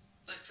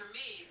 But for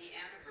me, the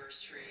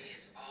anniversary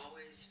is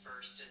always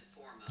first and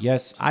foremost.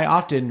 Yes, I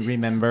often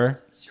remember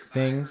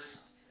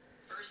things.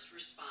 First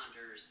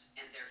responders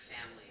and their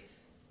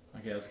families.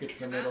 Okay, let's get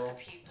It's about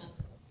the people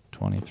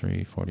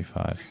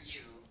 23:45.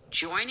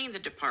 joining the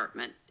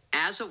department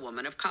as a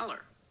woman of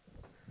color.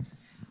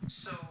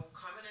 So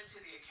coming into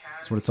the academy,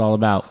 That's what it's all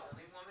about.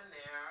 only woman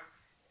there.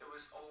 It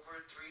was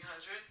over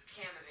 300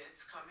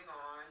 candidates coming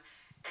on,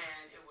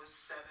 and it was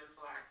 7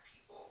 black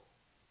people.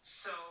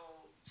 So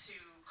to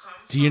come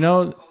Do you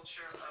know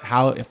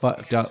how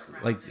fucked up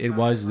like it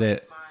was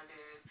that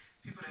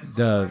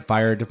the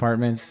fire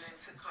departments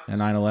in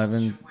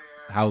 9/11,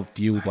 how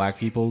few black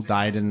people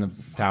died in the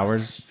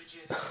towers?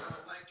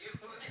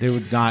 They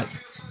would not.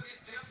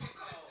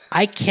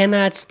 I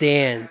cannot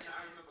stand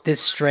this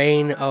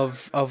strain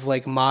of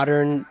like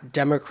modern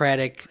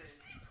democratic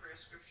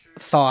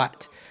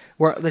thought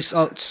where there's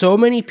so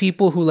many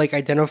people who like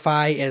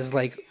identify as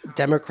like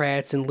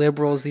Democrats and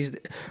liberals. These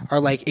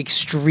are like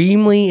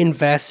extremely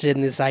invested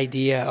in this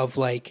idea of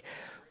like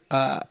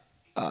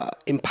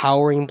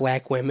empowering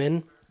black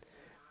women.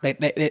 Like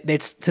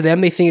it's to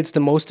them, they think it's the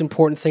most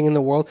important thing in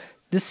the world.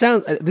 This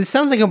sounds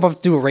like I'm about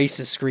to do a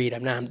racist screed.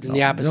 I'm not. I'm doing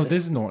the opposite. No,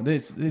 this is normal.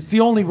 It's the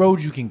only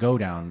road you can go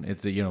down.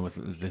 It's the,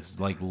 with this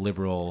like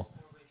liberal,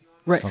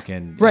 Right.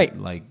 fucking Right.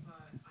 like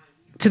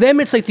To them,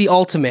 it's like the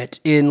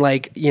ultimate in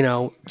like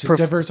just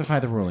diversify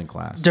the ruling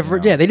class.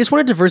 Yeah, they just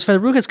want to diversify the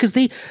ruling class because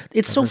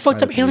it's so Diversify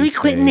fucked up. the Hillary police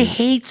Clinton state.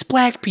 hates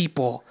black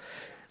people.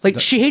 Like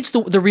she hates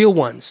the real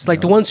ones,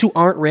 like the ones who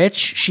aren't rich.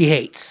 She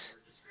hates.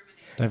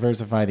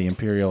 Diversify the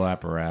imperial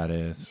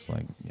apparatus.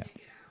 Like, yeah.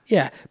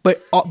 Yeah,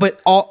 but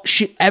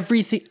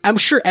everything. I'm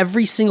sure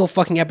every single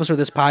fucking episode of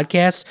this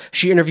podcast,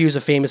 she interviews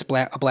a famous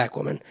black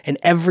woman, and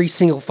every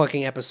single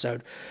fucking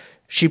episode,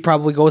 she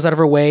probably goes out of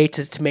her way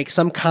to make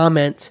some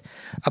comment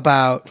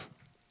about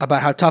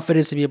how tough it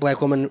is to be a black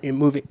woman in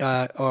movie,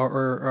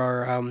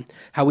 or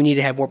how we need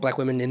to have more black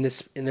women in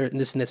this and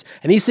this.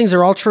 And these things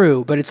are all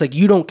true, but it's like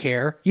you don't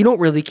care. You don't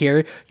really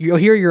care. You'll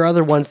hear your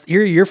other ones.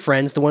 Here are your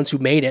friends, the ones who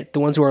made it, the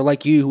ones who are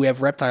like you, who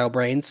have reptile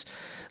brains,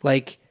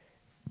 like.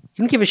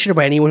 You don't give a shit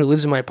about anyone who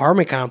lives in my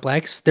apartment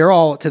complex. They're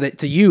all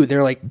to you.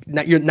 They're like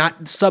you're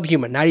not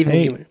subhuman, not even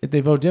human. If they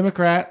vote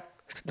Democrat,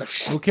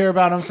 we'll care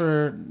about them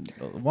for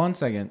 1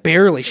 second.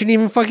 Barely. Shouldn't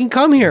even fucking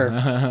come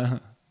here.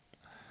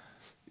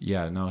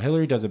 Yeah, no.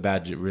 Hillary does a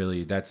bad.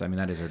 Really, that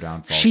is her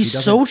downfall. She's She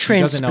doesn't- so she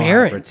doesn't know how to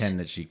transparent. pretend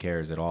that she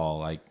cares at all.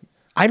 Like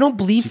I don't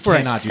believe she for a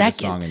cannot do the second.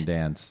 song and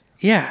dance.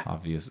 Yeah.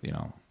 Obviously,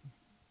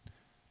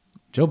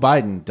 Joe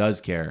Biden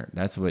does care.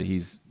 That's what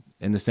he's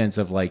in the sense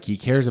of like he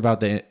cares about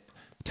the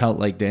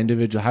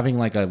individual having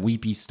like a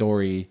weepy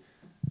story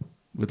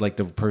with like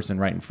the person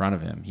right in front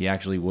of him. He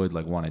actually would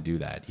like want to do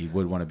that. He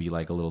would want to be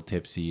like a little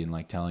tipsy and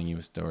like telling you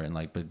a story and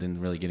like, but then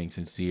really getting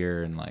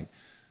sincere and like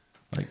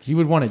he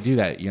would want to do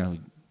that.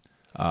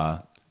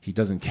 He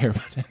doesn't care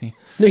about any.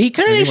 No, he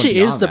kind of anyone actually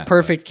is beyond the that,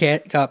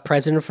 perfect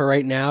president for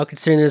right now,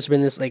 considering there's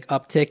been this like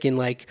uptick in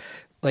like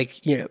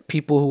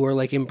people who are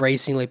like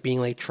embracing like being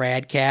like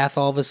trad cath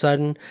all of a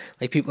sudden,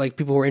 like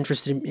people who are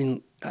interested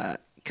in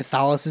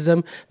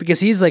Catholicism, because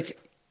he's like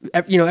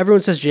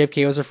everyone says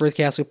JFK was our first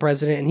Catholic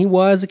president, and he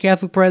was a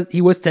Catholic president.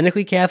 He was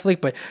technically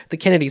Catholic, but the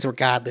Kennedys were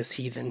godless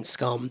heathen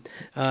scum.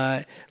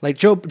 Like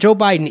Joe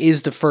Biden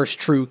is the first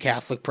true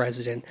Catholic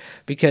president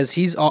because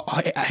his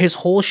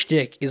whole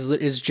shtick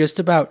is just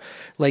about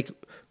like,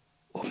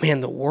 oh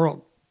man, the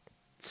world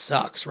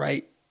sucks,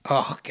 right?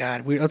 Oh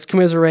God, let's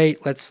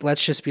commiserate. Let's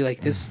just be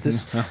like this.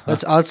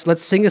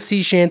 Let's sing a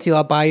sea shanty.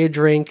 I'll buy you a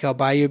drink. I'll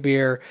buy you a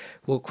beer.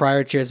 We'll cry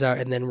our tears out,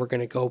 and then we're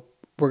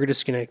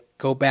just gonna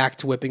go back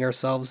to whipping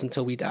ourselves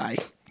until we die.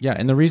 Yeah,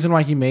 and the reason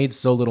why he made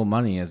so little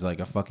money as like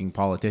a fucking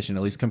politician,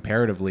 at least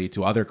comparatively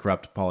to other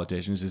corrupt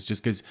politicians, is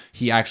just because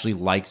he actually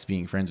likes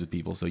being friends with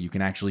people. So you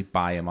can actually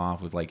buy him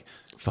off with like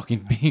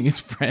fucking being his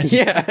friend,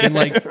 and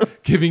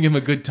like giving him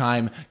a good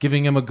time,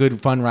 giving him a good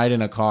fun ride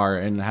in a car,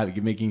 and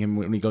making him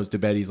when he goes to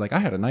bed, he's like, I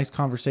had a nice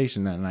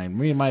conversation that night.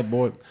 Me and my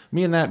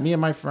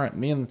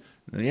friend,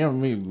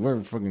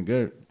 we're fucking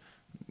good.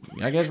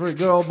 I guess we're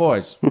good old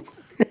boys.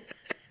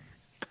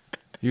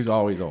 He was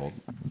always old.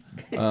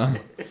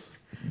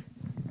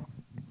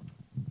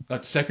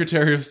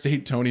 Secretary of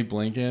State Tony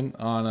Blinken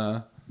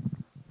on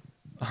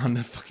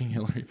the fucking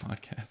Hillary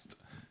podcast.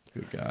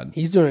 Good God,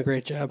 he's doing a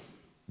great job.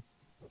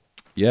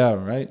 Yeah,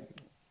 right.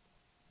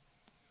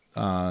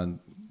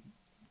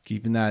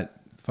 Keeping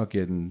that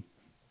fucking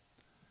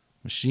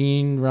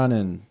machine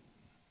running,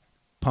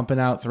 pumping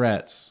out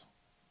threats.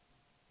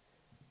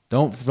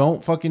 Don't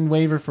fucking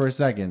waver for a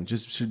second.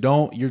 Just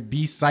don't.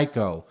 Be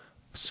psycho.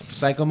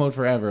 Psycho mode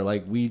forever.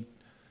 Like we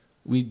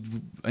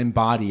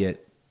embody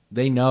it.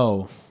 They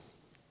know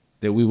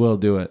that we will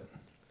do it.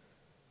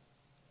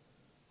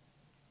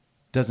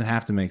 Doesn't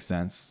have to make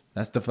sense.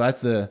 That's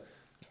the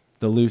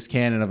loose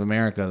cannon of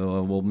America. The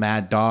little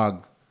mad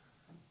dog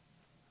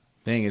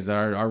thing is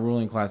our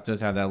ruling class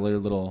does have that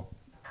little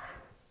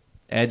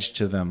edge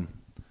to them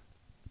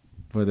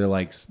where they're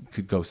like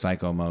could go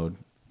psycho mode,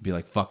 be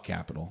like fuck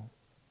capital.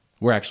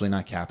 We're actually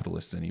not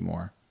capitalists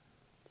anymore.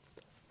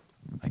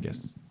 I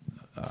guess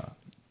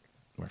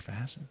we're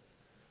fashion.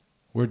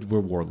 We're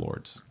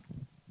warlords.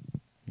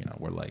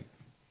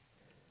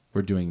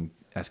 We're doing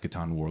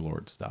eschaton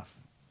warlord stuff.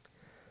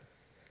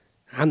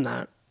 I'm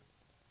not.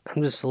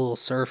 I'm just a little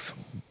serf.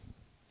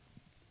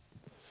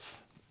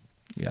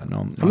 Yeah,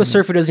 no. I'm a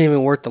serf who doesn't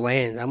even work the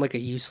land. I'm like a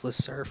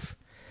useless serf.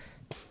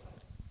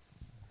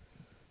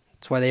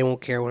 That's why they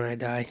won't care when I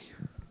die.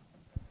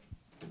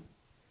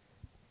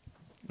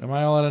 Am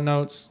I all out of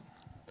notes?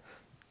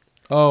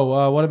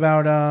 Oh, what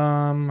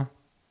about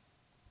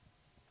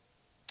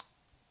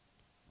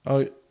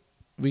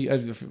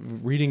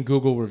reading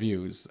Google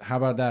reviews? How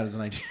about that as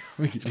an idea?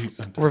 We could do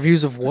something.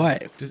 Reviews of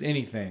what? Just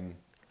anything.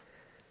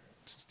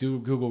 Just do a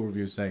Google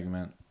review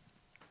segment.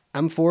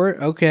 I'm for it.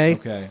 Okay.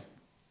 Okay.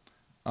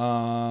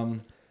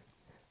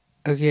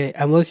 Okay.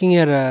 I'm looking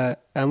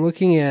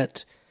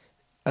at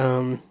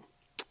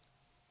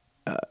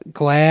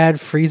Glad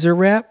freezer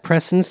wrap,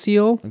 press and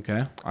seal.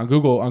 Okay. On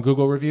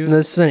Google reviews? No,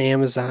 this is on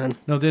Amazon.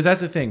 No,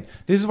 that's the thing.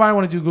 This is why I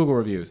want to do Google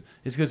reviews.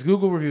 It's because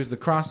Google reviews the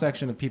cross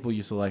section of people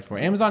you select for.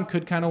 Amazon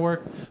could kind of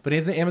work, but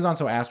isn't Amazon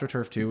so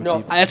astroturf too?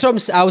 No, that's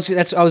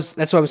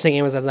what I'm saying.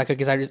 Amazon's not good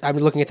because I'm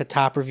looking at the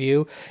top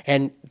review,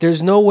 and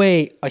there's no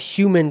way a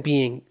human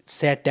being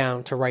sat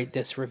down to write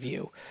this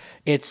review.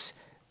 It's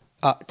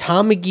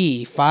Tom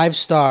McGee, 5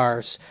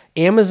 stars.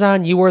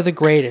 Amazon, you are the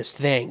greatest.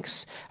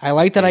 Thanks. I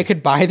like that I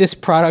could buy this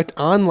product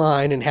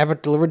online and have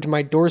it delivered to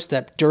my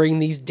doorstep during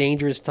these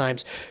dangerous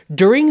times.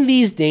 During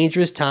these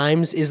dangerous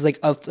times is like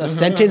a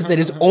sentence that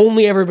has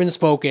only ever been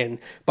spoken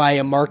by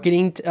a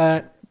marketing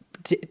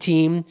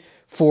team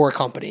for a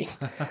company.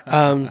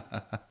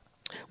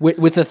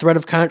 With the threat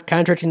of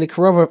contracting the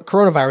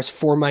coronavirus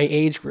for my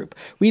age group.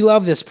 We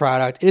love this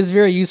product. It is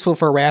very useful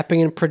for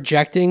wrapping and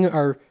projecting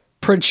our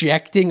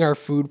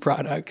food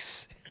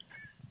products.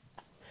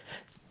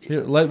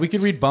 Here, we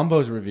could read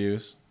Bumbo's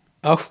reviews.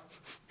 Oh,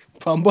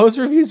 Bumbo's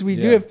reviews? We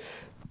do have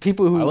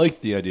people who... I like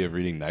the idea of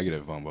reading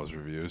negative Bumbo's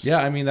reviews. Yeah,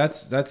 I mean,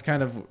 that's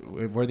kind of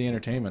where the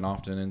entertainment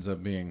often ends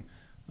up being.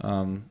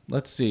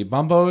 Let's see.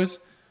 Bumbo's,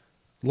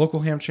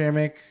 local ham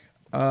shamrock,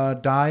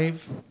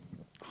 dive,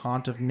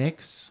 haunt of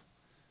Nick's.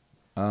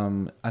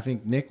 I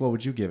think, Nick, what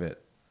would you give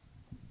it?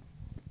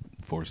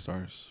 4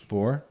 stars.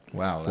 4?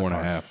 Wow.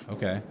 4.5.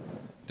 Okay.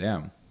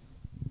 Damn.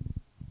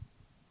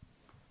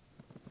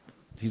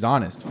 He's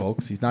honest,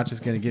 folks. He's not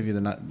just going to give you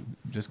the nut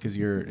just because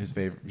you're his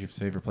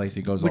favorite place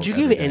he goes. Would you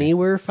give it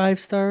anywhere 5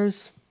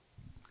 stars?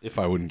 If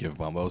I wouldn't give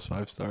Bumbo's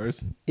 5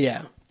 stars?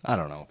 Yeah. I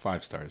don't know.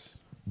 5 stars.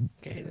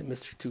 Okay, then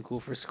Mr. Too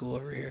Cool for School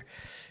over here.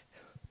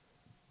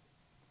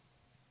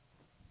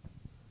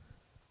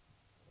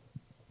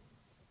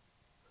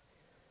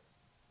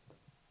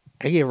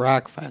 I give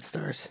Rock 5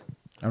 stars.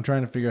 I'm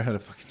trying to figure out how to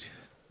fucking do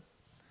this.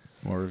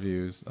 More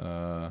reviews.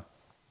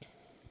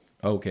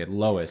 Okay,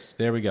 lowest.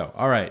 There we go.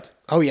 All right.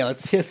 Oh, yeah,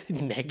 let's see the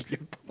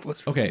negative.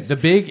 Okay, the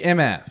big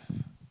MF.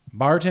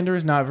 Bartender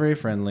is not very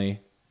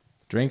friendly.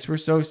 Drinks were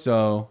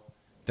so-so.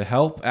 The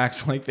help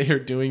acts like they are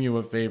doing you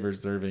a favor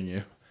serving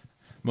you.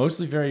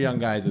 Mostly very young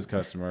guys as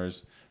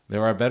customers.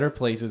 There are better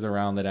places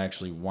around that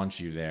actually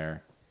want you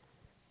there.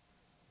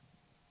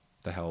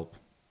 The Help.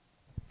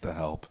 The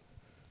Help.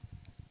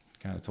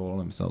 Kind of told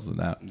themselves with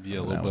that. Yeah,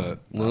 a with little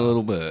that bit. A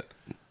little bit.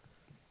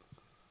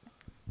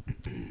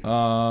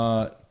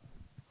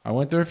 I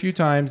went there a few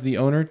times. The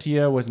owner,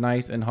 Tia, was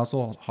nice and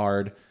hustled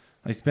hard.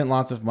 I spent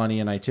lots of money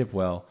and I tip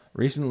well.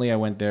 Recently, I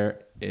went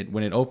there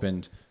when it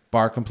opened.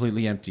 Bar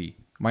completely empty.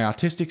 My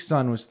autistic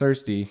son was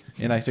thirsty,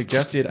 and I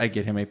suggested I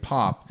get him a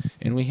pop,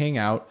 and we hang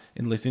out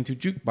and listen to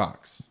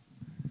jukebox.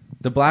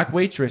 The black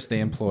waitress they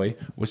employ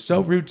was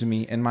so rude to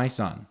me and my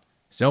son.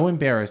 So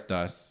embarrassed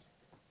us.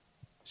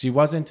 She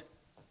wasn't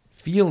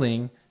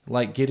feeling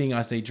like getting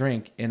us a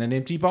drink in an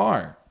empty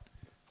bar.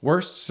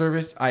 Worst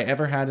service I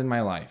ever had in my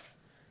life.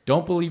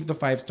 Don't believe the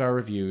 5-star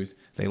reviews.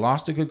 They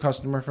lost a good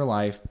customer for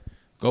life.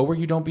 Go where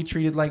you don't be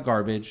treated like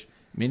garbage.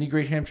 Many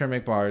great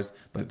Hamtramck bars,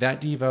 but that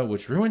diva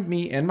which ruined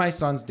me and my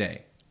son's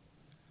day.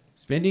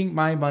 Spending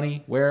my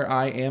money where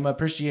I am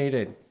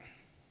appreciated.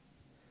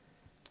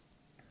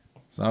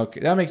 So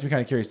okay, that makes me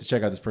kind of curious to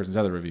check out this person's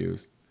other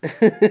reviews.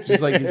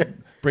 Just like he's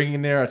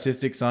bringing their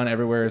autistic son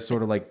everywhere as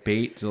sort of like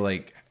bait to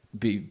like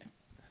be.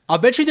 I'll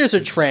bet you there's a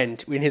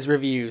trend in his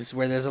reviews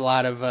where there's a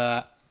lot of,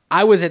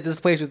 I was at this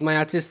place with my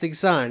autistic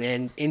son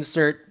and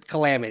insert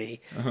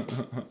calamity.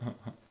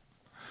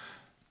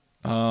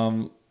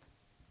 Oh,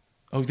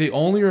 they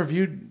only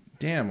reviewed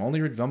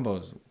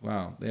Bumbos.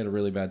 Wow, they had a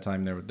really bad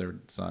time there with their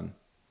son.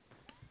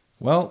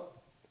 Well,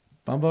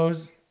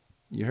 Bumbos,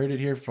 you heard it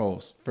here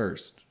first.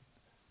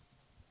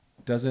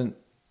 Doesn't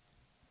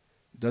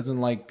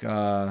like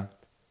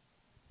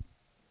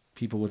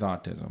people with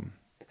autism.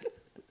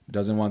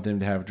 Doesn't want them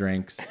to have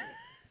drinks.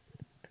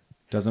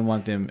 Doesn't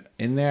want them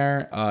in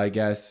there, I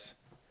guess.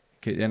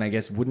 And I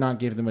guess would not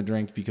give them a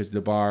drink because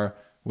the bar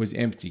was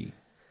empty.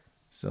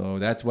 So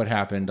that's what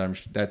happened.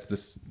 That's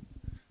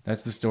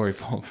the story,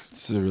 folks.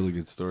 It's a really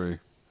good story.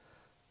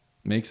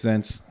 Makes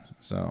sense.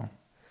 So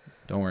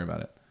don't worry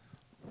about it.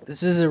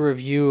 This is a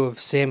review of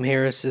Sam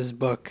Harris's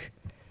book,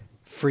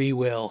 Free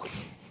Will.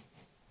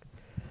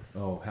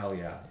 Oh, hell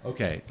yeah.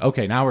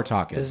 Okay, now we're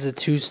talking. This is a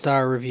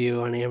 2-star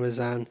review on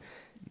Amazon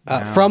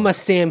from a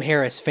Sam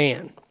Harris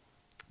fan.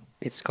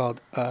 It's called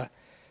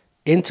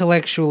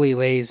Intellectually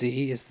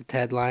Lazy is the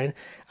headline.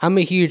 I'm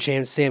a huge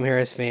Sam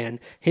Harris fan.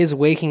 His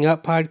Waking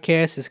Up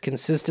podcast is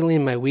consistently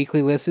in my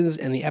weekly listens,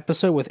 and the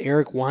episode with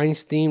Eric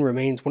Weinstein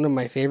remains one of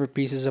my favorite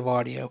pieces of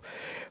audio.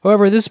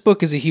 However, this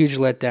book is a huge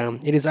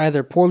letdown. It is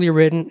either poorly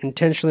written,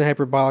 intentionally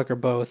hyperbolic, or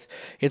both.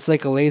 It's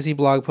like a lazy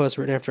blog post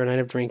written after a night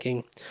of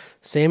drinking.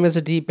 Sam has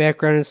a deep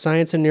background in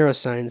science and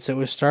neuroscience, so it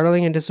was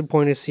startling and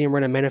disappointing to see him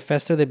write a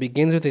manifesto that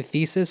begins with a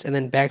thesis and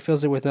then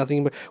backfills it with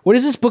nothing but... What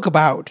is this book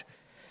about?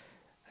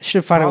 I should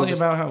have found out. Probably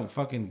about how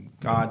fucking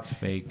God's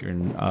fake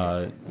and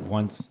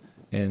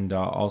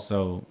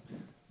also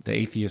the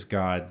atheist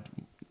God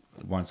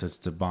wants us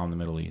to bomb the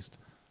Middle East.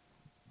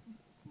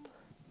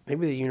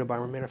 Maybe the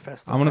Unabomber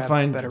Manifesto. I'm gonna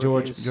find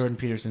Jordan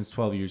Peterson's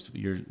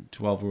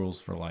 12 Rules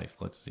for Life.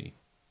 Let's see.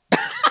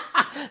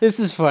 This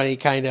is funny,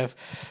 kind of.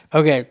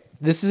 Okay,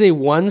 this is a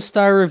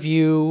 1-star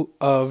review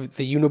of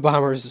the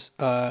Unabomber's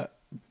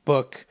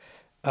book,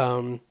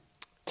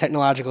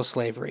 Technological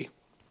Slavery.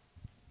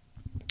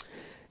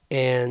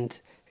 And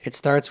it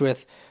starts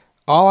with,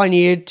 all I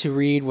needed to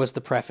read was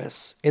the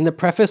preface. In the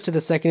preface to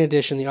the second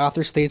edition, the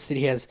author states that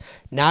he has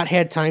not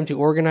had time to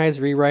organize,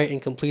 rewrite,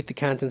 and complete the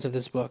contents of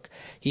this book.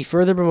 He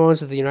further bemoans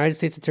that the United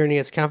States Attorney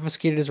has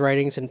confiscated his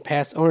writings and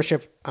passed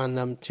ownership on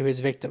them to his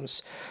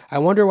victims. I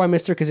wonder why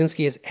Mr.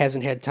 Kaczynski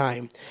hasn't had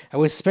time. I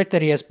would suspect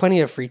that he has plenty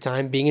of free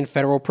time, being in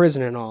federal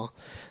prison and all.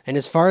 And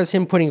as far as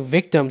him putting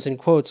victims in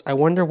quotes, I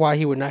wonder why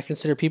he would not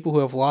consider people who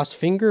have lost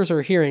fingers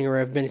or hearing or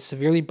have been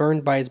severely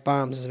burned by his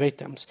bombs as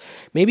victims.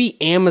 Maybe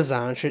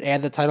Amazon should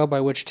add the title by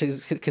which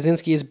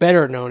Kaczynski is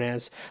better known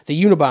as, the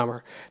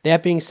Unabomber.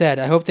 That being said,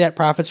 I hope that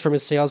profits from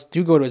his sales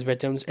do go to his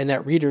victims and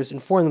that readers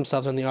inform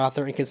themselves on the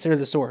author and consider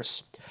the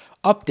source.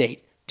 Update.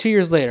 2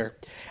 years later.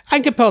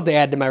 I'm compelled to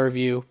add to my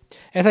review.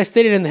 As I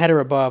stated in the header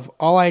above,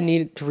 all I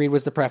needed to read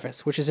was the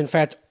preface, which is in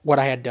fact what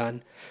I had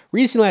done.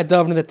 Recently I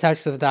delved into the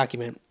text of the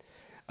document.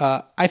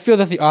 I feel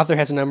that the author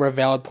has a number of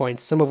valid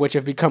points, some of which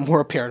have become more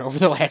apparent over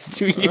the last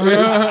 2 years.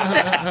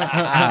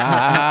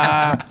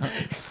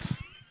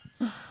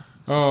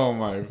 Oh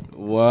my!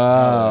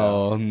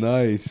 Wow,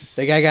 nice.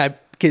 The guy got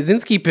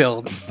Kaczynski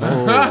pilled.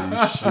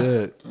 Holy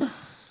shit!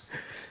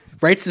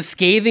 Writes a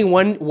scathing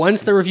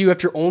one-star review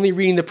after only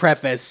reading the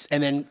preface,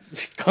 and then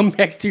come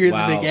back 2 years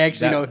and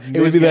actually,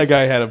 it was that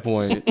guy had a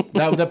point.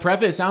 The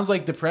preface sounds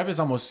like the preface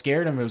almost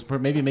scared him. It was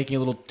maybe making a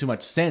little too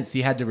much sense.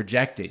 He had to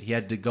reject it. He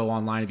had to go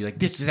online and be like,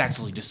 "This is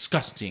actually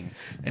disgusting."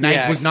 And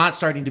I was not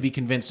starting to be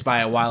convinced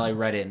by it while I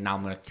read it. And now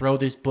I'm going to throw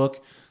this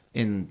book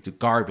in the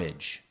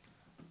garbage.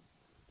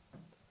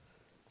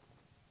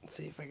 Let's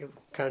see if I can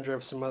conjure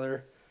up some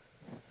other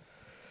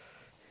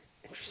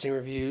interesting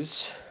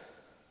reviews.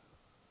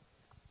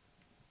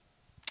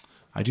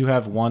 I do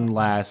have one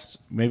last.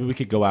 Maybe we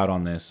could go out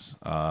on this.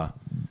 I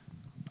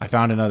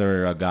found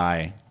another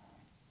guy.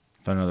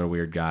 Found another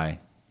weird guy.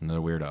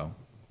 Another weirdo.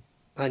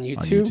 On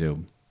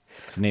YouTube?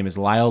 His name is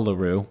Lyle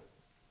LaRue.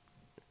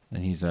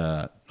 And he's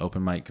a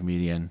open mic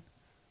comedian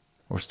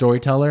or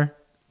storyteller.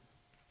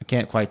 I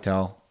can't quite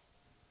tell.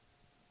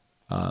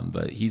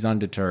 But he's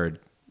undeterred.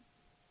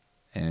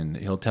 And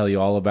he'll tell you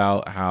all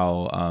about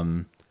how...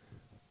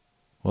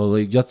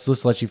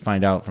 let's let you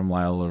find out from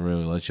Lyle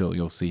LaRue.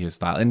 You'll see his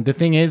style. And the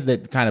thing is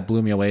that kind of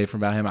blew me away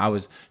from about him.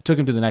 Took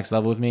him to the next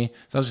level with me.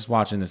 So I was just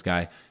watching this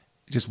guy,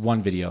 just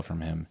one video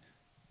from him.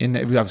 And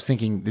I was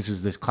thinking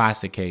this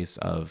classic case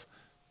of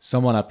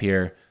someone up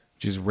here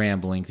just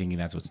rambling, thinking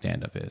that's what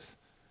stand-up is.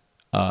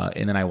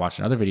 And then I watched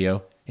another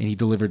video, and he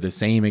delivered the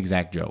same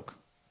exact joke.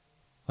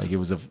 Like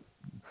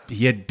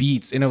he had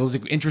beats, and it was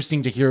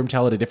interesting to hear him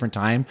tell at a different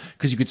time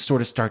because you could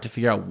sort of start to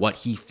figure out what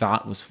he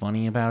thought was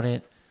funny about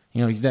it.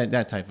 You know, he's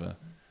that type of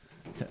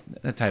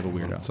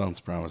weirdo. That sounds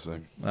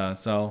promising. All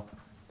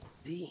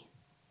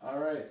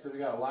right, so we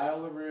got Lyle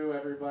LaRue,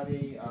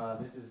 everybody.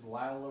 This is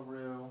Lyle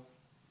LaRue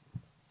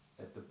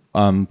at the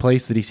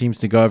place that he seems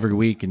to go every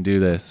week and do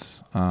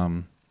this.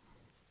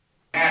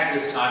 At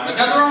this time, but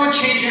nothing wrong with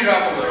changing it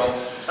up a little.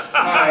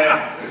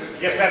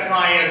 Guess that's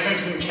my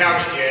Simpson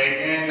couch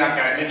gig, and I've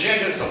got an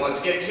agenda, so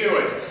let's get to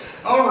it.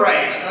 All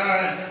right,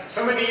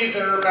 some of these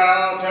are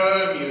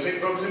about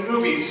music, books, and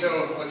movies,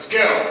 so let's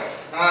go.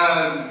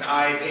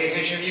 I pay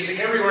attention to music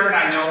everywhere, and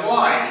I know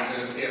why,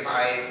 because if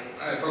I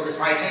focus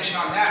my attention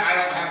on that, I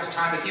don't have the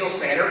time to feel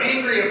sad or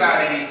angry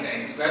about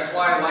anything. So that's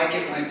why I like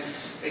it when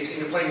they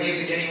seem to play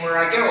music anywhere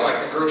I go,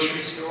 like the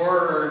grocery store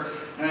or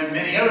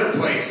many other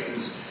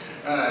places.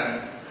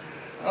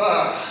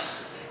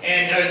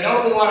 And a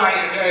notable one I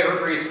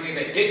heard recently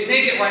that didn't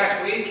make it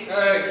last week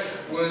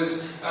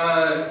was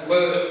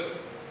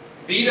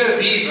Vita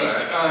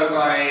Viva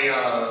by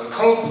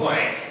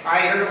Coldplay.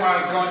 I heard it when I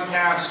was going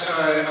past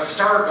a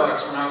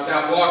Starbucks when I was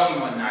out walking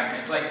one night. And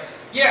it's like,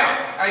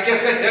 yeah, I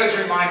guess that does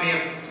remind me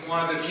of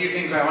one of the few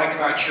things I liked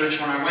about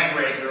church when I went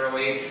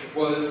regularly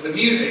was the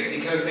music,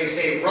 because they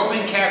say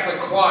Roman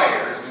Catholic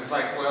choirs. And it's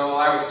like, well,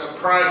 I was a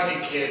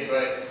Protestant kid,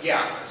 but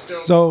yeah, still.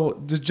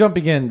 So, to jump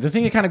again, the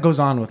thing that kind of goes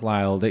on with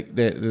Lyle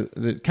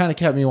that kind of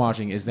kept me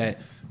watching is that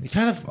it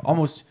kind of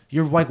almost,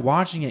 you're like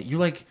watching it, you're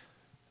like,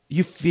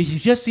 you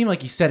just seem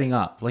like he's setting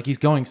up, like he's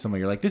going somewhere.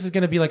 You're like, this is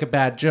going to be like a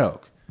bad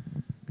joke.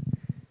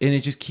 And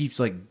it just keeps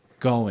like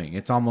going.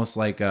 It's almost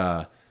like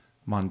a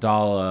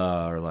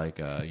mandala or like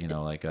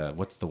a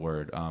what's the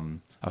word?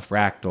 A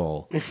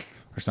fractal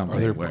or something.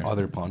 Are there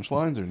other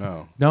punchlines or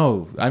no?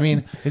 No. I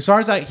mean, as far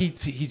as he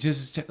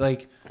just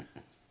like,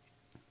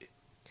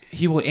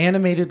 he will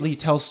animatedly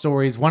tell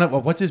stories.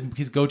 What's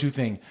his go-to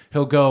thing?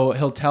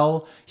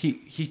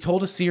 He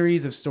told a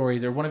series of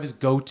stories, or one of his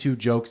go-to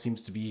jokes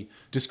seems to be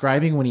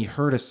describing when he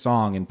heard a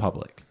song in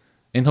public.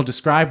 And he'll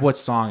describe what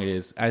song it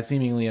is as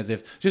seemingly as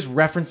if just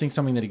referencing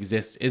something that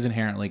exists is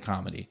inherently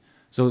comedy.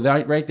 So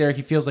that right there,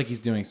 he feels like he's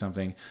doing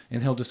something,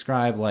 and he'll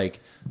describe like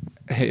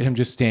him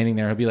just standing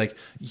there. He'll be like,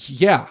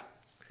 "Yeah,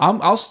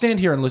 I'll stand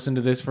here and listen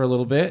to this for a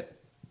little bit."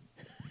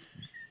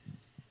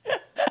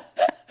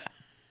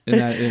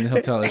 And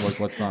he'll tell like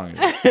what song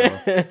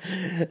it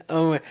is.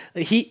 So.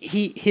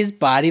 His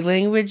body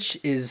language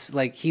is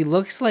like, he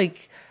looks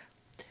like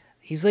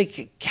he's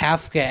like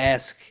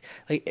Kafka-esque.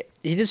 Like,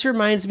 he just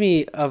reminds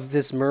me of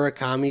this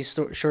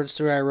Murakami short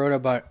story I wrote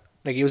about.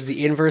 Like, it was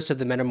the inverse of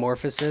the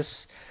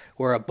Metamorphosis,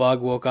 where a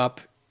bug woke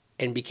up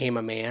and became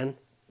a man.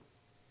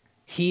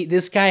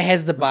 This guy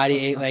has the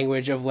body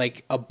language of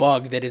like a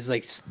bug that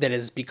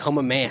has become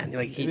a man.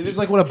 Like, it is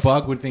like what a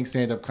bug would think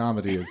stand-up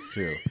comedy is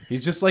too.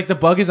 He's just like, the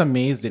bug is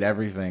amazed at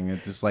everything.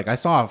 It's just like, I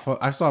saw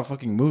a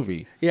fucking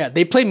movie. Yeah,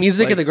 they play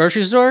music at the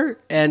grocery store,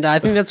 and I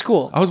think that's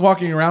cool. I was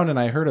walking around and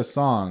I heard a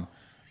song.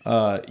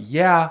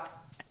 Yeah,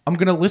 I'm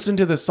gonna listen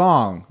to the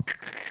song,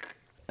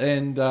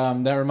 and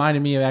that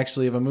reminded me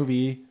of a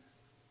movie.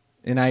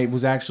 And I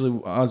was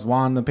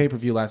on the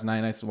pay-per-view last night,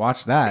 and I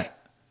watched that.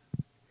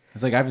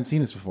 It's like, I haven't seen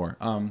this before.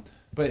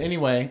 But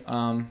anyway,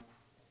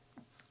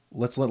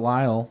 let's let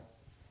Lyle.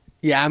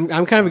 Yeah, I'm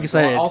kind of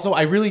excited. Also,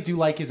 I really do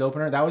like his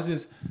opener. That was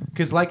his,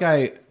 because like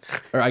I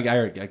guess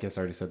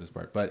I already said this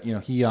part, but you know,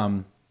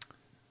 he'll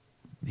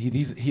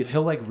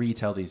like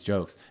retell these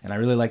jokes, and I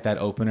really like that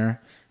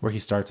opener where he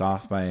starts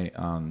off by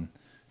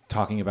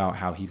talking about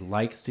how he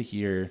likes to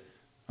hear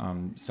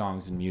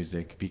songs and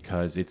music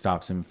because it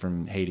stops him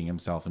from hating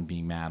himself and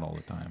being mad all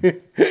the time.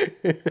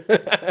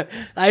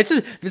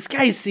 This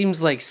guy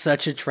seems like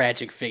such a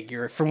tragic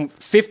figure. From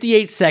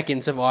 58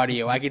 seconds of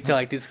audio, I can tell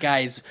like this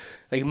guy is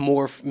like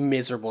more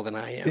miserable than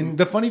I am. And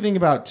the funny thing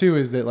about too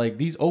is that like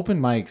these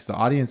open mics, the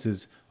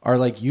audiences are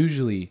like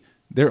usually,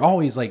 they're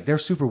always like, they're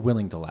super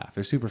willing to laugh.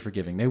 They're super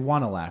forgiving. They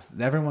want to laugh.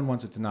 Everyone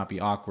wants it to not be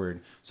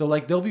awkward. So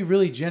like they'll be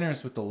really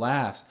generous with the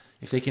laughs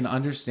if they can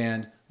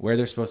understand where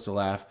they're supposed to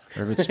laugh,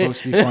 or if it's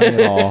supposed to be funny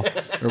at all,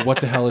 or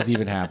what the hell is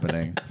even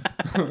happening.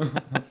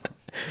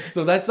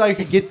 So that's how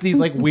he gets these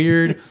like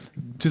weird,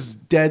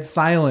 just dead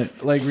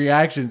silent like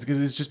reactions,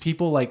 because it's just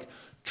people like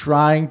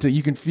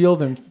you can feel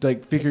them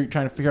like trying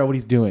to figure out what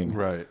he's doing.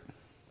 Right.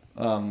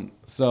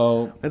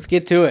 So let's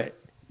get to it.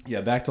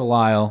 Yeah, back to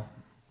Lyle.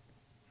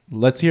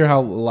 Let's hear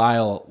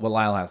what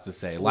Lyle has to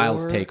say.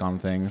 Lyle's take on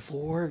things.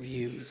 4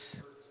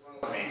 views.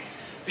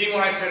 See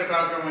what I said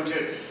about going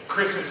to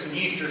Christmas and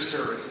Easter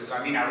services.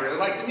 I mean, I really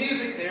like the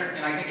music there,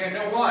 and I think I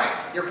know why.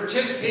 You're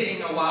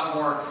participating a lot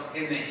more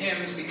in the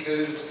hymns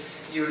because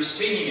you're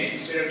singing it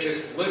instead of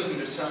just listening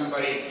to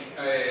somebody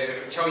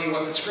tell you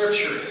what the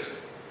scripture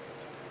is.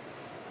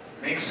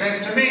 Makes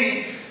sense to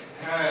me.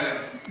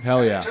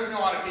 Hell yeah. It took me a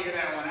while to figure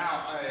that one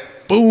out.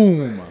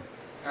 Boom.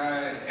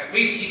 At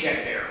least you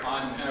get there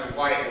on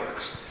why it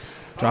works.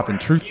 Dropping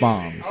truth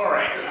bombs. All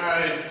right,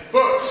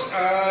 books.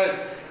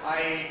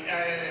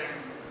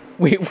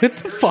 Wait, what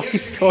the fuck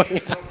is going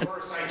on? Of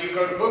course, I do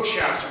go to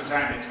bookshops from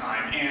time to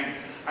time, and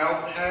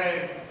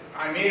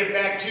I made it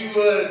back to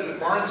the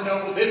Barnes &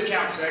 Noble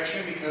discount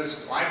section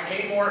because why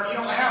pay more if you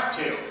don't have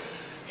to?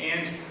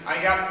 And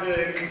I got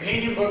the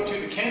companion book to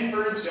the Ken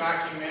Burns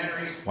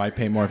documentaries. Why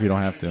pay more if you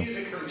don't have to?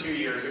 Music from 2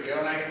 years ago,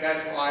 and I think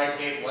that's why I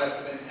paid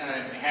less than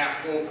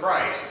half full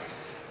price.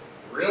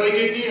 Really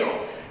good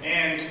deal.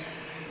 And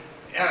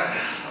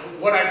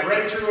what I've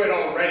read through it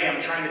already,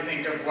 I'm trying to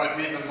think of what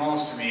meant the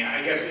most to me.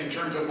 I guess in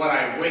terms of what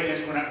I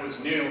witnessed when it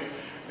was new,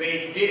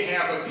 they did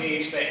have a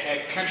page that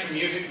had country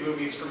music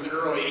movies from the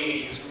early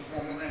 80s.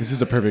 This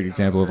is a perfect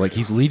example of like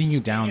he's leading you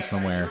down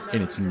somewhere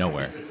and it's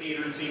nowhere. The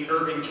theater and seen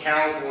Urban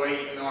Cowboy,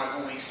 even though I was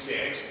only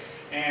 6.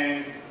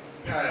 And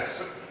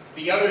so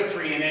the other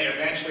 3 in it,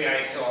 eventually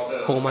I saw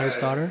those. Coal Miner's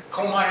Daughter?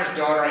 Coal Miner's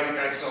Daughter, I think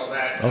I saw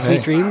that. Okay.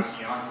 Sweet Dreams?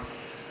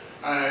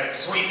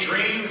 Sweet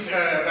Dreams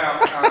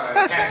about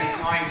Patsy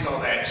Cline, saw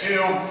that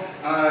too.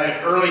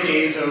 Early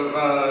days of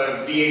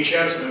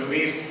VHS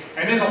movies.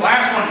 And then the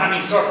last one,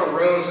 Honeysuckle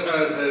Rose,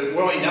 the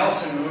Willie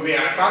Nelson movie,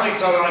 I finally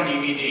saw it on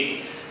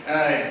DVD.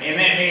 And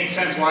that made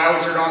sense why I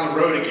was heard on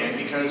the road again,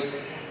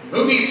 because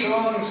movie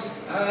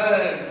songs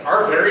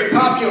are very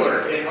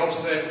popular. It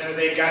helps that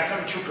they've got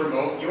something to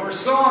promote your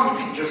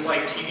song, just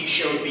like TV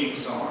show theme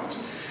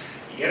songs.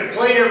 You get it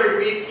played every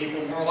week,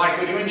 people are more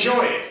likely to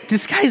enjoy it.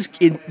 This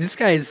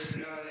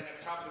guy's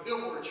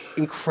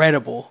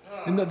incredible.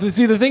 And the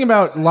thing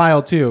about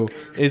Lyle too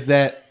is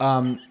that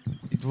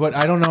what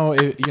I don't know,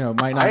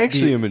 might not. I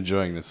actually be, am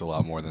enjoying this a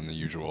lot more than your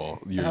usual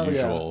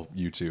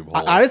YouTube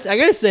hole. Honestly, I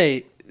gotta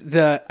say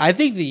I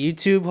think the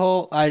YouTube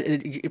hole.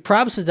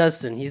 Props to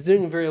Dustin. He's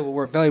doing very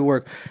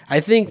work. I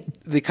think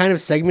the kind of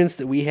segments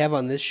that we have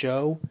on this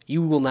show,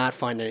 you will not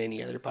find on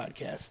any other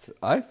podcast.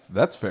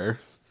 That's fair.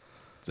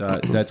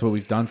 That's what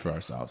we've done for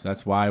ourselves.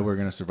 That's why we're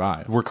gonna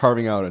survive. We're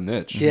carving out a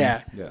niche.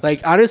 Yeah, Yes.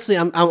 like honestly,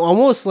 I'm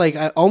almost like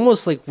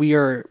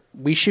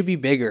we should be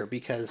bigger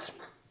because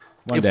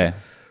One day.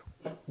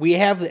 we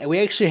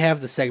actually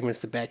have the segments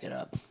to back it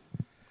up.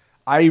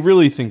 I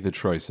really think the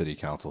Troy City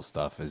Council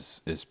stuff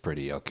is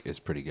pretty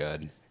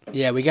good.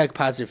 Yeah, we got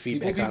positive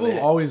feedback on People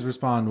that. always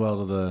respond well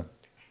to the.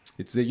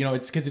 It's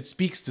because it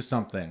speaks to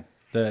something.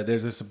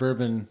 There's a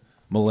suburban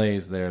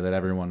malaise there that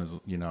everyone is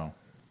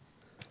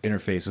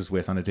interfaces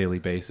with on a daily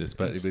basis,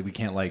 but we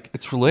can't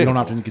it's relatable. We don't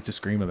often get to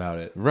scream about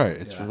it. Right.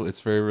 It's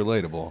very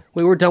relatable.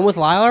 Wait, we're done with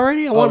Lyle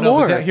already? I want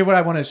more. Here, what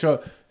I want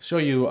to show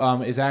you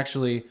is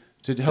actually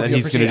to help That you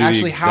he's gonna appreciate do the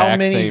actually how exact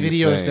many same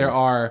videos thing. there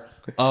are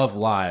of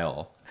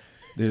Lyle.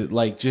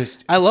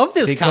 I love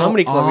this they go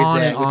comedy club he's on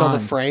at and with all the on.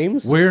 frames.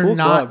 It's a We're cool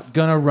not club.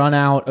 gonna run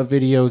out of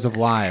videos of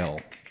Lyle.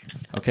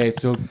 Okay,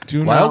 so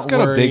do Lyle's not got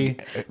worry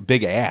a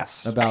big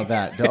ass about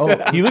that. Oh,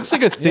 he looks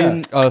like a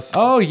thin.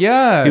 oh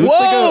yeah. He looks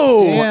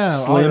Whoa! like a Yeah,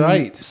 slim, all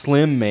right.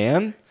 slim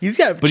man. He's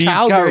got But he's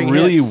got childbearing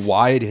really hips.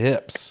 wide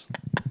hips.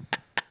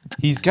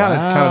 He's got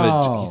Wow.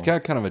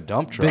 kind of a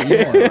dump truck.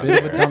 Bit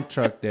of a dump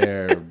truck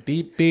there.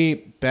 Beep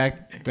beep.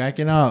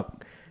 Backing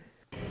up.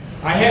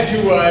 I had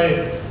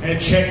to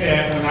check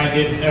that when I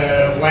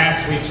did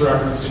last week's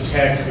reference to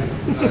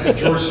Texas.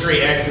 George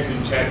Strait X's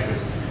in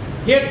Texas.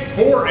 He had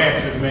 4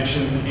 X's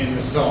mentioned in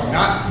the song,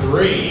 not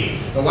 3.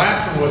 The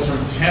last one was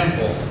from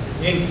Temple.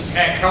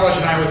 At college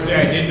in Iowa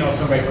City, I did know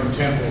somebody from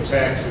Temple,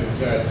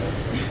 Texas.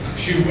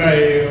 She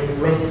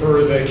wrote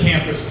for the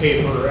campus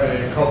paper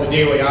called the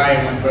Daily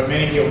Iowan, but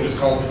many people just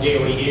call it the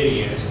Daily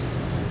Idiot.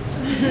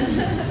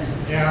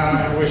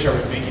 Yeah, I wish I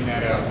was making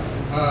that up.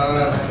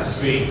 Let's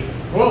see.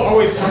 Well,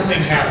 always something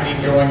happening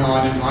going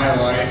on in my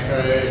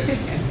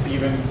life,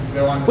 even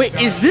though I'm. Wait,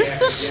 is this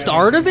the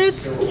start of it?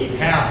 Still keep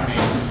happening.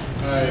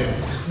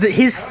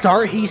 He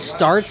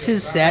starts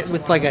his set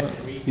with like a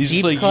He's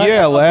deep just like, cut yeah,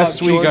 about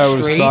last week George I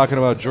was Strait. talking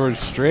about George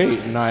Strait,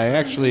 and I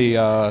actually We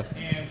I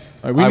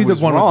need was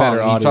the one with wrong.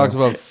 better He audio. talks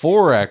about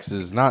 4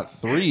 X's, not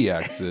 3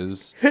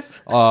 X's.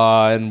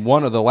 And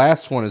one of the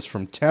last one is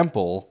from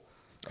Temple.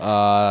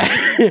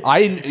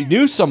 I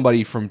knew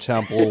somebody from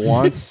Temple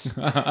once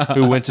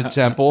who went to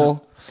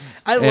Temple.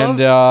 I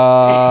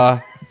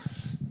love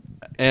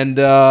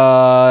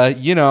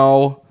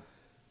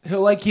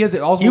He'll he has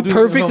it also. You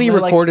perfectly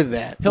recorded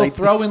that. He'll Like-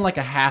 throw in like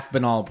a half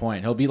banal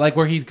point. He'll be like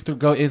where he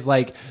is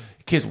like,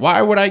 because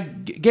why would I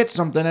get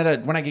something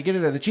when I could get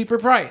it at a cheaper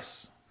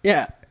price?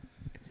 Yeah.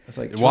 It's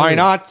like, why true.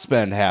 not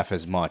spend half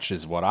as much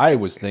is what I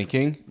was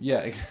thinking.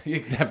 Yeah,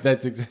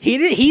 that's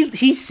exactly.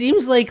 He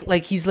seems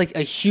like he's like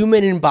a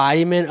human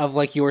embodiment of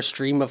like your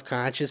stream of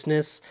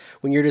consciousness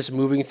when you're just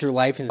moving through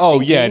life and Oh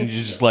thinking. yeah, and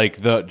you're just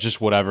like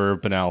just whatever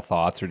banal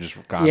thoughts are just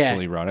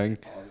constantly running.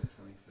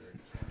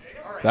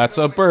 That's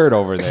a bird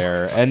over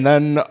there. And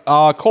then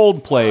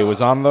Coldplay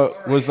was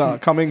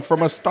coming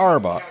from a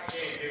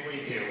Starbucks.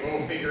 We do.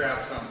 We'll figure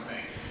out something.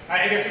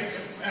 I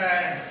guess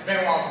it's been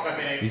a while since I've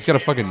been able He's got a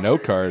fucking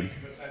note card.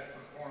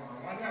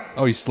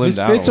 Oh, he slimmed His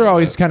down. fits a are little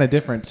always bit. kind of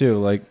different too.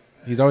 Like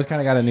he's always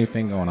kind of got a new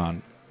thing going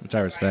on, which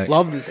I respect.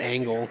 Love this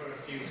angle. A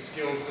few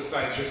skills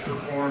besides just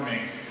performing.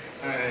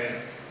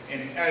 And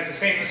the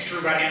same is true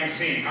about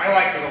emceeing. I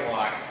liked it a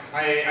lot.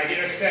 I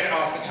did a set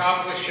off the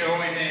top of the show,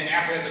 and then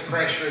after that, the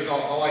pressure is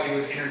all I do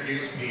is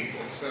introduce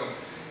people. So,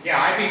 yeah,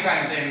 I'd be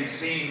fine with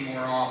emceeing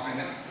more often.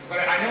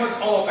 But I know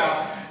it's all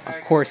about. Of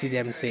course, he's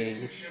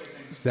emceeing.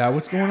 Is that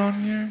what's going on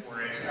here?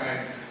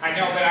 I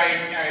know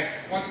that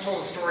I once told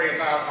a story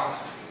about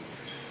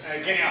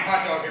getting a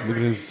hot dog at Look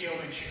at Ricky his.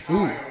 Field in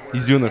Chicago.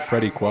 He's doing the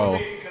Freddie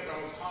Quell.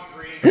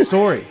 A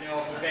story.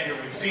 The vendor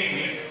would see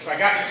me, so I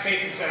got in his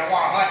face and said, I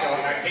want a hot dog,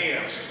 and I paid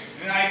him.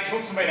 And then I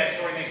told somebody that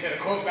story, and they said, a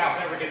closed mouth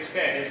never gets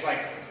fed. It's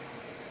like,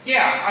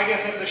 yeah, I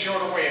guess that's a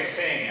shorter way of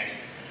saying it.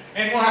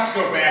 And we'll have to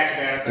go back to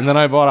that. And then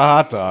I bought a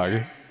hot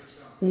dog.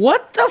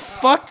 What the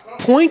fuck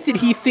point did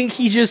he think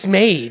he just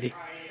made?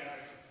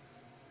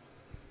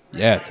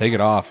 Yeah, take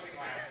it off.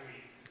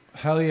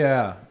 Hell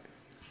yeah.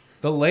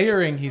 The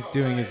layering he's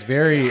doing is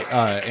very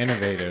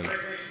innovative.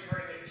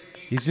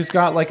 He's just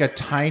got like a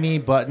tiny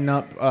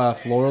button-up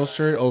floral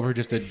shirt over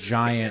just a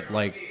giant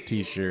like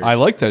t-shirt. I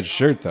like that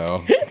shirt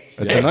though.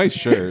 It's a nice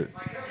shirt.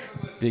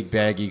 Big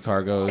baggy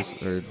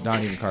cargos, or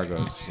not even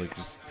cargos, it's like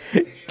just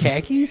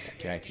Khakis?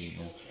 khaki.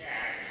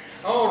 Yeah.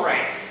 All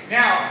right.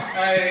 Now,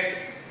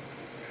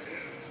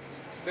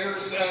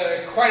 there's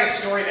quite a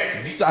story that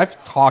can be...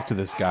 I've talked to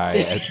this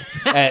guy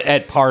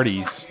at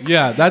parties.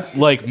 Yeah, that's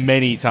like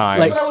many times.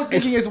 Like, what I was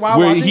thinking is while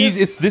where watching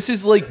this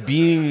is like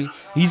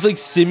he's like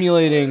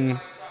simulating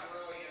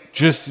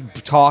just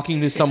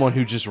talking to someone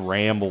who just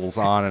rambles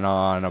on and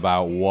on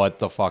about what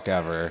the fuck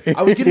ever.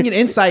 I was getting an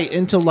insight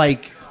into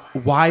like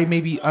why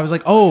maybe I was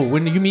like, oh,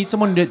 when you meet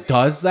someone that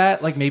does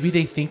that, like maybe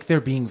they think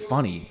they're being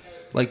funny.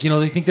 Like, you know,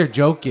 they think they're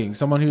joking.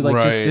 Someone who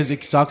like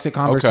just sucks at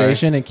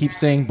conversation and keeps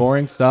saying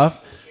boring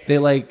stuff.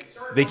 They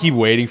keep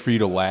waiting for you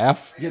to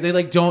laugh. Yeah, they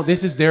like don't.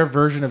 This is their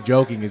version of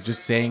joking, is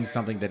just saying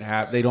something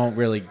that they don't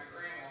really.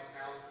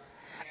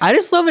 I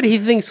just love it. He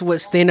thinks what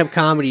stand-up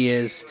comedy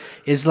is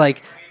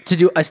like to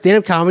do a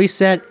stand-up comedy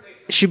set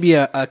should be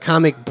a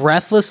comic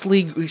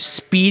breathlessly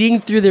speeding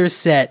through their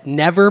set,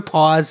 never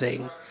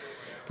pausing,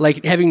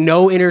 like having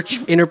no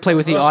interplay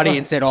with the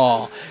audience at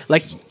all.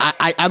 Like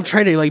I'm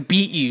trying to like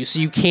beat you so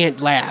you can't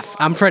laugh.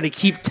 I'm trying to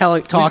keep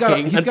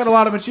talking. He's got a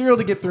lot of material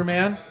to get through,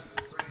 man.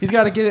 He's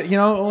got to get it. You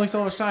know, only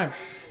so much time.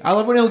 I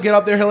love when he'll get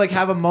up there. He'll like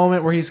have a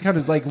moment where he's kind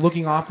of like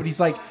looking off, but he's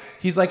like,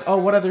 oh,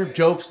 what other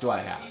jokes do I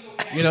have?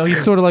 You know,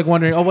 he's sort of like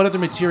wondering, oh, what other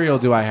material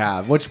do I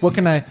have? What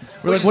can I?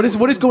 We're like,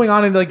 what is going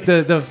on in like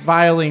the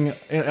filing?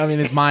 I mean,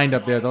 his mind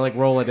up there, the like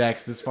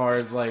Rolodex, as far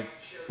as like.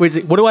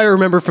 Wait, what do I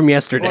remember from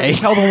yesterday? Well, I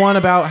could tell the one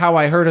about how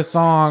I heard a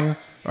song,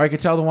 or I could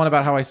tell the one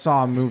about how I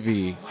saw a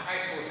movie. My high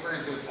school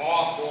experience was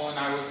awful, and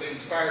I was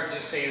inspired to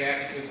say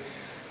that because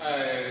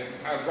a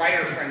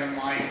writer friend of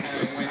mine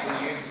went to the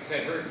union and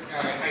said her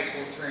high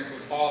school experience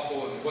was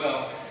awful as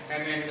well.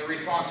 And then the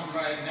response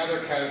from another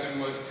cousin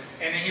was,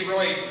 and then he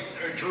really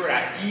drew it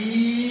out,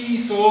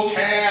 diesel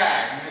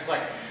cat. And it's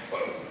like,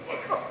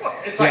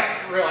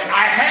 really,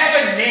 I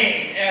have a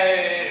name,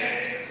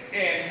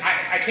 and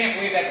I can't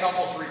believe that's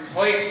almost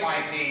replaced my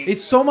name.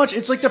 It's so much.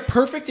 It's like the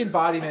perfect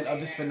embodiment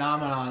of this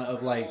phenomenon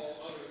of like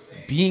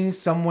being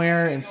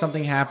somewhere and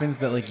something happens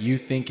that like you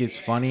think is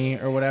funny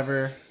or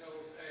whatever.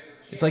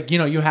 It's like, you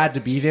know, you had to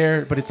be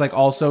there, but it's like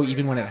also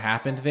even when it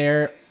happened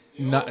there,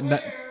 not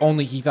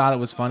only he thought it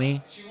was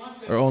funny,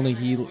 or only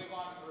he.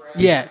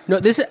 Yeah, no.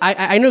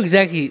 I know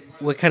exactly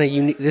what kind of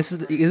unique. This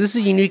is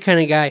a unique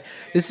kind of guy.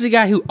 This is a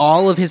guy who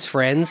all of his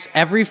friends,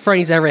 every friend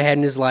he's ever had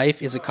in his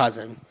life, is a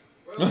cousin.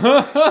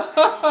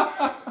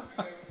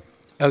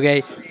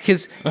 Okay,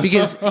 because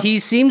he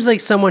seems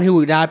like someone who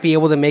would not be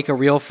able to make a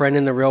real friend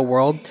in the real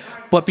world,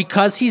 but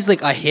because he's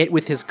like a hit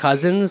with his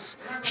cousins,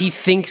 he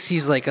thinks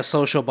he's like a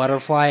social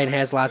butterfly and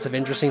has lots of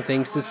interesting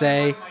things to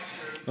say.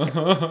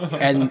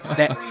 And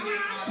that.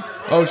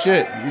 Oh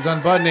shit! He's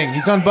unbuttoning.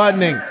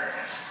 The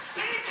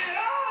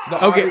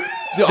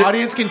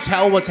audience can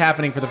tell what's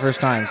happening for the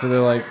first time, so they're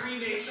like,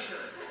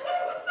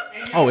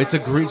 "Oh, it's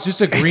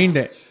just a Green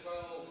Day."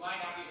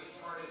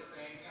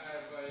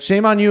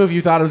 Shame on you if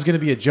you thought it was going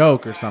to be a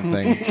joke or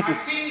something. I've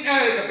seen the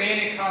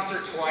band in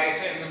concert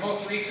twice, and the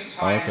most recent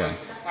time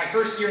was my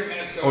first year in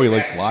Minnesota. Oh, he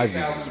likes live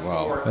music as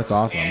well. That's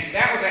awesome. And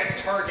that was at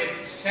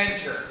Target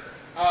Center.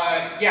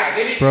 They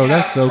didn't Bro, have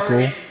that's so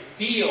Target cool.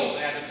 Field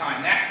at the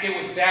time. It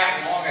was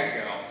that long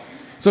ago.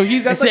 So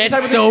that's like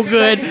that's so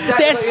good.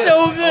 That's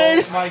so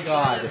good. Oh my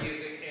god.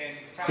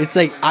 It's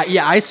like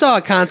I saw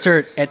a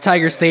concert at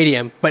Tiger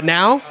Stadium, but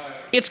now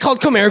It's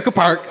called Comerica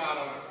Park.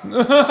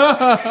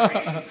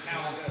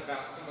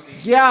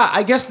 Yeah,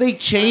 I guess they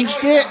changed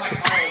it.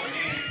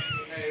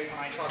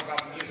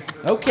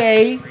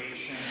 Okay.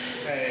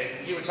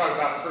 You would talk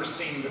about first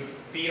seeing the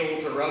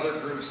Beatles or other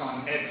groups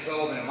on Ed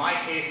Sullivan. In my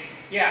case,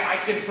 yeah, I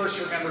can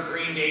first remember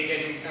Green Day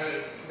getting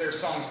their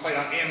songs played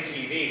on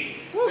MTV.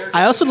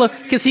 I also look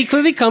because he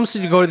clearly comes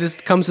to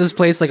this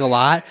place like a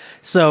lot.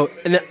 So,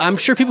 and I'm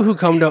sure people who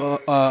come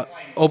to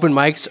open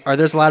mics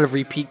there's a lot of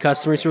repeat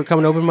customers who are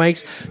coming to open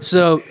mics.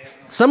 So,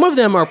 some of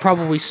them are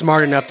probably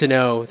smart enough to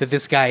know that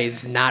this guy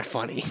is not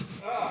funny.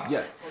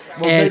 Yeah,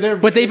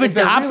 but they've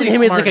adopted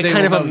him as like a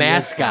kind of a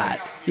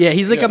mascot. Yeah,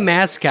 he's like a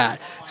mascot.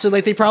 So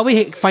like they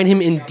probably find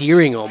him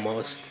endearing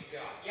almost.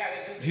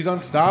 He's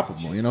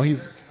unstoppable. You know,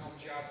 he's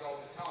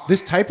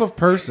this type of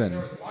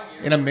person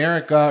in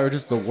America or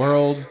just the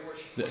world,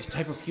 the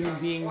type of human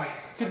being,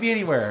 could be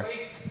anywhere,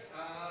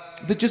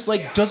 that just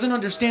like doesn't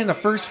understand the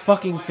first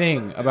fucking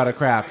thing about a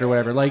craft or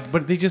whatever. Like,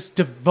 but they just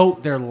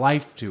devote their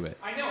life to it.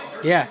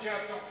 Yeah.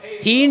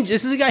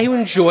 This is a guy who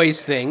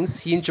enjoys things.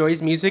 He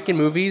enjoys music and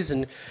movies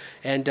and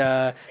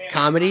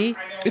comedy.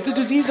 It's a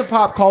disease of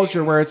pop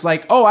culture where it's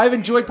like, oh, I've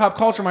enjoyed pop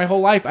culture my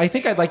whole life. I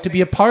think I'd like to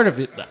be a part of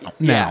it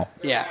now.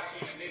 Yeah.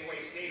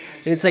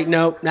 And it's like,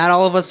 no, not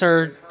all of us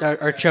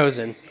are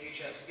chosen.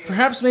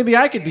 Perhaps maybe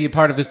I could be a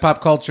part of this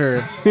pop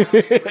culture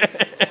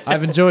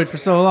I've enjoyed for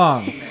so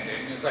long.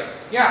 It's like,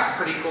 yeah,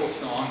 pretty cool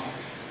song.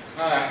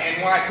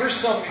 And when I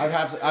first saw...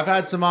 I've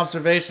had some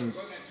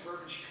observations.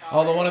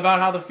 Oh, the one about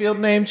how the field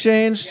name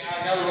changed?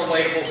 Yeah, another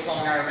relatable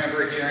song I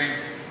remember hearing.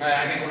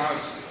 I think when I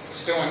was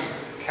still in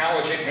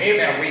college, it may have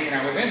been a week, and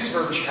I was in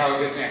suburban Chicago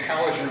visiting a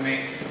college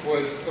roommate,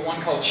 was the one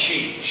called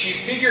She.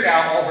 She's figured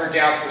out all her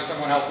doubts from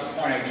someone else's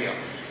point of view.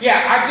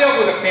 Yeah, I've dealt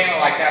with a family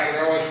like that, but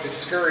they're always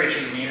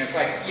discouraging me, and it's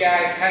like,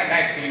 yeah, it's kind of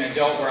nice being an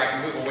adult where I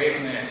can move away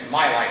from it, and it's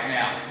my life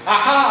now.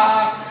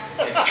 Ha-ha!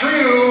 It's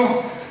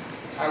true!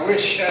 I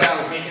wish I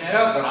was making it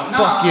up, but I'm not.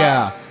 Fuck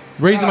yeah.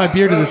 Raising my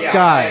beard to the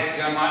sky. I've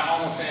done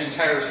almost an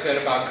entire set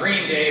about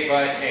Green Day,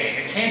 but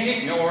hey, I can't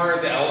ignore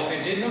the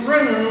elephant in the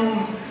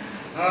room.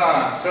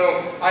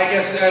 So I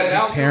guess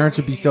his parents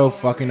would be so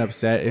fucking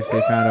upset if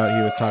they found out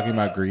he was talking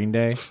about Green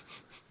Day.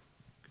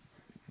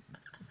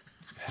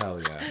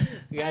 Hell yeah.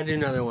 We gotta do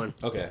another one.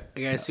 Okay.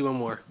 I gotta see one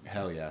more.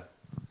 Hell yeah.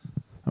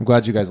 I'm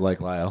glad you guys like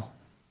Lyle.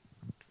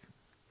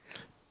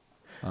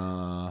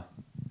 Lyle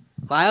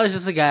is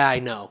just a guy I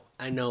know.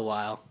 I know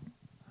Lyle.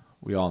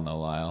 We all know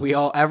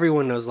Lyle.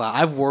 Everyone knows Lyle.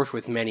 I've worked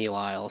with many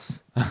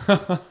Lyles.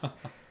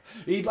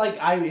 It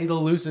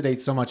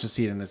elucidates so much to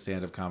see it in the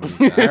stand-up comedy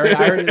scene.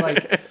 I already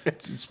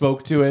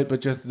spoke to it, but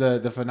just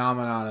the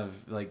phenomenon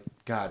of like,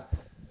 God.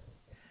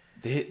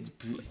 The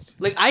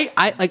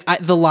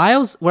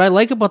Lyles. What I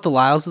like about the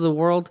Lyles of the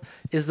world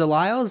is the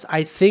Lyles.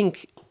 I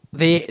think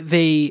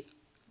they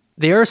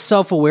are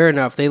self-aware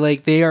enough. They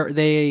look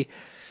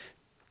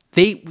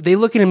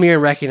in a mirror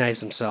and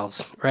recognize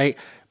themselves, right?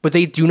 But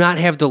they do not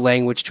have the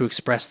language to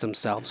express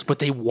themselves, but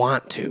they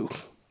want to.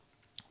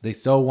 They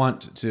so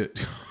want to.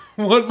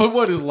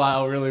 What does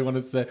Lyle really want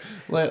to say?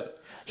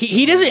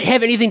 He doesn't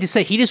have anything to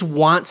say. He just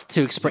wants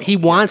to express. He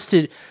wants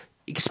to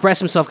express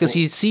himself because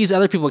he sees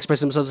other people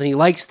express themselves and he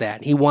likes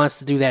that. He wants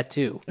to do that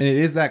too. And it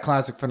is that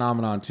classic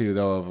phenomenon too,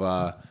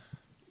 though,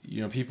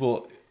 of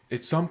people.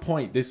 At some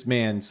point, this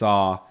man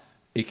saw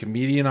a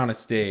comedian on a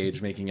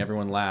stage making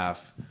everyone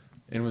laugh.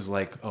 And was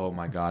like, oh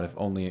my God, if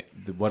only,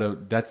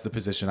 that's the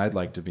position I'd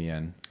like to be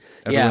in.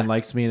 Everyone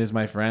likes me and is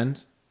my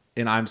friend,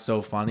 and I'm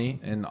so funny,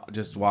 and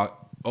just I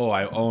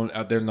own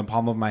out there in the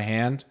palm of my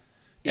hand.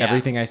 Yeah.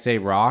 Everything I say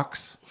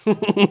rocks.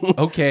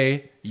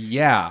 Okay,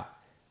 yeah.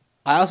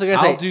 I'll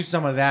do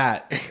some of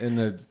that in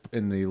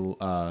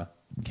the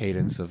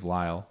cadence of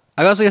Lyle.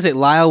 I also gotta say,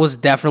 Lyle was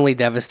definitely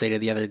devastated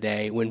the other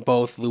day when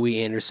both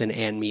Louis Anderson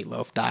and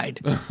Meatloaf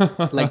died.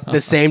 Like the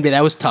same day.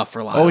 That was tough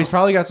for Lyle. Oh, he's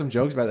probably got some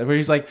jokes about that. Where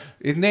he's like,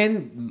 and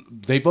then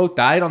they both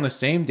died on the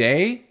same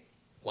day?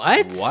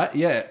 What?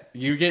 Yeah.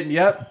 You getting,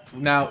 yep.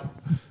 Now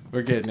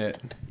we're getting it.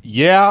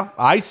 Yeah,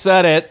 I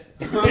said it.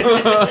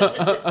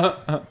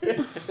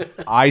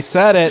 I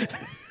said it.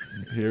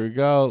 Here we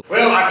go.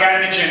 Well, I've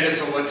got an agenda,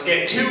 so let's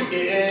get to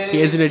it.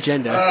 He has an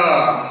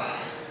agenda.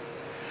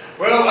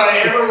 Well,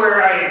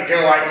 everywhere I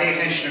go, I pay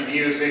attention to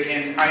music,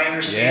 and I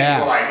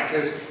understand why.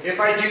 Because if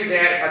I do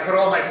that, if I put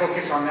all my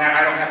focus on that,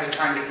 I don't have the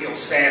time to feel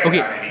sad about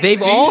anything.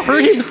 They've all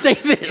heard him say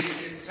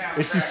this.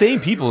 It's the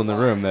same people in the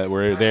room that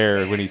were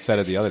there when he said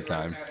it the other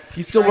time.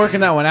 He's still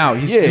working that one out.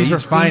 He's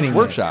refining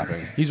He's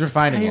workshopping. He's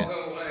refining it.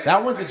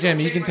 That one's a gem.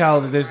 You can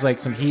tell that there's like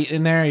some heat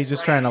in there. He's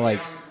just trying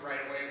to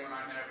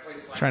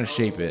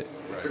shape it.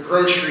 The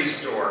grocery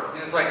store.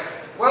 And it's like,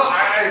 well,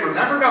 I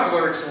remember enough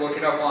lyrics to look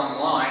it up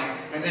online,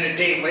 and then a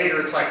day later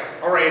it's like,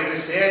 all right, is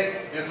this it?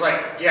 And it's like,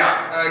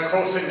 yeah,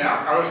 close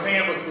enough. I was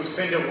thinking it was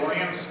Lucinda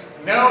Williams.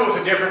 No, it was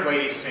a different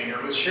lady singer.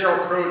 It was Sheryl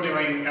Crow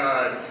doing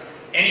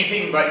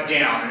Anything But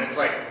Down. And it's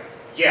like,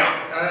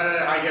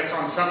 yeah, I guess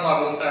on some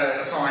level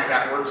a song like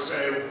that works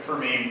for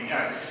me.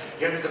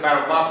 It's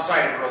about a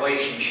lopsided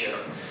relationship.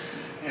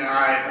 You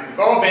know, we've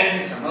all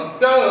been some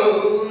of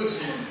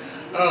those.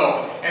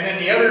 Oh, and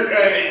then the other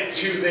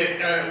two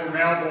that were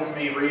memorable to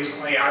me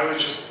recently, I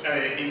was just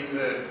in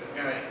the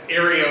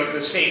area of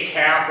the state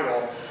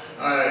capitol,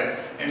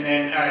 and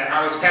then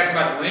I was passing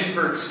by the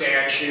Lindbergh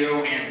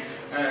statue, and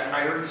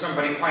I heard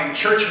somebody playing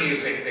church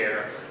music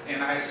there,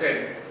 and I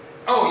said,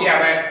 oh yeah,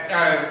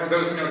 that for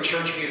those who know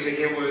church music,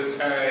 it was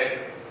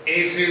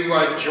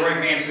Azu Joy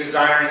Man's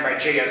Desiring by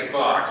J.S.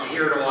 Bach. You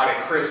hear it a lot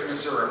at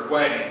Christmas or at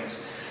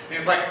weddings. And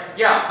it's like,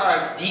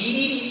 yeah,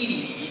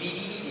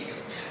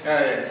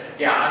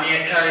 yeah, I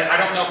mean, I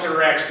don't know if there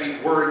were actually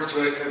words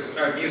to it, because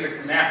music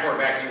from that far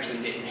back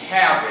usually didn't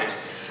have it.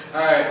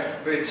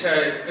 But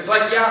it's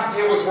like, yeah,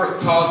 it was worth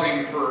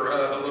pausing for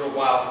a little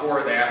while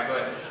for that,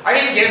 but I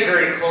didn't get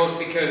very close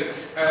because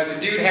the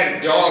dude had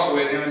a dog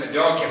with him, and the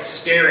dog kept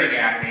staring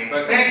at me,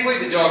 but thankfully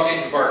the dog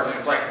didn't bark, and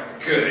it's like,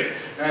 good.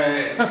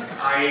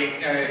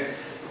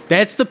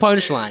 That's the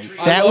punchline.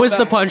 That was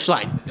the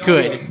punchline.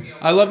 Good.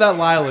 I love that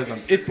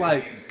Lyleism. It's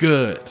like,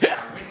 good.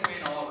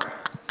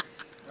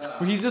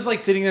 He's just like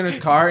sitting there in his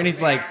car, and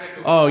he's like,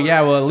 oh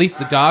yeah, well at least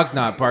the dog's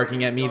not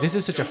barking at me. This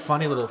is such a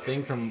funny little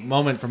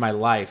moment for my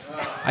life.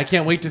 I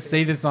can't wait to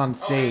say this on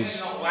stage.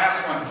 Oh, and the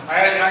last one,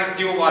 I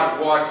do a lot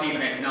of walks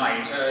even at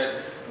night.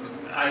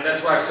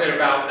 That's what I've said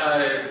about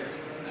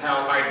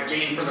how I've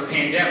gained for the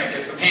pandemic.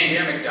 It's the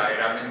pandemic diet.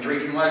 I've been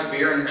drinking less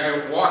beer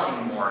and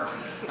walking more.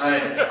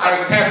 I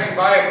was passing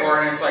by a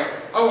bar, and it's like,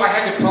 oh, I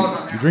had to pause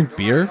on that. You drink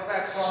beer? I know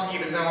that song,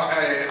 even though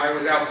I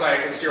was outside,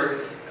 I could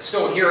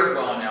still hear it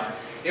well enough.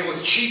 It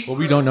was cheap. What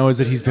we don't know is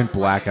that he's been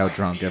blackout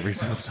drunk every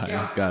single time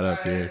he's got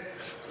up here.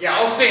 Yeah,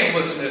 I'll stay and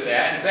listen to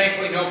that, and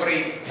thankfully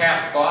nobody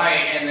passed by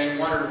and then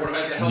wondered what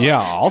the hell. Yeah,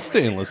 I'll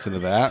stay and listen to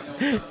that.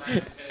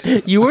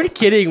 You weren't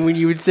kidding when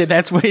you would say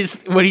that's what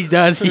he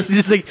does. He's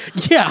just like,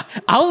 yeah,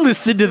 I'll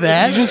listen to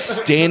that. He's just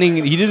standing.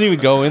 He didn't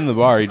even go in the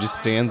bar. He just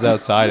stands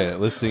outside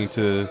it, listening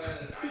to.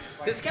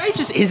 This guy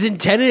just, his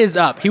antenna is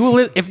up. He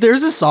will, if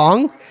there's a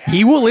song,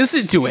 he will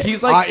listen to it.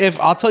 He's like, if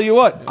I'll tell you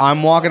what,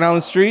 I'm walking down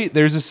the street.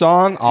 There's a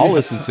song. I'll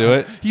listen to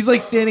it. He's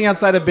like standing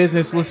outside a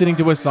business, listening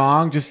to a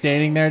song, just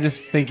standing there,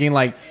 just thinking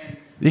like,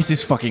 this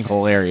is fucking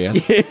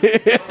hilarious. This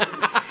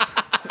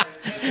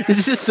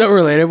is so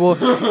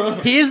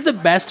relatable. He is the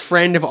best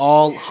friend of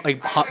all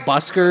like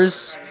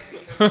buskers,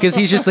 because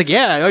he's just like,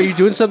 yeah, oh, you're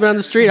doing something on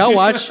the street, I'll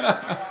watch.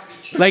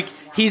 Like,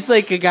 he's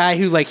like a guy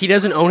who like, he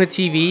doesn't own a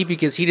TV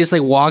because he just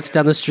like walks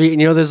down the street,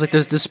 and you know there's like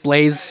those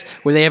displays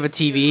where they have a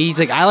TV. He's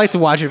like, I like to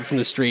watch it from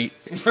the street.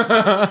 This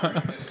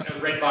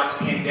Redbox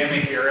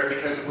pandemic era,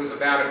 because it was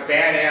about a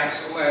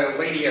badass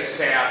lady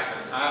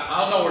assassin. I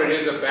don't know what it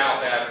is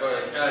about that,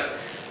 but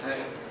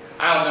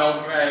I don't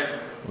know.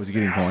 Was he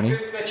getting horny?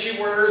 Outfits that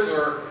she wears,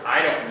 or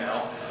I don't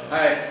know.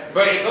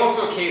 But it's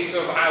also a case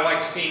of I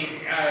like seeing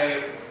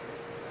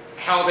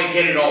how they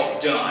get it all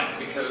done,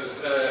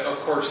 because of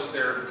course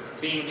they're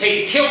being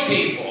paid to kill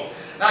people.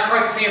 Not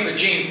quite the same as a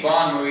James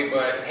Bond movie,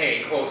 but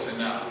hey, close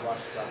enough.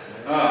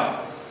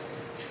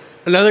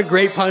 Another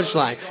great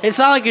punchline. It's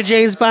not like a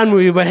James Bond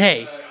movie, but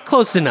hey,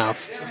 close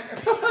enough.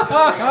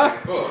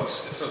 Books,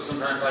 so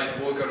sometimes I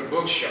will go to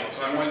bookshelves.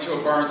 I went to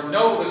a Barnes &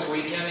 Noble this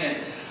weekend, and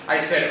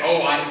I said,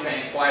 oh, I'm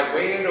thankful I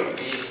waited a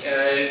week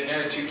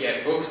to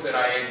get books that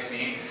I had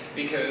seen,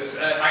 because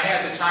I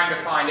had the time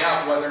to find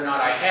out whether or not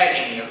I had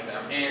any of them.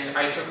 And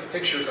I took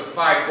pictures of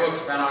 5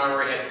 books, then I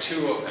already had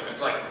 2 of them.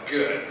 It's like,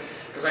 good.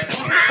 Because I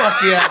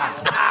fuck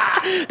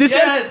yeah.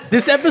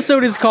 This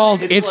episode is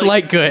called It's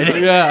Like Good.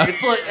 Yeah.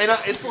 It's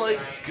like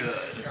good.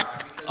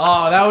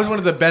 Oh, that was one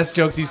of the best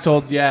jokes he's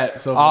told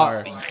yet so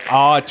far.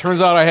 It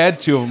turns out I had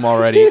 2 of them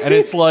already, and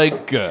it's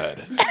like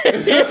good.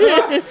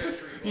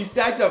 He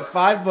stacked up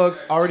 5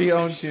 books, already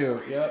owned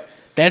 2. Yep.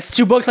 That's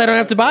 2 books I don't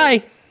have to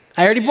buy.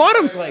 I already bought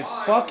them. It's like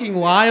fucking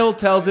Lyle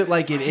tells it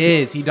like it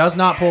is. He does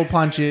not pull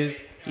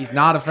punches. He's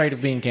not afraid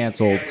of being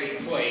canceled.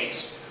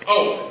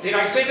 Oh, did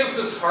I say this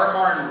was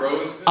Harmar and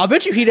Rose? I'll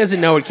bet you he doesn't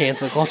know what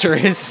cancel culture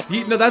is.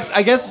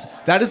 I guess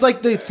that is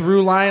like the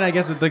through line. I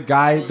guess of the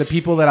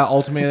people that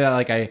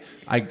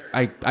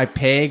I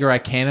peg or I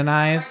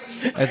canonize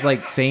as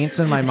like saints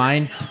in my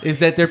mind is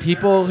that they're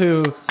people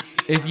who,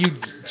 if you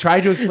try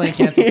to explain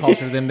cancel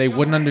culture to them, they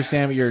wouldn't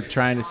understand what you're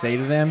trying to say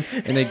to them,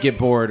 and they'd get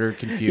bored or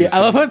confused. Yeah, I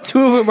love how 2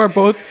 of them are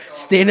both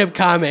stand-up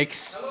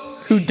comics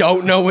who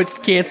don't know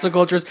what cancel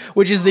culture is,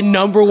 which is the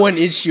 #1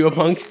 issue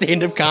among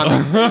stand-up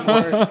comics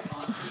anymore.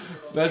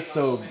 That's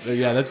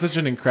such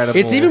an incredible...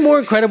 It's even more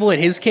incredible in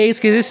his case,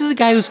 because this is a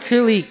guy who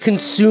clearly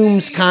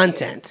consumes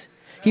content.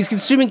 He's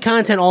consuming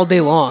content all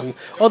day long,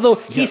 although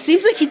he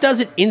seems like he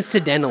does it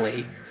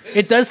incidentally.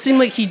 It does seem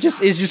like he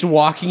just is just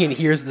walking and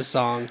hears the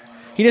song.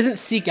 He doesn't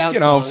seek out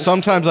songs.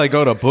 Sometimes I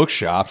go to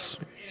bookshops.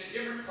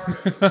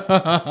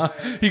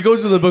 He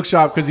goes to the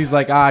bookshop because he's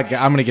like, I'm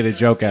going to get a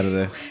joke out of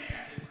this.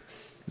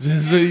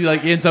 So he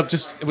like ends up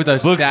just with a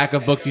stack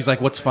of books. He's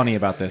like, what's funny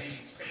about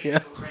this? Yeah.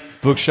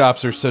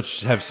 Bookshops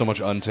have so much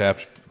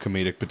untapped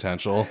comedic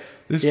potential.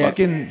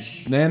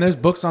 There's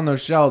books on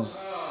those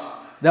shelves.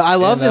 No, I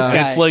love this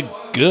guy. It's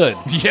like good.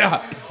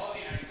 Yeah.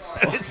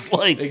 It's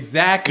like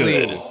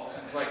exactly. Good.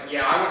 It's like,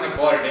 yeah, I wouldn't have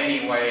bought it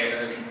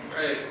anyway.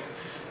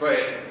 But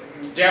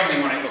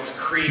definitely when it looks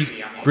creepy. He's I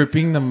mean,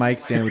 gripping the mic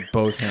stand with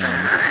both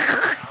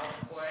hands.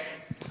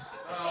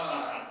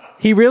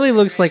 He really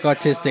looks like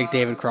autistic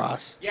David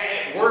Cross. Yeah,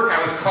 at work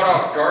I was caught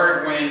off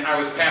guard when I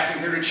was passing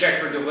through to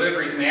check for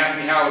deliveries, and they asked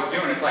me how I was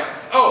doing. It's like,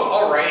 oh,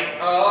 all right.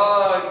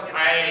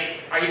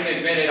 I even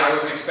admitted I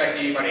wasn't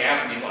expecting anybody to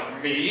ask me. It's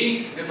like, me?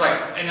 It's like,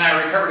 and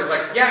I recovered. It's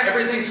like, yeah,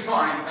 everything's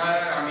fine.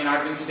 I mean,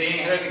 I've been staying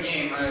ahead of the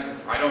game.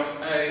 I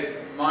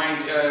don't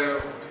mind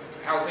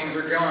how things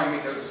are going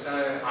because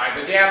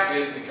I've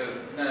adapted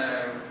because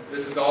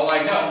this is all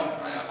I know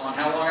on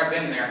how long I've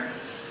been there.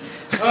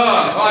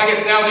 Well, I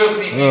guess that'll do it for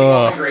me.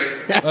 Keep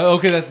great.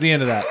 Okay, that's the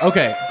end of that.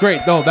 Okay,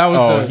 great. No, that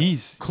was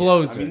he's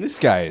closer. I mean, this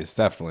guy is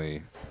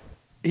definitely.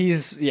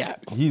 He's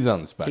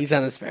on the spectrum. He's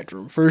on the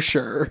spectrum for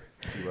sure.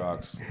 He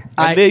rocks.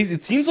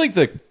 It seems like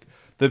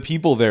the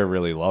people there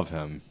really love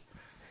him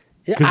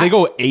because they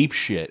go ape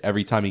shit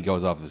every time he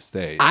goes off the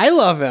stage. I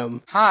love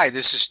him. Hi,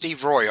 this is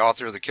Steve Roy,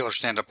 author of the Killer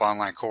Stand Up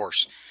Online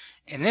course.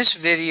 In this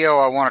video,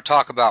 I want to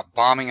talk about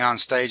bombing on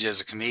stage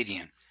as a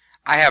comedian.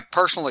 I have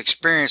personal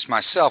experience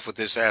myself with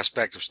this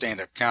aspect of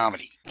stand-up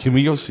comedy. Can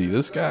we go see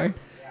this guy?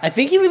 I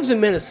think he lives in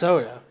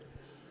Minnesota.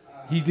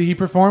 He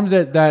performs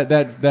at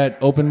that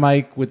open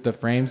mic with the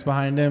frames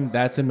behind him.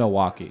 That's in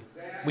Milwaukee.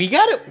 We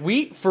got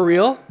it. For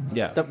real?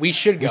 Yeah. We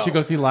should go. We should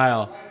go see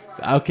Lyle.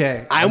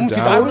 Okay. I'm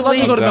because I would love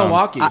to go to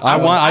Milwaukee.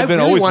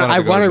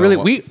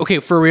 Okay,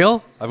 for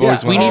real?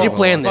 We need to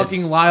plan this.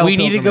 Fucking Lyle we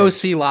need to go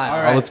see Lyle.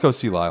 All right. Let's go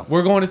see Lyle.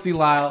 We're going to see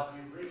Lyle.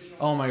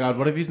 Oh my God,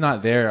 what if he's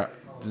not there?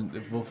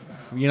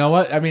 You know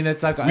what? I mean,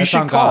 it's like we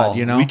should call. God,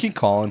 you know, we can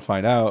call and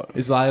find out.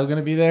 Is Lyle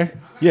gonna be there?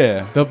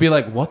 Yeah. They'll be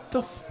like, "What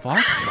the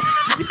fuck?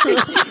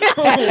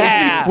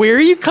 Yeah. Where are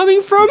you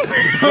coming from?"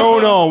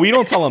 No, we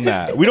don't tell him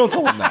that.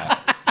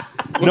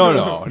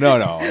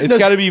 No. It's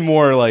got to be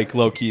more like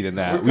low key than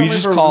that. We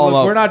just call him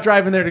up. We're not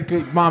driving there to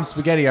get Mom's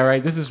spaghetti. All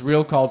right, this is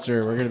real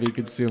culture. We're gonna be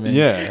consuming.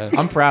 Yeah,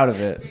 I'm proud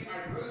of it.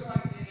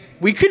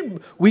 We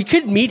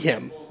could meet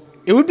him.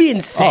 It would be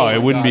insane. Oh, it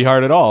wouldn't be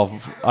hard at all.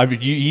 I mean,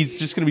 he's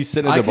just going to be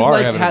sitting at the bar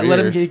having a beer. Let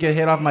him get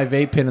hit off my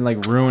vape pen and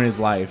like ruin his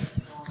life.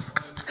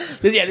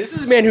 Yeah, this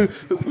is a man who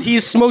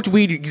he's smoked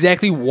weed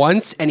exactly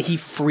once and he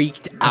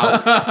freaked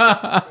out.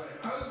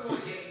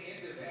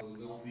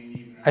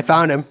 I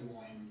found him.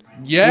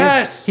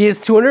 Yes, he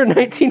has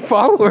 219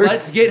 followers.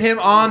 Let's get him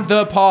on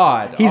the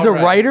pod. He's a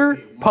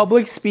writer,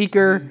 public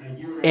speaker,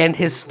 and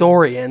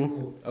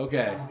historian.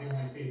 Okay.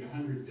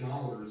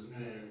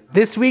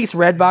 This week's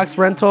Redbox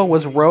rental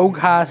was Rogue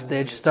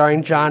Hostage,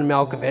 starring John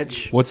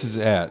Malkovich. What's his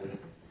at?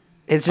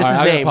 It's just his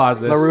name,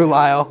 LaRue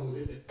Lyle.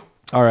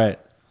 All right.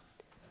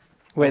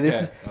 Wait,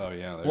 this is... Oh,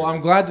 yeah. Well,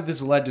 I'm glad that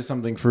this led to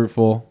something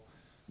fruitful.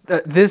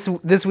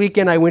 This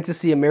weekend, I went to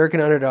see American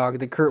Underdog,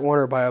 the Kurt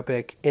Warner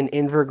biopic, in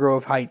Inver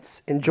Grove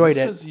Heights. Enjoyed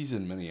it. Says he's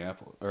in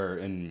Minneapolis, or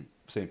in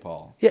St.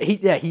 Paul. Yeah,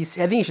 he's.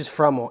 I think he's just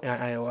from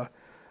Iowa.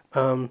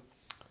 No,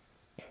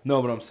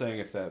 but I'm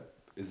saying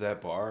is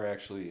that bar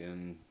actually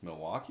in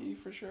Milwaukee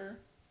for sure?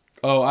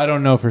 Oh, I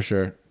don't know for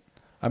sure.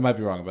 I might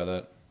be wrong about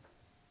that.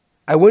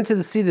 I went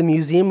to see the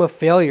Museum of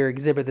Failure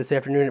exhibit this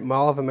afternoon at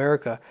Mall of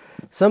America.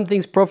 Some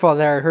things profiled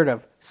that I heard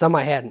of, some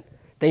I hadn't.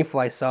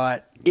 Thankfully, I saw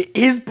it.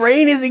 His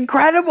brain is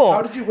incredible.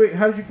 How did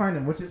you find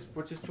him? What's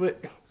his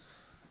twit?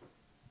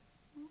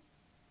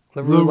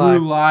 LaRue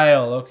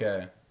Lyle.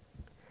 Okay.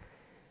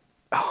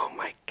 Oh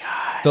my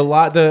God.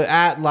 The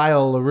at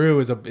Lyle LaRue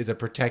is a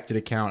protected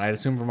account. I'd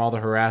assume from all the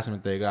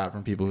harassment they got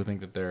from people who think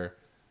that they're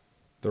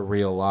the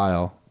real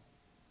Lyle.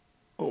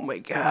 Oh my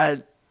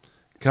God.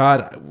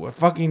 God,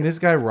 fucking this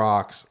guy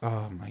rocks.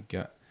 Oh my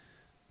God.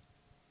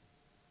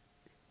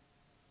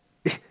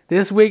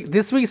 This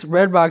week's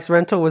Redbox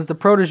rental was the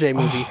Protege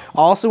movie.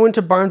 Also went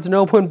to Barnes &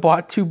 Noble and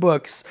bought 2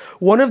 books.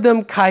 One of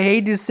them,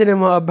 Cahiers du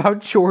Cinema, about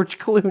George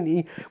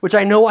Clooney, which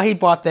I know why he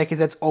bought that because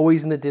that's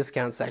always in the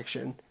discount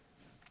section.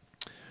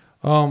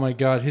 Oh my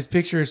God, his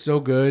picture is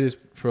so good.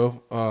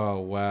 Oh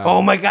wow.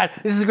 Oh my God,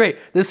 this is great.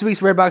 This week's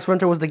Redbox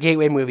rental was the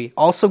Gateway movie.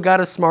 Also got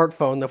a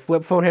smartphone. The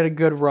flip phone had a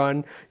good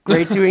run.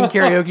 Great doing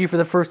karaoke for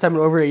the first time in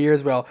over 8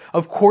 years. Well,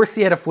 of course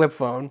he had a flip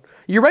phone.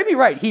 You might be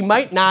right. He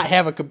might not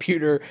have a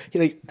computer.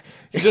 He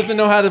doesn't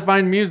know how to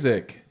find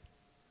music.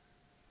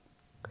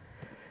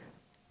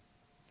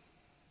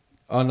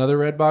 Another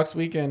Redbox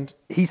weekend.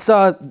 He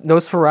saw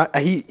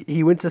Nosferatu.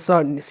 He went to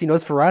see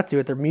Nosferatu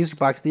at their Music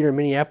Box Theater in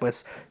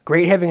Minneapolis.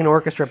 Great having an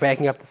orchestra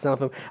backing up the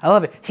sound of him. I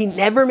love it. He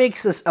never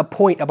makes us a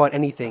point about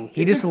anything.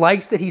 He just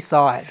likes that he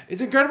saw it. It's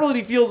incredible that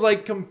he feels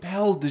like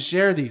compelled to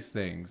share these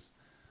things.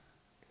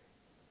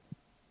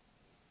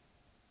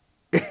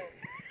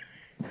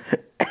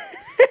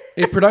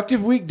 A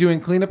productive week doing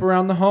cleanup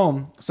around the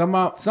home.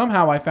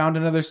 Somehow I found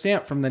another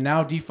stamp from the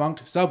now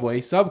defunct Subway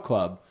Sub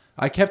Club.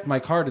 I kept my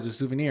card as a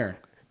souvenir.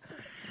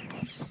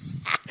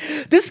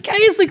 This guy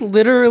is like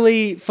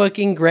literally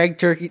fucking Greg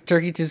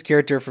Turkey's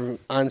character from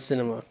On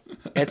Cinema.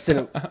 At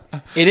Cinema.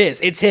 It is.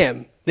 It's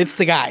him. It's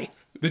the guy.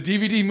 The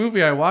DVD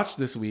movie I watched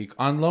this week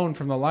on loan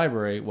from the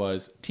library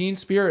was Teen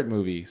Spirit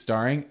Movie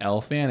starring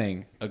Elle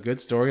Fanning. A good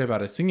story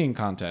about a singing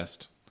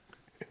contest.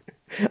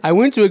 I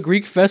went to a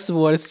Greek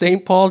festival at a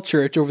St. Paul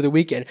church over the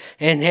weekend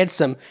and had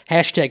some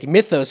hashtag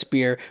mythos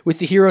beer with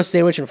the hero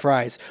sandwich and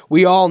fries.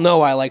 We all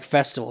know I like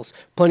festivals.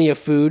 Plenty of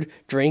food,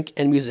 drink,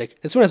 and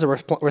music. This one has a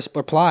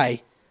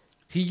reply.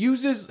 He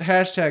uses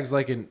hashtags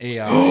like an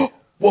AI.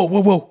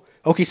 Whoa.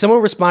 Okay,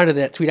 someone responded to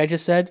that tweet I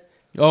just said.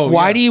 Oh,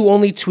 Why yeah. do you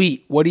only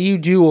tweet? What do you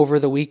do over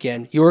the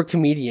weekend? You're a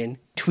comedian.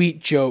 Tweet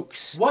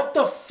jokes. What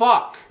the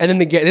fuck? And then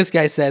this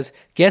guy says,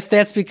 guess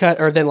that's because,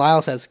 or then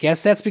Lyle says,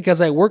 guess that's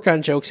because I work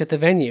on jokes at the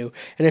venue.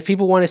 And if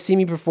people want to see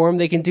me perform,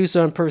 they can do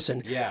so in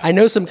person. Yeah. I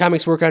know some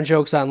comics work on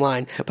jokes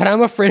online, but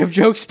I'm afraid of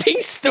jokes being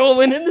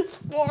stolen in this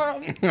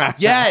forum.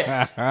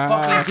 Yes.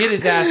 Fucking get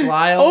his ass,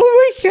 Lyle.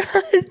 Oh my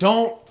God.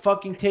 Don't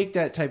fucking take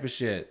that type of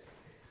shit.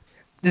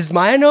 Does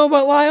Maya know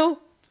about Lyle?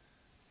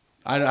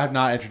 I have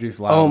not introduced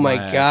Lyle. Oh to my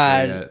Maya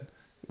God. yet.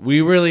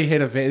 We really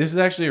hit a vein. This is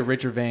actually a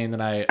richer vein than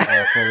I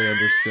fully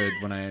understood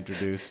when I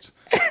introduced.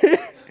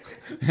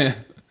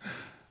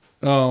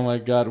 Oh my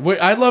God. Wait,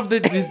 I love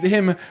that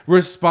him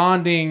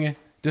responding,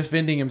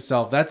 defending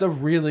himself. That's a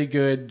really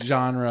good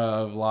genre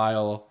of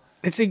Lyle.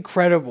 It's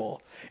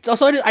incredible. It's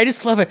also, I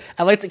just love it.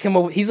 I like to come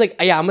up with, he's like,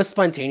 yeah, I'm a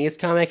spontaneous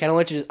comic. I don't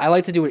let you, I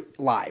like to do it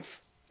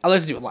live. I like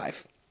to do it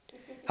live.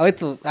 I like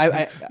to,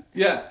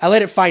 I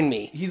let it find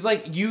me. He's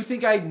like, you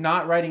think I'm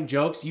not writing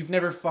jokes? You've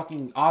never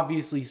fucking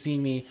obviously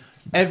seen me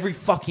every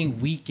fucking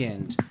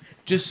weekend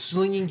just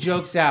slinging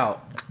jokes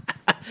out.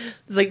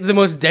 It's like the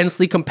most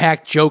densely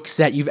compact joke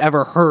set you've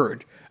ever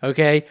heard.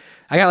 Okay?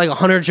 I got like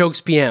 100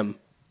 jokes PM.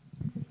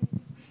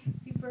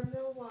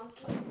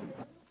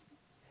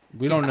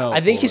 We don't know. I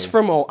think he's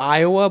from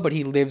Iowa, but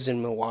he lives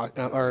in Milwaukee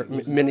or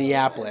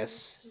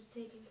Minneapolis.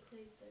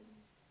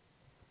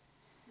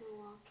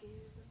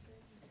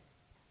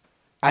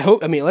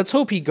 Let's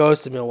hope he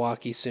goes to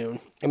Milwaukee soon.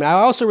 I mean, I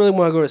also really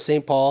want to go to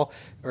St. Paul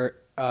or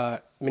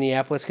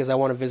Minneapolis because I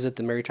want to visit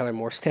the Mary Tyler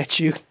Moore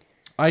statue.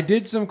 I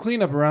did some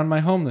cleanup around my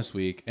home this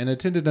week and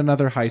attended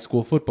another high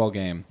school football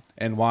game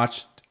and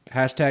watched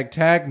hashtag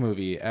tag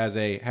movie as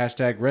a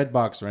hashtag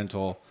Redbox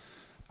rental.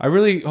 I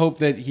really hope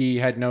that he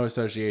had no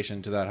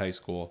association to that high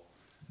school.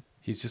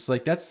 He's just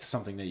like, that's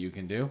something that you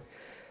can do.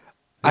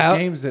 There's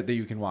games that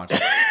you can watch.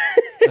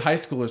 The high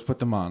schoolers put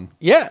them on.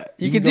 Yeah,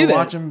 you can do that.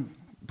 Watch them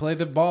play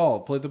the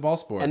ball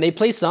sport. And they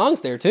play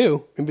songs there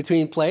too, in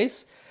between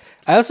plays.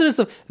 I also just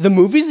the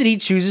movies that he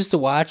chooses to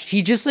watch,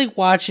 he just like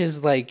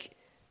watches like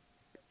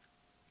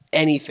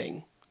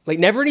anything. Like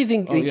never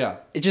anything. Oh, yeah.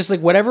 It's just like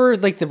whatever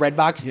like the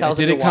Redbox tells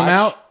him to watch. Did it come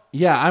out?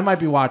 Yeah, I might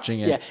be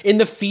watching it. Yeah, in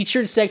the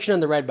featured section on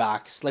the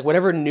Redbox, like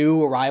whatever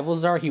new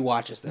arrivals are, he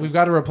watches them. We've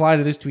got a reply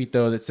to this tweet,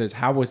 though, that says,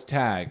 how was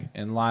Tag?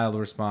 And Lyle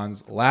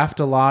responds, laughed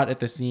a lot at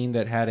the scene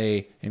that had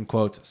a, in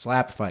quotes,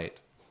 slap fight.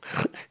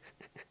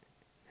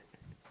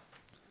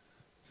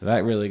 So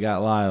that really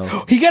got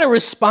Lyle. He got a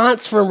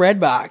response from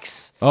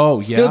Redbox. Oh,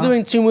 yeah? Still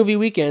doing 2 movie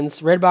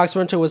weekends. Redbox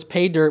rental was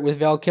Pay Dirt with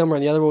Val Kilmer,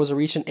 and the other one was a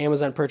recent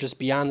Amazon purchase,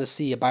 Beyond the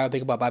Sea, a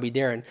biopic about Bobby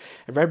Darin.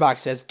 And Redbox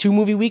says 2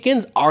 movie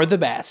weekends are the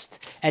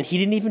best. And he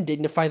didn't even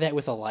dignify that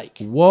with a like.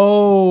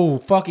 Whoa,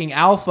 fucking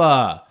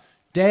alpha.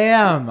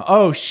 Damn.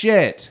 Oh,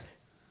 shit.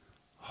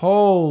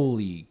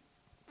 Holy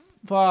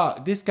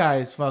fuck. This guy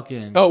is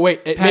fucking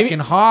packing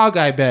hog,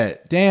 I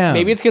bet. Damn.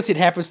 Maybe it's because it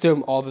happens to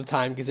him all the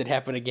time because it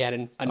happened again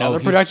in another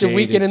productive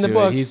weekend in the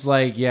books. He's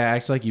like, yeah,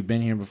 acts like you've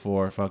been here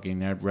before, fucking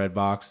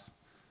Redbox.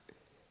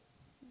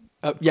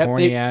 Yeah,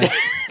 corny ass.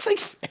 It's like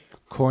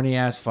corny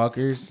ass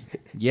fuckers.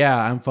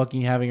 Yeah, I'm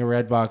fucking having a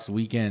Redbox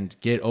weekend.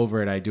 Get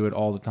over it. I do it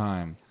all the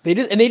time. They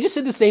just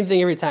said the same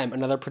thing every time.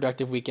 Another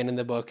productive weekend in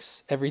the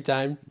books every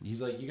time. He's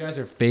like, you guys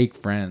are fake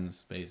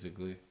friends,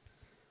 basically.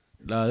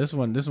 This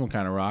one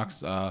kind of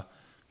rocks.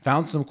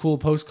 Found some cool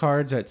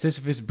postcards at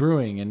Sisyphus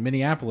Brewing in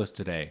Minneapolis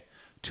today.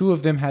 2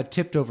 of them had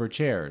tipped over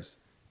chairs.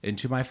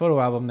 Into my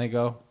photo album they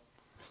go.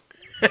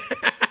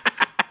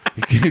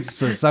 Just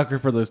a sucker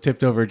for those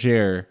tipped over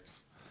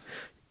chairs.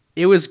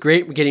 It was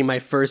great getting my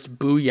first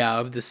booyah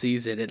of the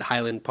season at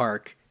Highland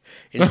Park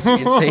in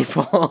St.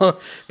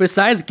 Paul.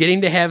 Besides getting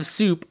to have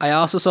soup, I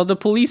also saw the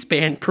police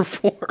band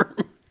perform.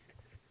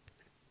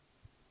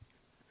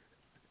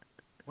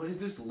 What is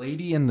this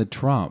Lady in the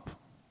Trump?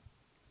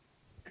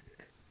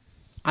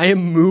 I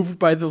am moved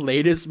by the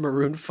latest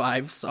Maroon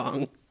 5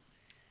 song.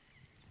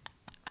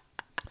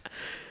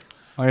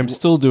 I am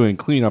still doing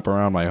cleanup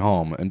around my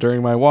home, and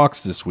during my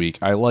walks this week,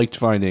 I liked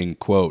finding,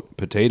 quote,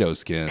 potato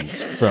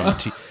skins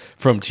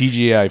from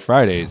TGI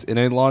Fridays in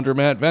a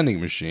laundromat vending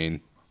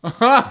machine.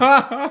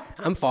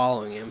 I'm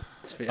following him.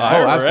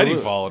 I already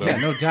followed him. Yeah,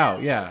 no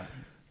doubt, yeah.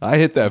 I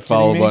hit that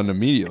follow button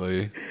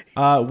immediately.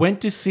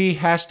 Went to see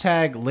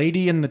hashtag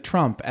Lady in the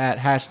Trump at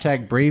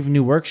hashtag Brave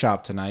New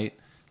Workshop tonight.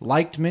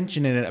 Liked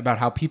mentioning it about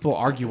how people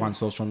argue on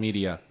social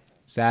media.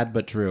 Sad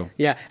but true.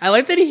 Yeah, I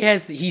like that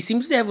he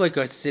seems to have like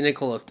a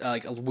cynical,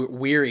 like a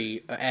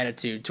weary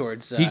attitude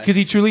towards. Because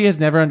he truly has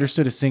never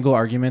understood a single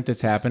argument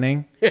that's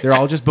happening. They're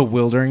all just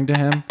bewildering to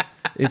him.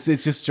 It's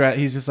just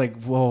he's just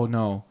like, whoa,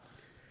 no.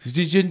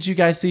 Didn't you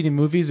guys see any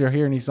movies or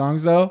hear any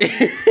songs though?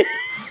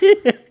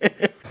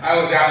 I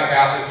was out and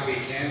about this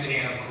weekend,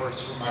 and of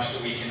course, for much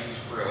of the weekend, it was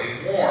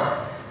really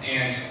warm.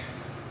 And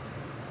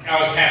I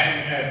was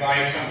passing by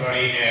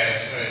somebody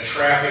at a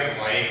traffic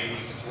light who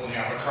was holding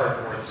up a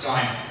cardboard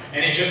sign,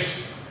 and it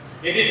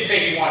didn't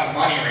say he wanted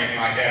money or anything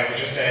like that. It was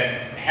just a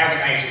have a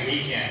nice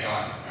weekend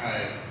on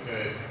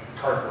the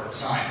cardboard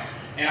sign.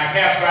 And I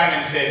passed by him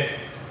and said,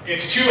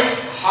 "It's too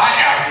hot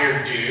out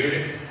here,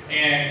 dude."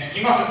 And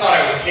he must have thought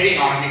I was hitting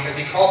on him because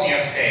he called me a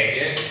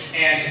faggot,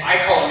 and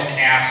I called him an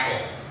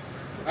asshole.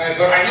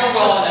 But I know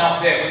well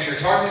enough that when you're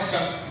talking to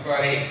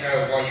somebody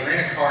while you're in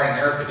a car and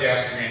they're a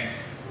pedestrian,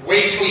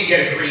 wait till you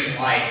get a green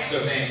light, so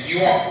then you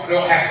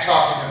don't have to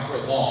talk to them for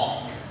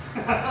long.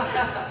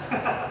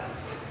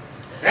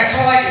 That's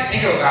all I could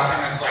think of about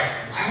them. It's like,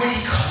 why would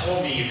he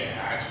call me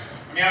that?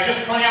 I mean, I was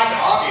just pointing out the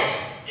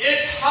obvious.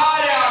 It's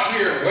hot out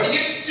here. What are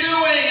you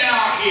doing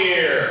out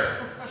here?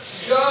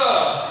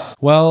 Duh.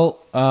 Well,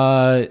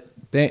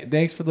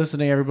 thanks for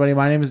listening, everybody.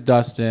 My name is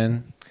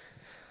Dustin.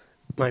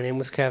 My name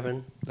was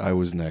Kevin. I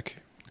was Nick.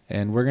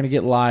 And we're going to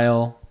get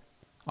Lyle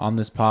on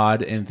this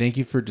pod. And thank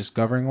you for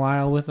discovering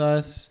Lyle with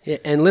us. Yeah,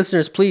 and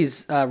listeners,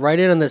 please write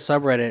in on the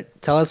subreddit.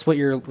 Tell us what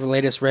your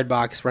latest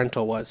Redbox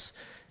rental was.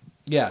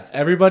 Yeah,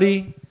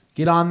 everybody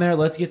get on there.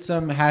 Let's get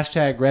some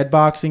hashtag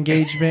Redbox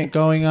engagement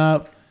going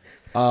up.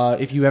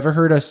 If you ever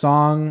heard a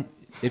song,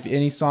 if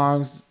any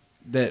songs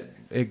that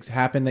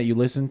happened that you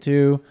listened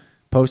to,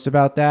 post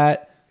about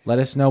that. Let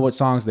us know what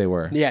songs they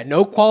were. Yeah,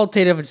 no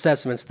qualitative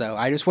assessments, though.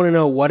 I just want to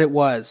know what it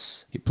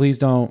was. Please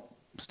don't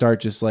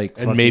start just like...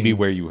 And maybe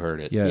where you heard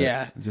it.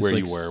 Yeah. Where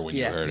you were when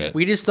you heard it.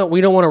 We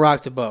don't want to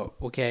rock the boat,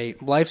 okay?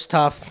 Life's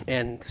tough,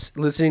 and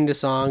listening to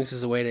songs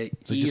is a way to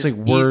so just like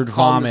word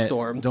calm the vomit.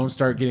 storm. Don't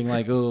start getting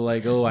I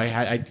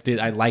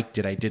liked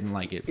it, I didn't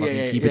like it.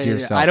 Fucking keep it to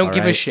yourself. I don't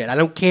give a shit. I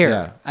don't care.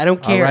 Yeah. I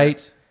don't care. All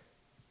right.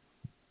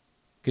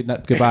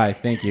 Goodbye.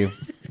 Thank you.